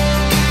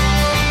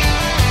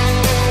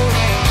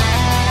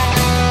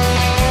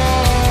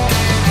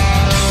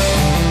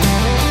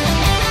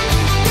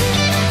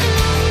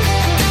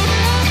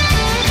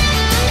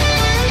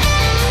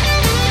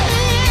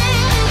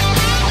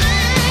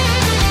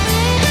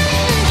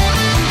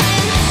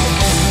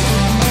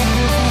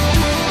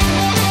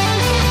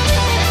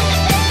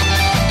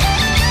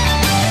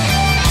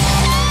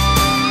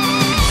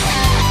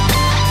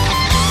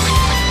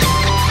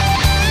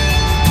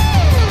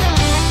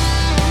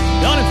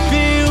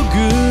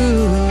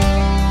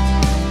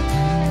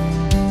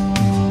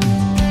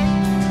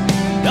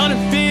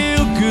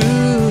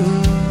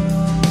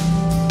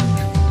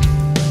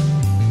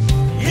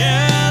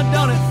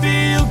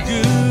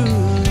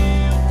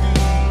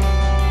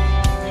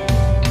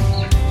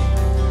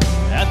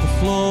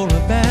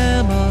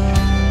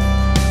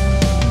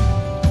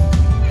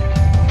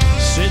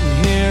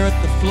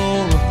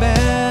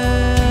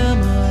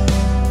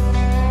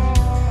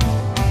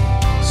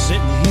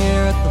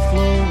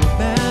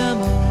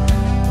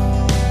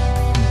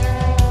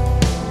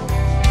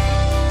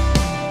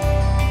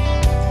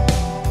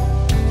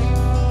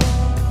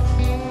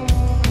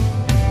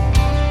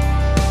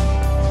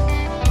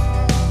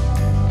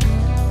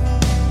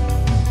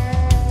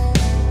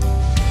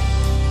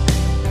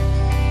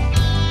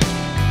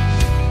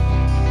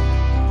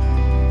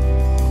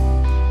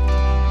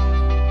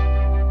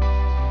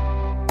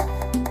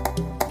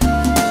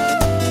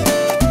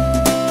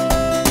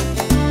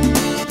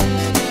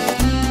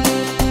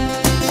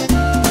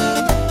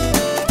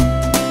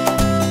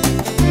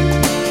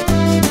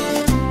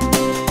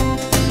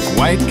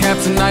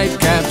 Whitecaps and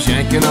nightcaps,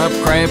 yanking up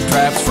crab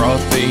traps,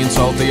 frothy and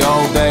salty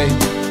all day.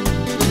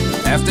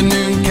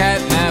 Afternoon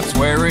cat naps,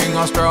 wearing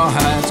our straw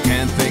hats,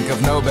 can't think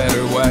of no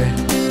better way.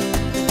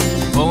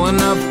 Pulling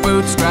up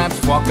bootstraps,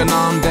 walking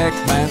on deck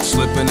mats,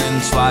 slipping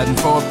and sliding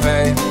for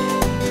pay.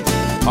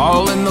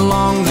 All in the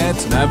long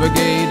nets,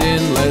 navigate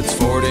inlets,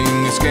 fording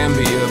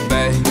Escambia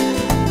Bay.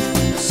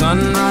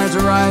 Sunrise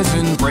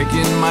horizon, break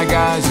breaking my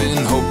guys in,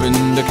 hoping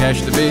to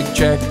cash the big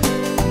check.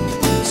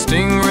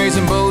 Stingrays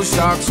and bull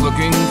sharks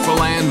looking for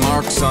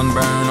landmarks,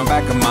 sunburn on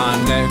back of my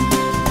neck.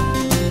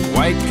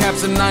 White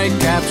caps and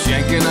nightcaps,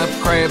 yanking up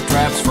crab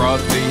traps,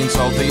 frothy and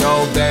salty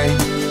all day.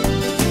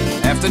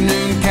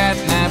 Afternoon cat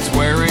naps,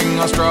 wearing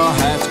our straw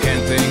hats,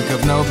 can't think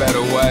of no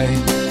better way.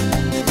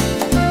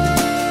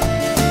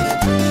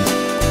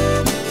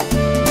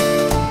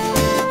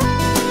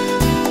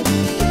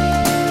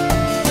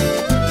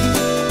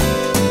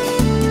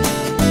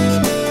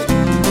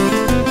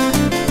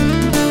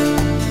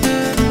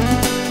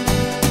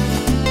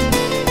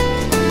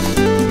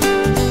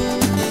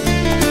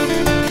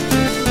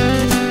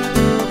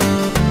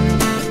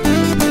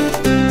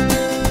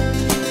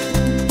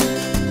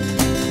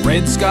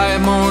 Red sky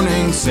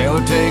morning,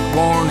 sailor take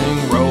warning,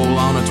 roll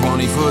on a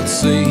 20-foot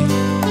sea.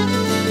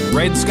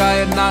 Red sky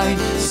at night,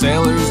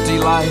 sailor's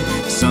delight,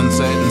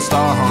 sunset and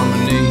star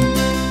harmony.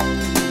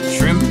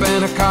 Shrimp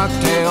and a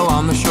cocktail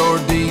on the shore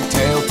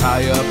detail,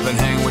 tie up and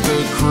hang with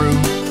the crew.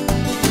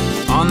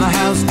 On the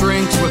house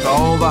drinks with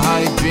all the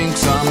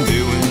hijinks, I'm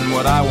doing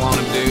what I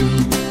wanna do.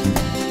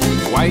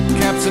 White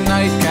caps and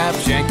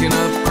nightcaps, yanking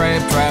up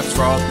crab traps,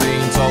 frothy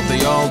and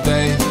salty all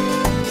day.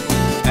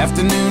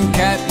 Afternoon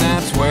cat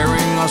naps,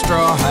 wearing our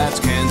straw hats,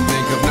 can't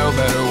think of no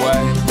better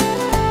way.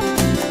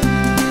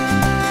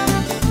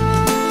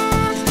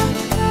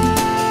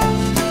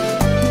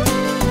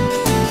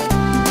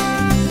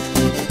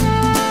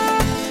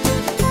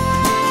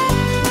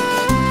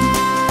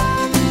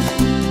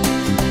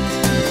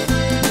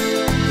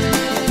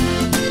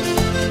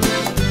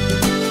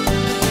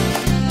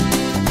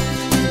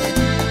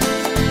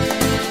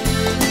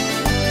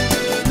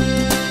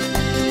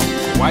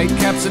 White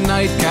caps and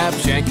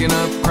nightcaps, yanking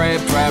up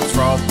crab traps,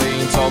 frothy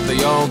and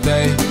salty all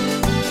day.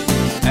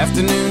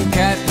 Afternoon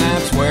cat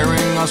naps,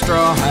 wearing our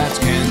straw hats,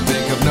 can't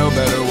think of no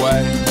better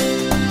way.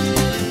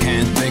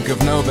 Can't think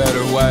of no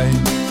better way.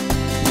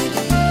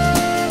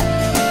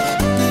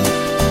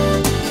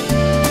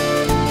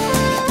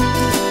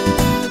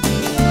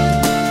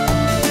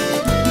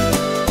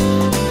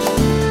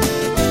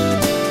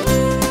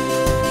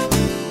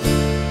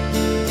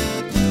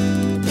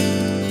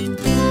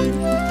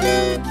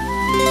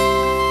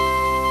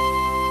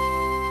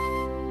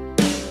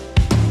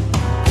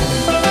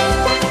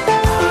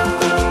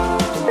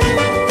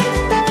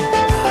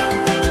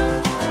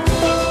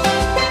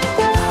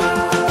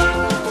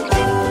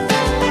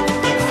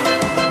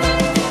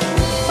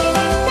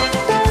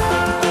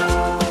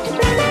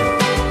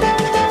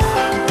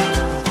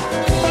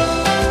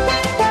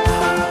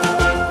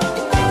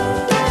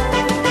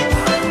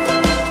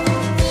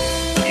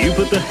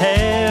 The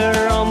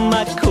hair on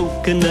my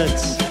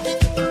coconuts,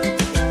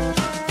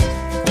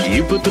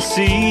 you put the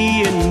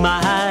sea in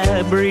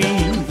my breeze.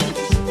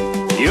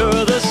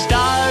 You're the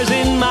stars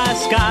in my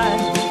sky,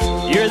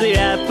 you're the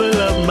apple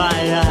of my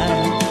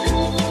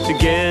eye.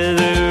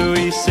 Together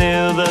we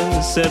sail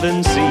the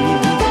seven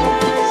seas.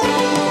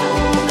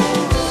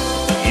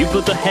 You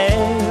put the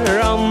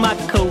hair on my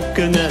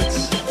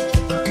coconuts,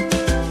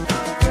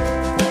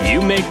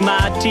 you make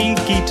my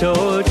tiki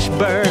torch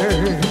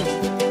burn.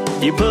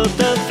 You put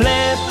the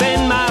flip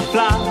in my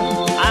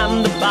flower,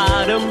 I'm the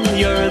bottom,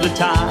 you're the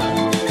top.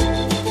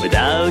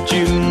 Without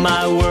you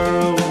my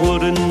world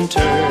wouldn't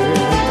turn.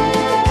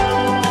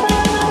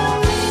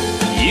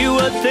 You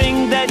would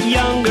think that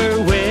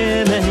younger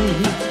women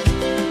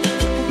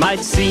might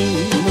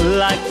seem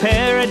like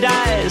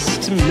paradise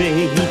to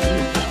me,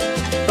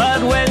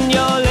 but when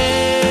you're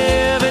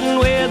living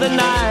with an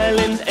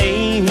island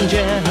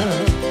angel,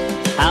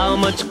 how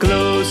much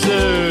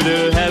closer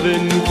to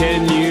heaven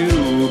can you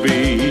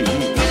be?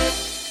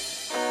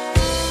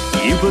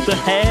 You put the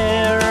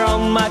hair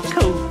on my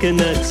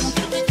coconuts,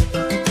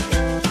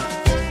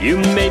 you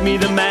made me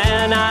the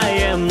man I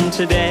am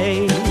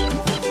today.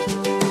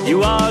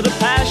 You are the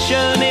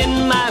passion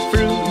in my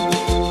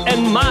fruit,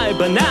 and my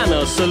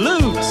banana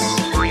salutes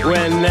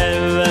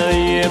whenever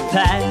you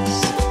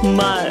pass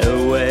my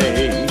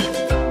way.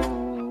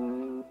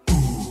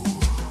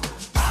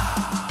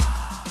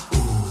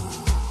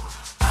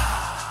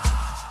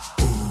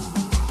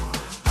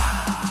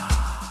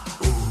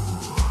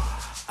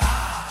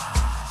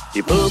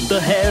 You put the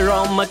hair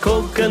on my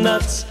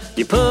coconuts,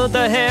 you put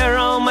the hair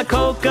on my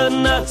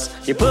coconuts,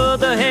 you put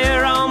the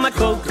hair on my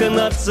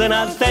coconuts, and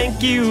I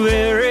thank you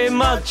very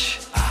much.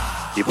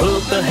 You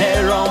put the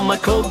hair on my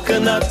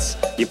coconuts,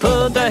 you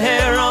put the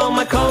hair on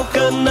my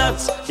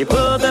coconuts, you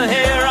put the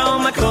hair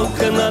on my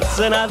coconuts,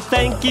 and I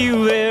thank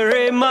you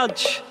very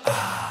much.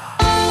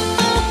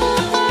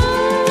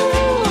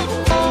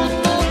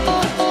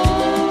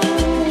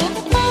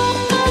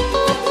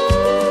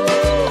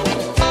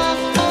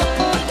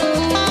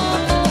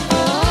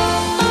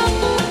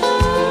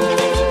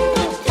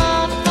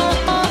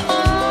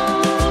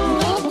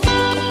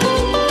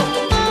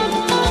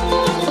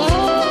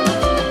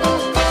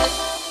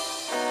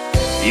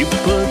 You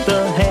put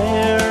the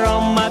hair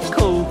on my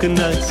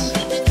coconuts.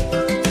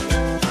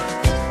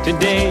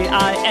 Today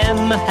I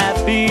am a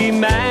happy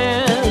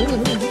man,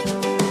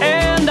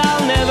 and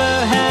I'll never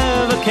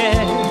have a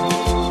care.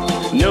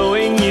 No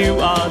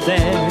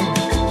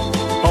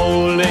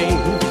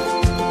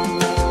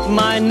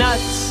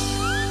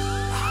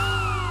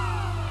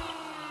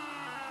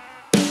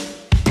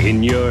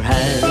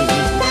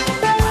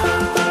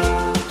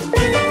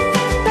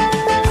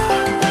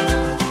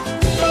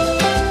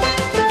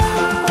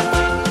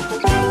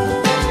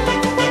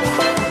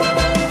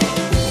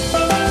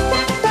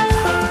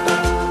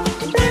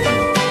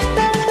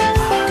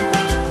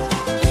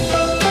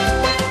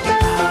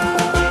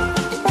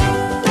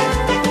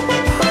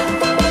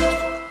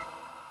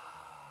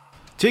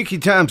Tiki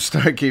Tom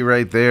Starkey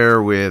right there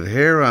with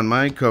Hair on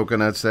My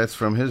Coconuts. That's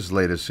from his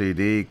latest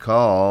CD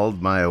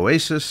called My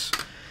Oasis.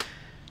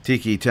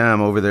 Tiki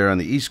Tom over there on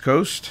the East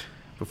Coast.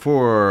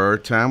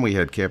 Before Tom, we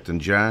had Captain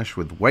Josh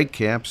with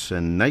Whitecaps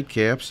and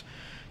Nightcaps.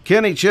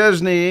 Kenny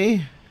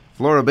Chesney,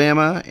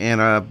 Floribama, and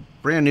a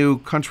brand new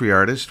country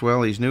artist.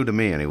 Well, he's new to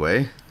me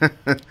anyway.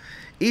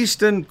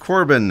 Easton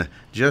Corbin,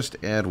 Just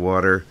Add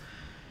Water.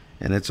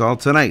 And it's all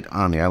tonight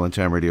on the Island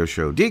Time Radio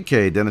Show.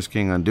 DK, Dennis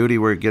King on duty.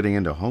 We're getting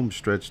into home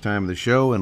stretch time of the show. And